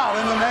 Come out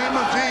in the name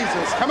of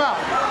Jesus. Come out.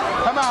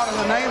 Come out in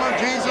the name of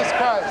Jesus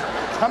Christ.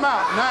 Come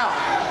out now.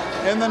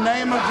 In the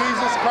name of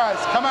Jesus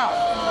Christ. Come out.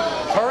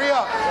 Hurry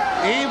up.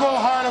 Evil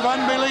heart of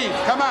unbelief.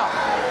 Come out.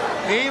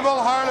 Evil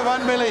heart of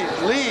unbelief.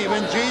 Leave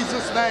in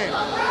Jesus' name.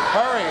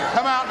 Hurry.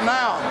 Come out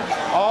now.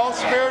 All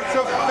spirits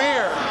of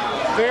fear.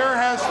 Fear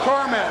has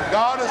torment.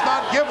 God has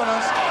not given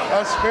us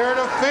a spirit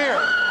of fear.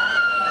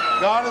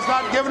 God has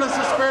not given us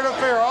a spirit of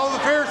fear. All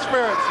the fear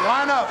spirits,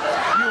 line up.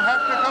 You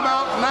have to come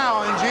out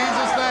now in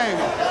Jesus' name.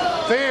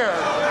 Fear.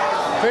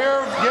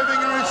 Fear of giving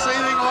and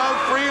receiving love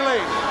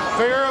freely.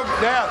 Fear of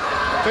death.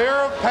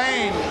 Fear of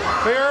pain.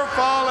 Fear of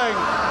falling.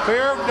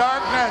 Fear of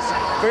darkness.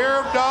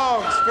 Fear of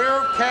dogs.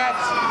 Fear of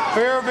cats.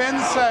 Fear of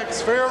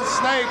insects. Fear of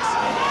snakes.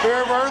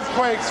 Fear of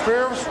earthquakes.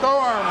 Fear of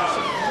storms.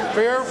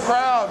 Fear of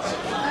crowds.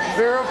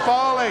 Fear of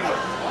falling.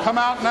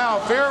 Come out now.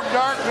 Fear of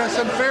darkness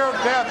and fear of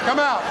death. Come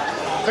out.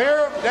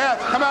 Fear of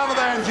death. Come out of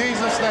there in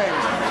Jesus' name.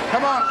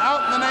 Come on.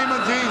 Out in the name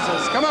of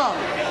Jesus. Come on.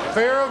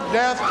 Fear of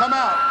death. Come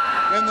out.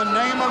 In the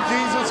name of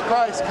Jesus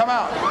Christ. Come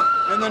out.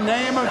 In the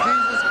name of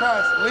Jesus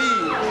Christ.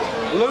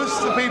 Leave. Loose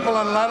the people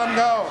and let them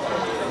go.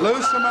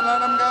 Loose them and let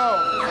them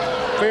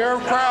go. Fear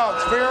of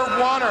crowds. Fear of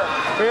water.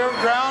 Fear of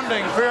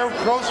drowning. Fear of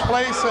close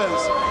places.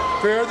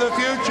 Fear of the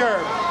future.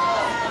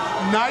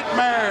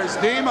 Nightmares.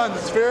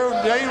 Demons. Fear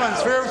of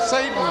demons. Fear of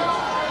Satan.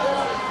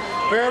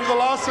 Fear of the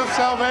loss of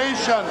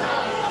salvation,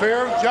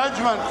 fear of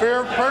judgment,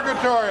 fear of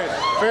purgatory,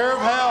 fear of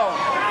hell,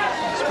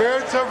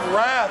 spirits of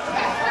wrath,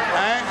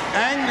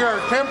 anger,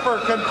 temper,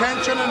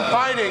 contention, and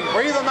fighting.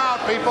 Breathe them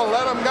out, people.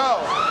 Let them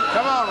go.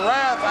 Come on.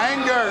 Wrath,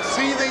 anger,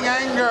 seething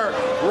anger,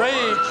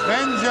 rage,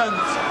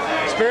 vengeance,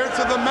 spirits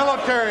of the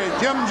military,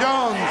 Jim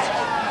Jones,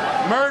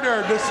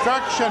 murder,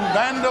 destruction,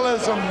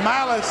 vandalism,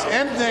 malice,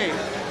 envy,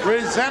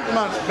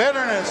 resentment,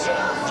 bitterness,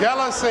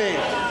 jealousy,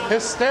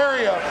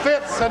 hysteria,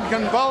 fits, and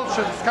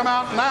convulsions. Come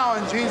out now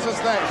in Jesus'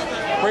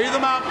 name. Breathe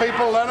them out,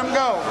 people. Let them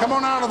go. Come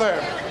on out of there.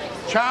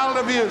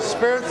 Child abuse,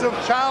 spirits of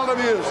child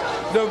abuse,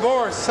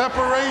 divorce,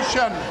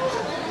 separation,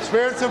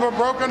 spirits of a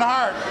broken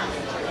heart,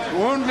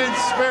 wounded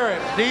spirit,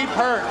 deep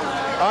hurt,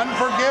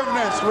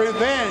 unforgiveness,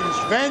 revenge,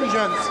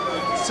 vengeance,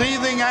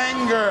 seething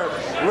anger,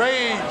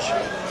 rage,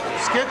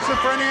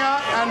 schizophrenia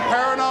and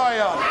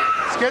paranoia.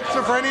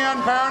 Schizophrenia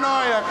and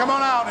paranoia. Come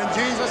on out in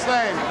Jesus'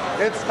 name.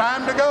 It's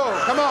time to go.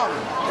 Come on.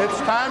 It's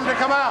time to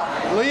come out.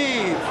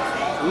 Leave.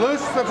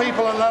 Loose the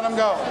people and let them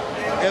go.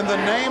 In the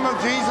name of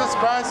Jesus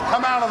Christ,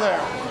 come out of there.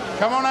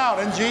 Come on out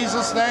in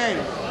Jesus'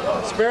 name.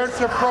 Spirits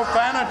of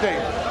profanity,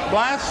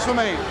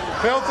 blasphemy,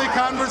 filthy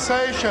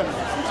conversation,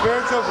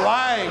 spirits of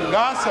lying,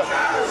 gossip,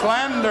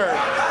 slander,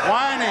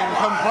 whining,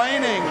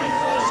 complaining,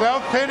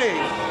 self-pity,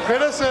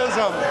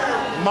 criticism,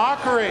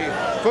 mockery,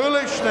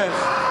 foolishness,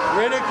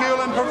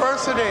 ridicule, and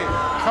perversity.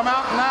 Come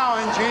out now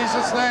in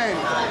Jesus' name.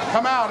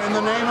 Come out in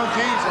the name of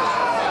Jesus.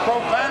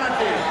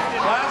 Profanity,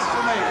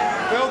 blasphemy,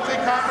 filthy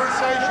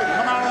conversation.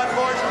 Come out of that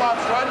voice box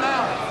right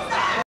now.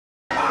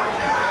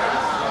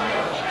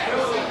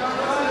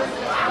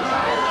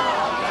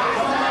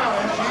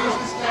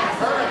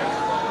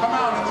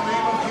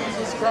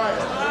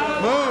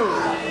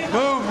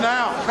 Move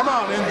now. Come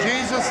on, in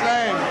Jesus'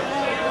 name.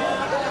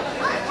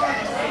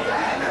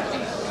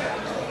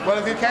 Well,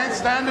 if you can't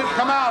stand it,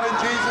 come out in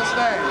Jesus'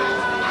 name.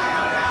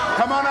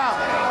 Come on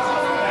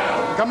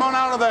out. Come on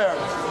out of there.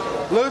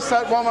 Loose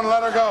that woman,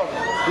 let her go.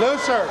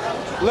 Loose her.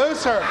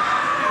 Loose her.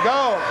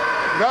 Go.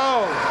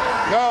 Go.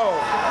 Go.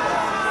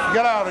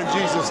 Get out in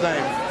Jesus'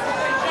 name.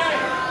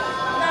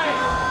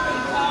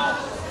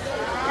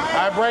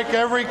 I break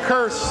every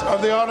curse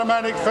of the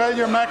automatic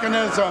failure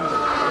mechanism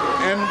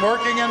in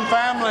working in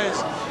families,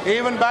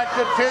 even back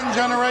to 10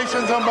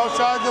 generations on both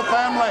sides of the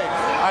family.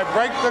 I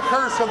break the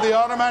curse of the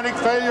automatic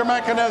failure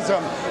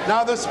mechanism.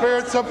 Now the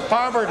spirits of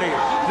poverty,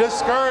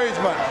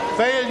 discouragement,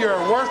 failure,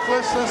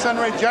 worthlessness, and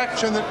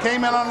rejection that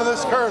came in under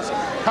this curse,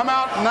 come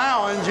out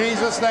now in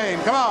Jesus' name.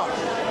 Come on.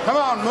 Come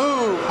on,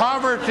 move.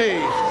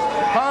 Poverty,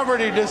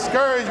 poverty,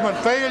 discouragement,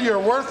 failure,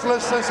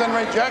 worthlessness, and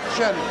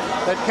rejection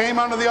that came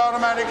under the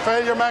automatic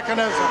failure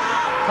mechanism.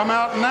 Come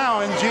out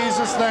now in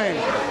Jesus' name.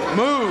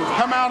 Move.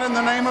 Come out in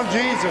the name of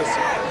Jesus.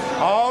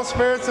 All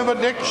spirits of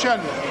addiction,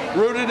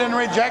 rooted in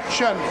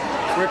rejection,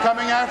 we're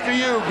coming after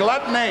you.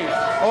 Gluttony,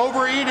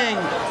 overeating,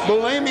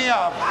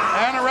 bulimia,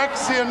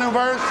 anorexia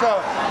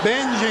nervosa,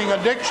 binging,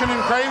 addiction and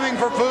craving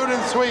for food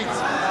and sweets.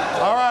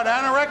 All right,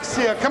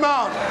 anorexia, come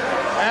on.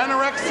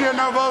 Anorexia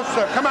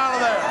nervosa, come out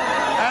of there.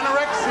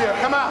 Anorexia,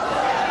 come out.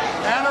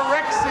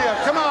 Anorexia,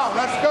 come on,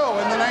 let's go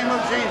in the name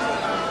of Jesus.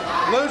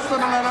 Loose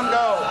them and let them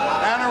go.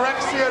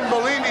 Anorexia and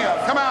bulimia,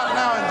 come out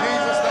now in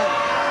Jesus' name.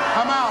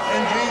 Come out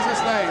in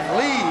Jesus' name.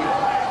 Leave.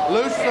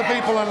 Loose the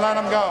people and let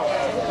them go.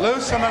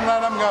 Loose them and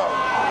let them go.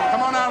 Come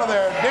on out of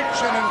there.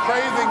 Addiction and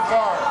craving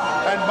for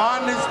and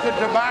bondage to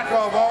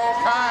tobacco of all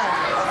kinds.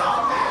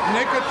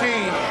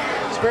 Nicotine.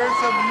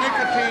 Spirits of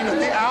nicotine and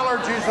the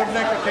allergies of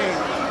nicotine.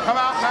 Come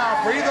out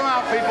now. Breathe them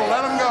out, people.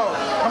 Let them go.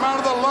 Come out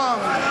of the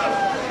lungs,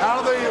 out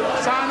of the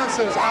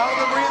sinuses, out of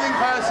the breathing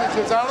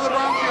passages, out of the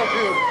bronchial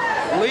tube.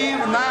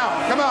 Leave now.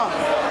 Come on.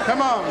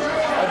 Come on.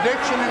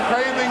 Addiction and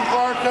craving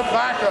for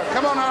tobacco.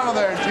 Come on out of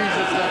there in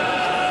Jesus' name.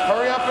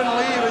 Hurry up and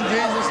leave in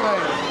Jesus'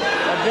 name.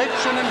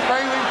 Addiction and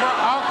craving for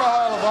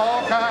alcohol of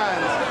all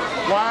kinds.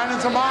 Wine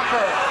is a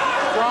mocker.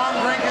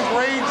 Strong drink is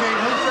raging.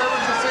 Whosoever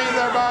is deceived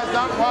thereby is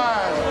not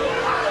wise.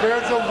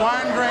 Spirits of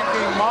wine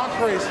drinking,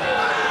 mockeries,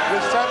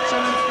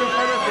 deception and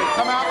stupidity.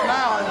 Come out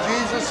now in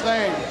Jesus'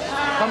 name.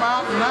 Come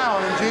out now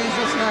in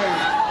Jesus' name.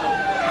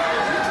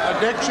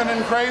 Addiction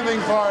and craving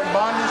for and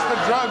bondage to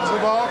drugs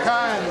of all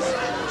kinds.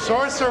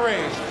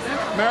 Sorcery,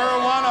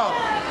 marijuana,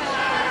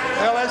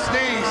 LSD,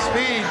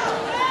 speed,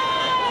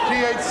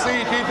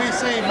 THC,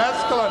 TPC,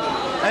 mescaline,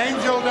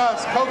 angel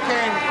dust,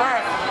 cocaine,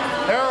 crack,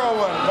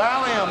 heroin,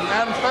 Valium,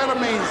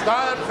 amphetamines,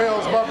 diet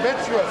pills,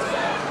 barbiturates,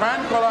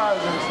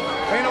 tranquilizers,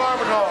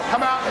 phenobarbital.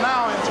 Come out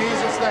now in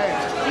Jesus'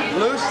 name.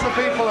 Loose the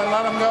people and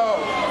let them go.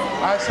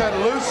 I said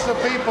loose the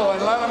people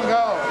and let them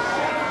go.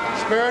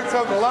 Spirits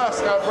of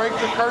lust, I break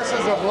the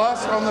curses of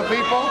lust on the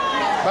people.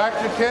 Back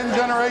to 10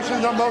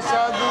 generations on both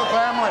sides of the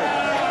family.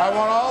 I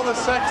want all the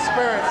sex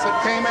spirits that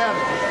came in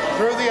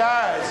through the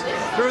eyes,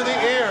 through the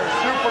ears,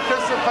 through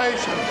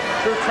participation,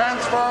 through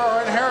transfer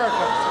or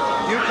inheritance.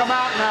 You come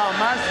out now.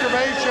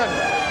 Masturbation,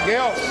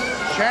 guilt,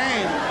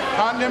 shame,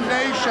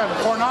 condemnation,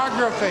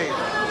 pornography,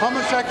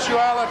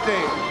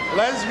 homosexuality,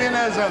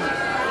 lesbianism,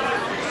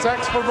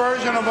 sex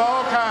perversion of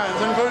all kinds,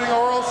 including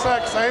oral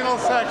sex,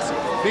 anal sex,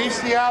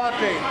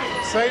 bestiality,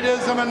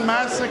 sadism and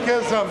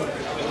masochism,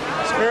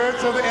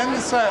 spirits of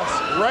incest,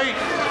 rape,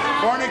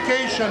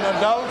 fornication,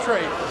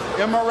 adultery,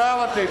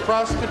 immorality,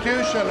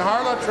 prostitution,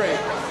 harlotry,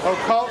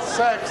 occult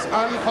sex,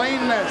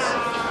 uncleanness,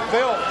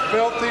 filth,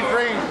 filthy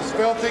dreams,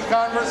 filthy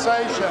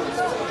conversations,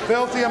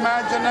 filthy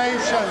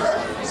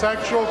imaginations,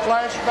 sexual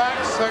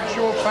flashbacks,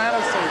 sexual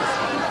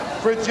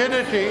fantasies,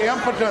 frigidity,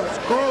 impotence,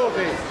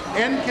 cruelty,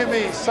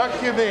 incubi,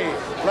 succubi,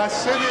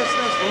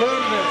 lasciviousness,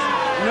 lewdness,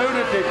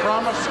 nudity,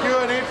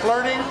 promiscuity,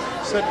 flirting,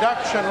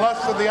 seduction,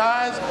 lust of the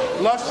eyes,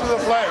 lust of the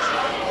flesh.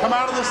 Come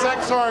out of the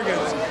sex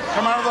organs.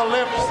 Come out of the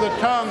lips, the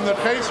tongue, the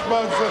taste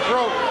buds, the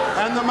throat,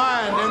 and the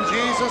mind in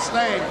Jesus'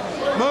 name.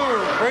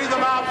 Move. Breathe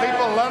them out,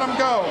 people. Let them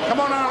go.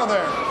 Come on out of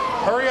there.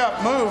 Hurry up.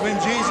 Move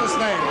in Jesus'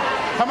 name.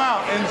 Come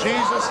out in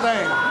Jesus'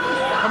 name.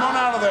 Come on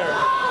out of there.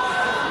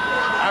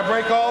 I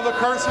break all the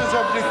curses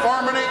of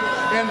deformity,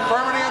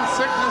 infirmity, and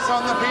sickness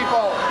on the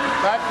people.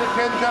 Back to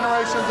 10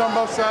 generations on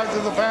both sides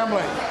of the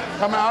family.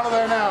 Come out of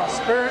there now.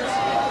 Spirits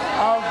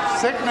of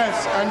sickness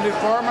and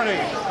deformity.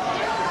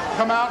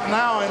 Come out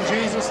now in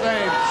Jesus'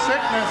 name.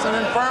 Sickness and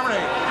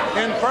infirmity.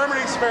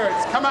 Infirmity spirits,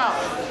 come out.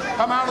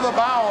 Come out of the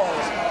bowels.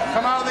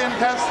 Come out of the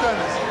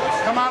intestines.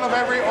 Come out of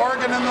every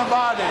organ in the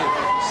body.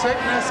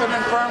 Sickness and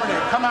infirmity.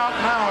 Come out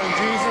now in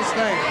Jesus'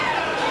 name.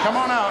 Come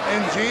on out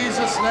in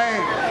Jesus'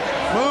 name.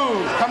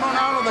 Move. Come on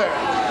out of there.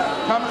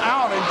 Come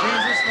out in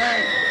Jesus'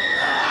 name.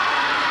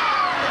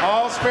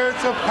 All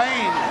spirits of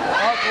pain,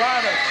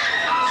 arthritis,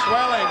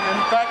 swelling,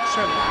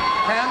 infection,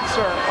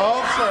 cancer,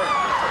 ulcer,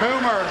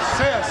 tumor,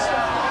 cyst,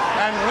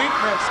 and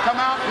weakness,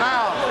 come out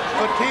now.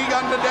 Fatigue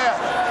unto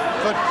death.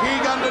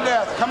 Fatigue unto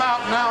death. Come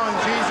out now in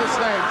Jesus'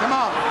 name. Come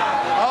on.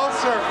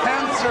 Ulcer,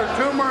 cancer,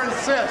 tumor, and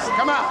cyst.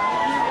 Come out.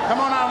 Come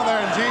on out of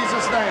there in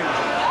Jesus' name.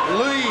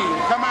 Leave.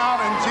 Come out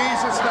in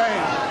Jesus'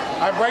 name.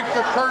 I break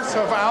the curse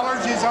of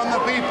allergies on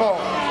the people.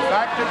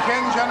 Back to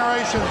 10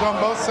 generations on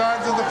both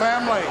sides of the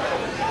family.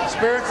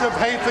 Spirits of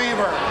hay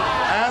fever,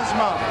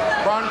 asthma,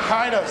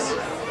 bronchitis.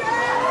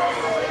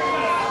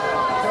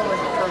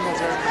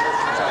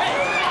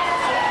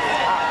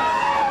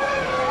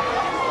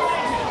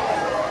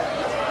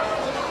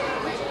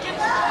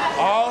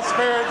 All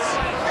spirits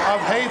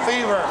of hay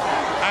fever,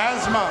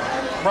 asthma,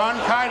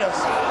 bronchitis,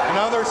 and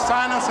other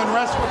sinus and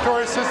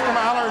respiratory system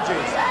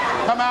allergies.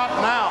 Come out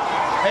now.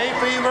 Hay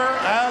fever,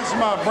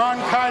 asthma,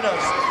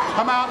 bronchitis.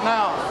 Come out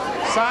now.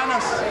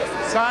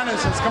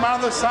 Sinuses. Come out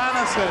of the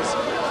sinuses.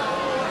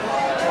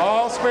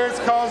 All spirits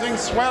causing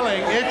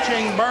swelling,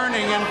 itching,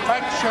 burning,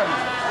 infection,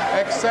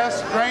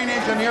 Excess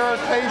drainage and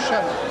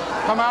irritation,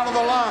 come out of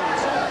the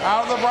lungs,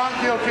 out of the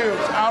bronchial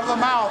tubes, out of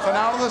the mouth, and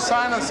out of the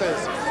sinuses.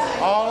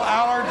 All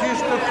allergies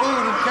to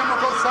food and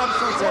chemical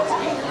substances,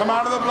 come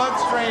out of the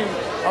bloodstream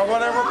or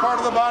whatever part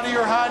of the body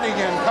you're hiding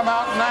in. Come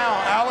out now.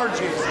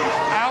 Allergies.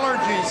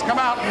 Allergies, come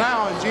out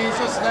now in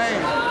Jesus'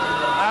 name.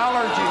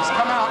 Allergies,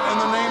 come out in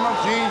the name of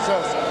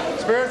Jesus.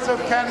 Spirits of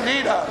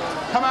candida,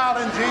 come out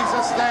in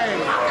Jesus'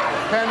 name.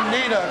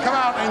 Candida, come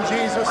out in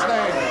Jesus'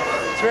 name.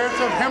 Spirits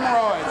of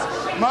hemorrhoids,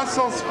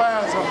 muscle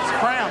spasms,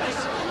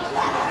 cramps,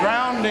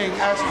 drowning,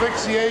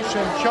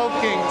 asphyxiation,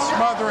 choking,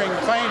 smothering,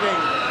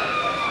 fainting,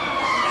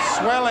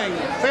 swelling,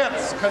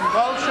 fits,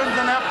 convulsions,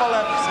 and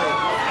epilepsy.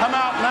 Come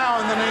out now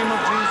in the name of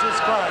Jesus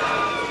Christ.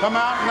 Come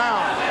out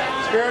now.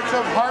 Spirits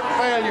of heart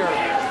failure,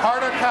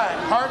 heart attack,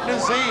 heart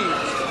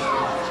disease,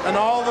 and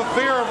all the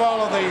fear of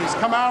all of these.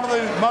 Come out of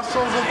the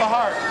muscles of the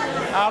heart,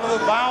 out of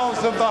the bowels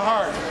of the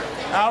heart,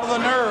 out of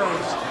the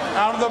nerves,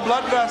 out of the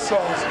blood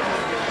vessels.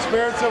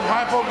 Spirits of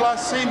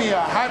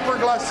hypoglycemia,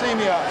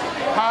 hyperglycemia,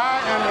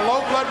 high and low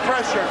blood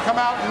pressure, come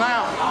out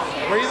now.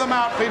 Breathe them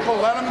out, people.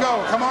 Let them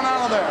go. Come on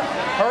out of there.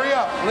 Hurry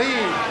up.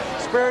 Leave.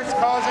 Spirits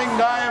causing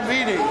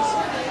diabetes,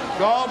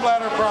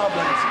 gallbladder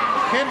problems,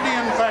 kidney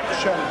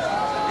infection,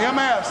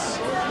 MS,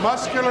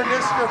 muscular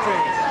dystrophy,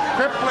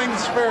 crippling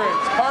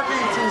spirits,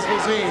 Parkinson's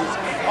disease,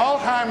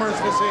 Alzheimer's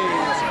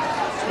disease,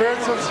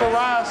 spirits of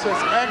psoriasis,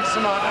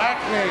 eczema,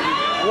 acne,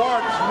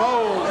 warts,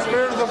 moles,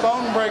 spirit of the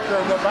bone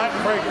breaker, the back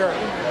breaker,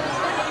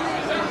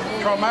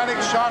 traumatic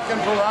shock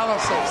and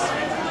paralysis.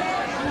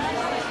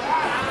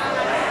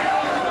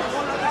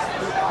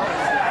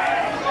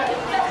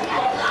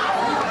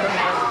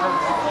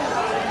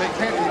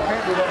 You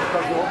can't do that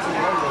because you open the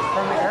windows.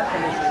 Turn the air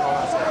conditioning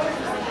on.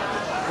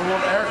 We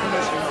want air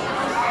conditioning on.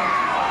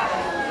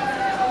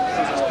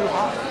 Because it's too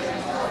hot.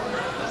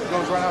 It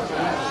goes right out the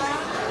window.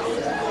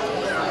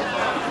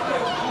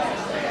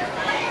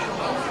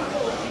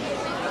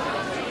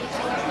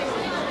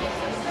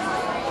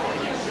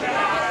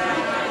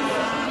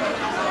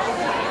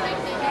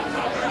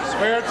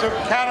 Spirits of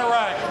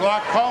cataract,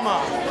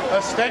 glaucoma,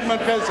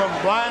 astigmatism,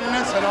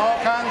 blindness, and all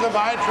kinds of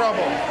eye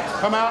trouble,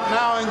 come out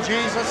now in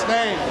Jesus'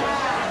 name.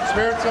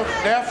 Spirits of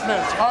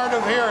deafness, hard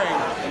of hearing,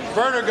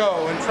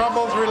 vertigo, and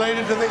troubles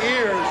related to the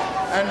ears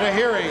and to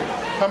hearing,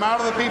 come out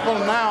of the people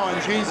now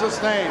in Jesus'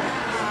 name.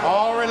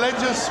 All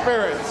religious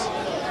spirits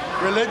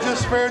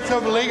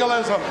of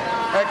legalism,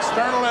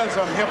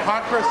 externalism,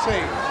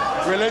 hypocrisy,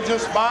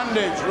 religious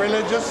bondage,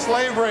 religious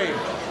slavery,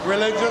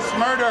 religious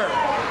murder,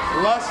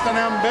 lust and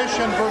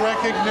ambition for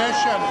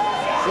recognition,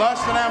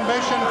 lust and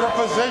ambition for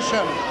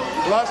position,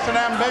 lust and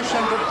ambition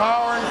for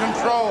power and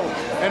control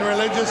in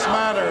religious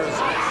matters.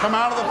 Come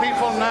out of the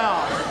people now.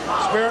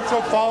 Spirits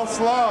of false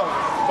love,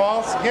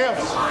 false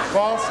gifts,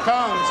 false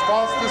tongues,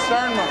 false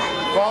discernment,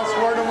 false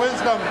word of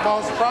wisdom,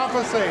 false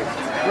prophecy,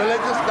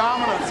 religious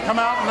dominance. Come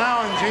out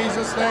now in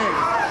Jesus' name.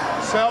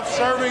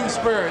 Self-serving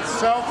spirits,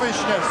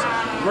 selfishness,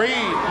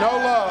 greed,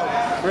 no love,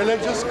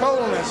 religious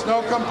coldness,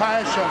 no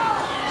compassion,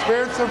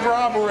 spirits of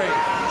robbery,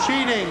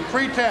 cheating,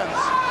 pretense,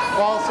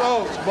 false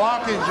oaths,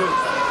 blockages,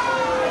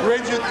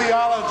 rigid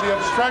theology,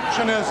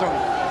 obstructionism,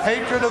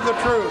 hatred of the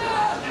truth,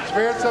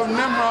 spirits of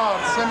Nimrod,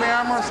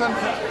 Semiramis, and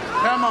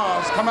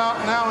Tammuz, come out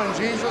now in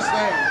Jesus'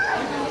 name.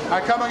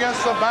 I come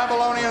against the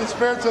Babylonian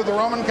spirits of the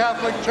Roman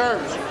Catholic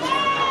Church,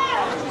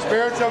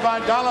 spirits of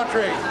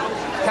idolatry,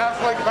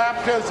 Catholic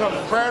baptism,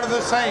 prayer to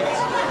the saints,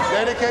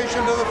 dedication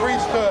to the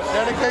priesthood,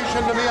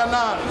 dedication to be a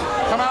nun.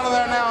 Come out of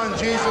there now in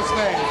Jesus'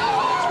 name.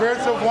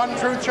 Spirits of one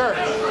true church,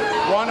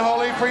 one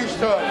holy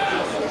priesthood.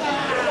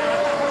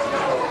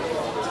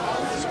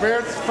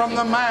 Spirits from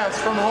the Mass,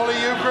 from Holy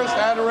Eucharist,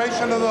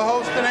 adoration of the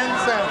host and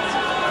incense.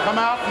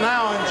 Come out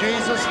now in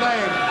Jesus'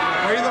 name.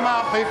 Breathe them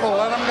out, people.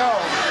 Let them go.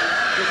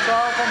 The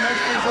sorrowful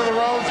mysteries of the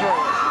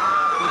Rosary,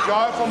 the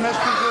joyful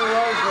mysteries of the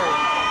Rosary,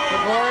 the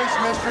glorious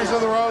mysteries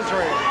of the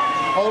Rosary,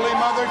 Holy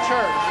Mother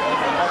Church,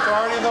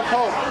 authority of the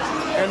Pope,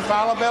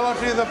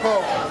 infallibility of the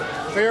Pope,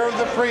 fear of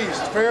the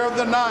priest, fear of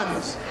the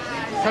nuns,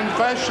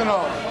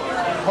 confessional,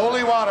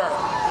 holy water,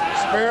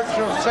 spirits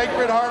from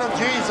Sacred Heart of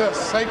Jesus,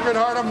 Sacred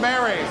Heart of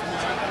Mary,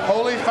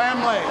 Holy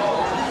Family,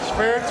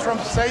 spirits from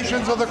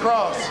Stations of the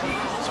Cross,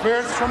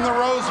 spirits from the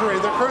Rosary,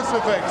 the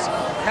Crucifix,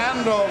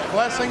 candle,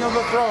 blessing of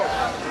the throat,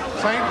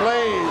 Saint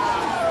Blaise,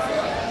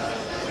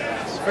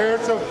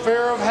 spirits of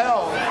fear of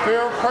hell,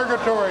 fear of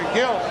purgatory,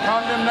 guilt,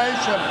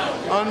 condemnation,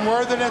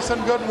 unworthiness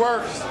and good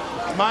works,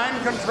 mind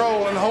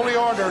control and holy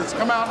orders,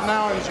 come out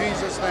now in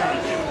Jesus' name.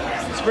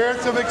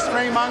 Spirits of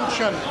extreme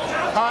unction,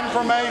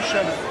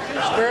 confirmation,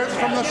 spirits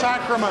from the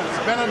sacraments,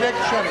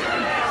 benediction,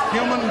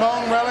 human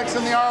bone relics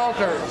in the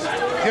altars,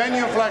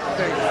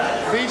 genuflecting,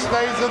 feast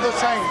days of the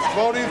saints,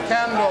 votive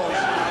candles,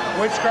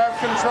 witchcraft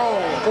control,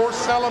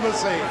 forced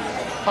celibacy,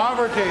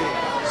 poverty,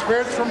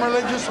 spirits from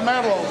religious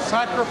medals,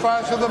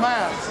 sacrifice of the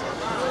Mass,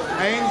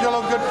 angel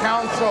of good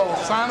counsel,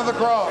 sign of the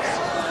cross,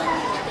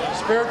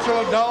 spiritual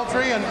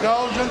adultery,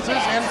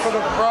 indulgences, infant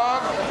of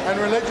Prague, and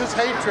religious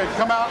hatred,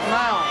 come out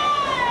now.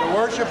 The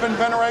worship and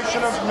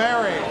veneration of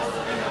Mary,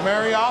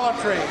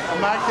 Mariolatry,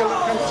 Immaculate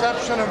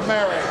Conception of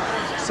Mary,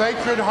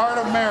 Sacred Heart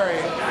of Mary,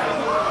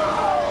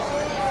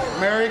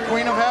 Mary,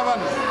 Queen of Heaven,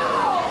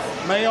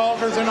 May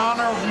altars in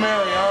honor of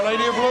Mary, Our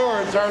Lady of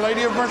Lourdes, Our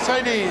Lady of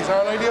Mercedes,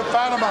 Our Lady of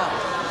Fatima,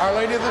 Our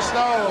Lady of the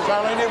Snows,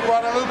 Our Lady of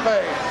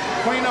Guadalupe,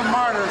 Queen of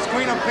Martyrs,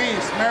 Queen of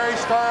Peace, Mary,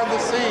 Star of the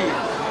Sea,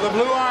 the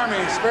Blue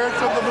Army,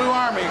 Spirits of the Blue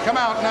Army, come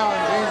out now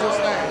in Jesus'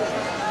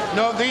 name.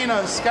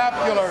 Novenas,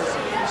 scapulars,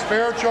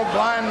 spiritual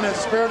blindness,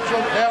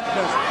 spiritual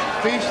deafness,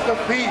 Feast of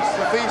Peace,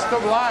 the Feast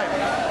of Life,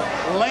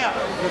 Lent,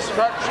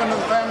 destruction of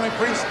the family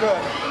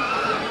priesthood,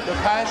 the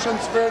Passion,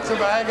 Spirits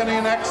of Agony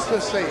and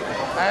Ecstasy,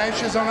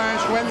 Ashes on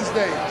Ash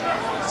Wednesday,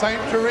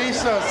 Saint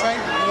Teresa,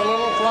 Saint the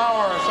Little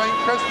Flower, Saint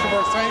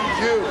Christopher, Saint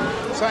Jude,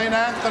 Saint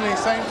Anthony,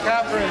 Saint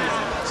Catherine,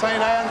 Saint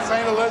Anne,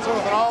 Saint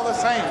Elizabeth, and all the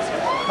saints,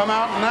 come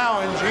out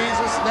now in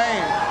Jesus'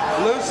 name.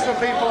 Loose the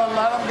people and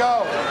let them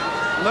go.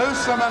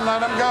 Loose them and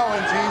let them go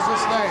in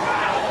Jesus' name.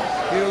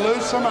 You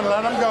loose them and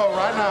let them go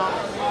right now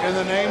in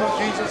the name of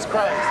Jesus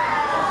Christ.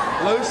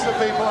 Loose the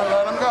people and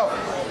let them go.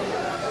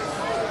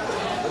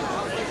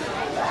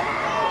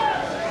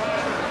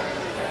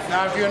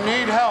 Now, if you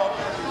need help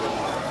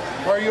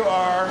where you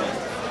are,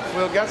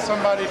 we'll get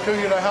somebody to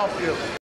you to help you.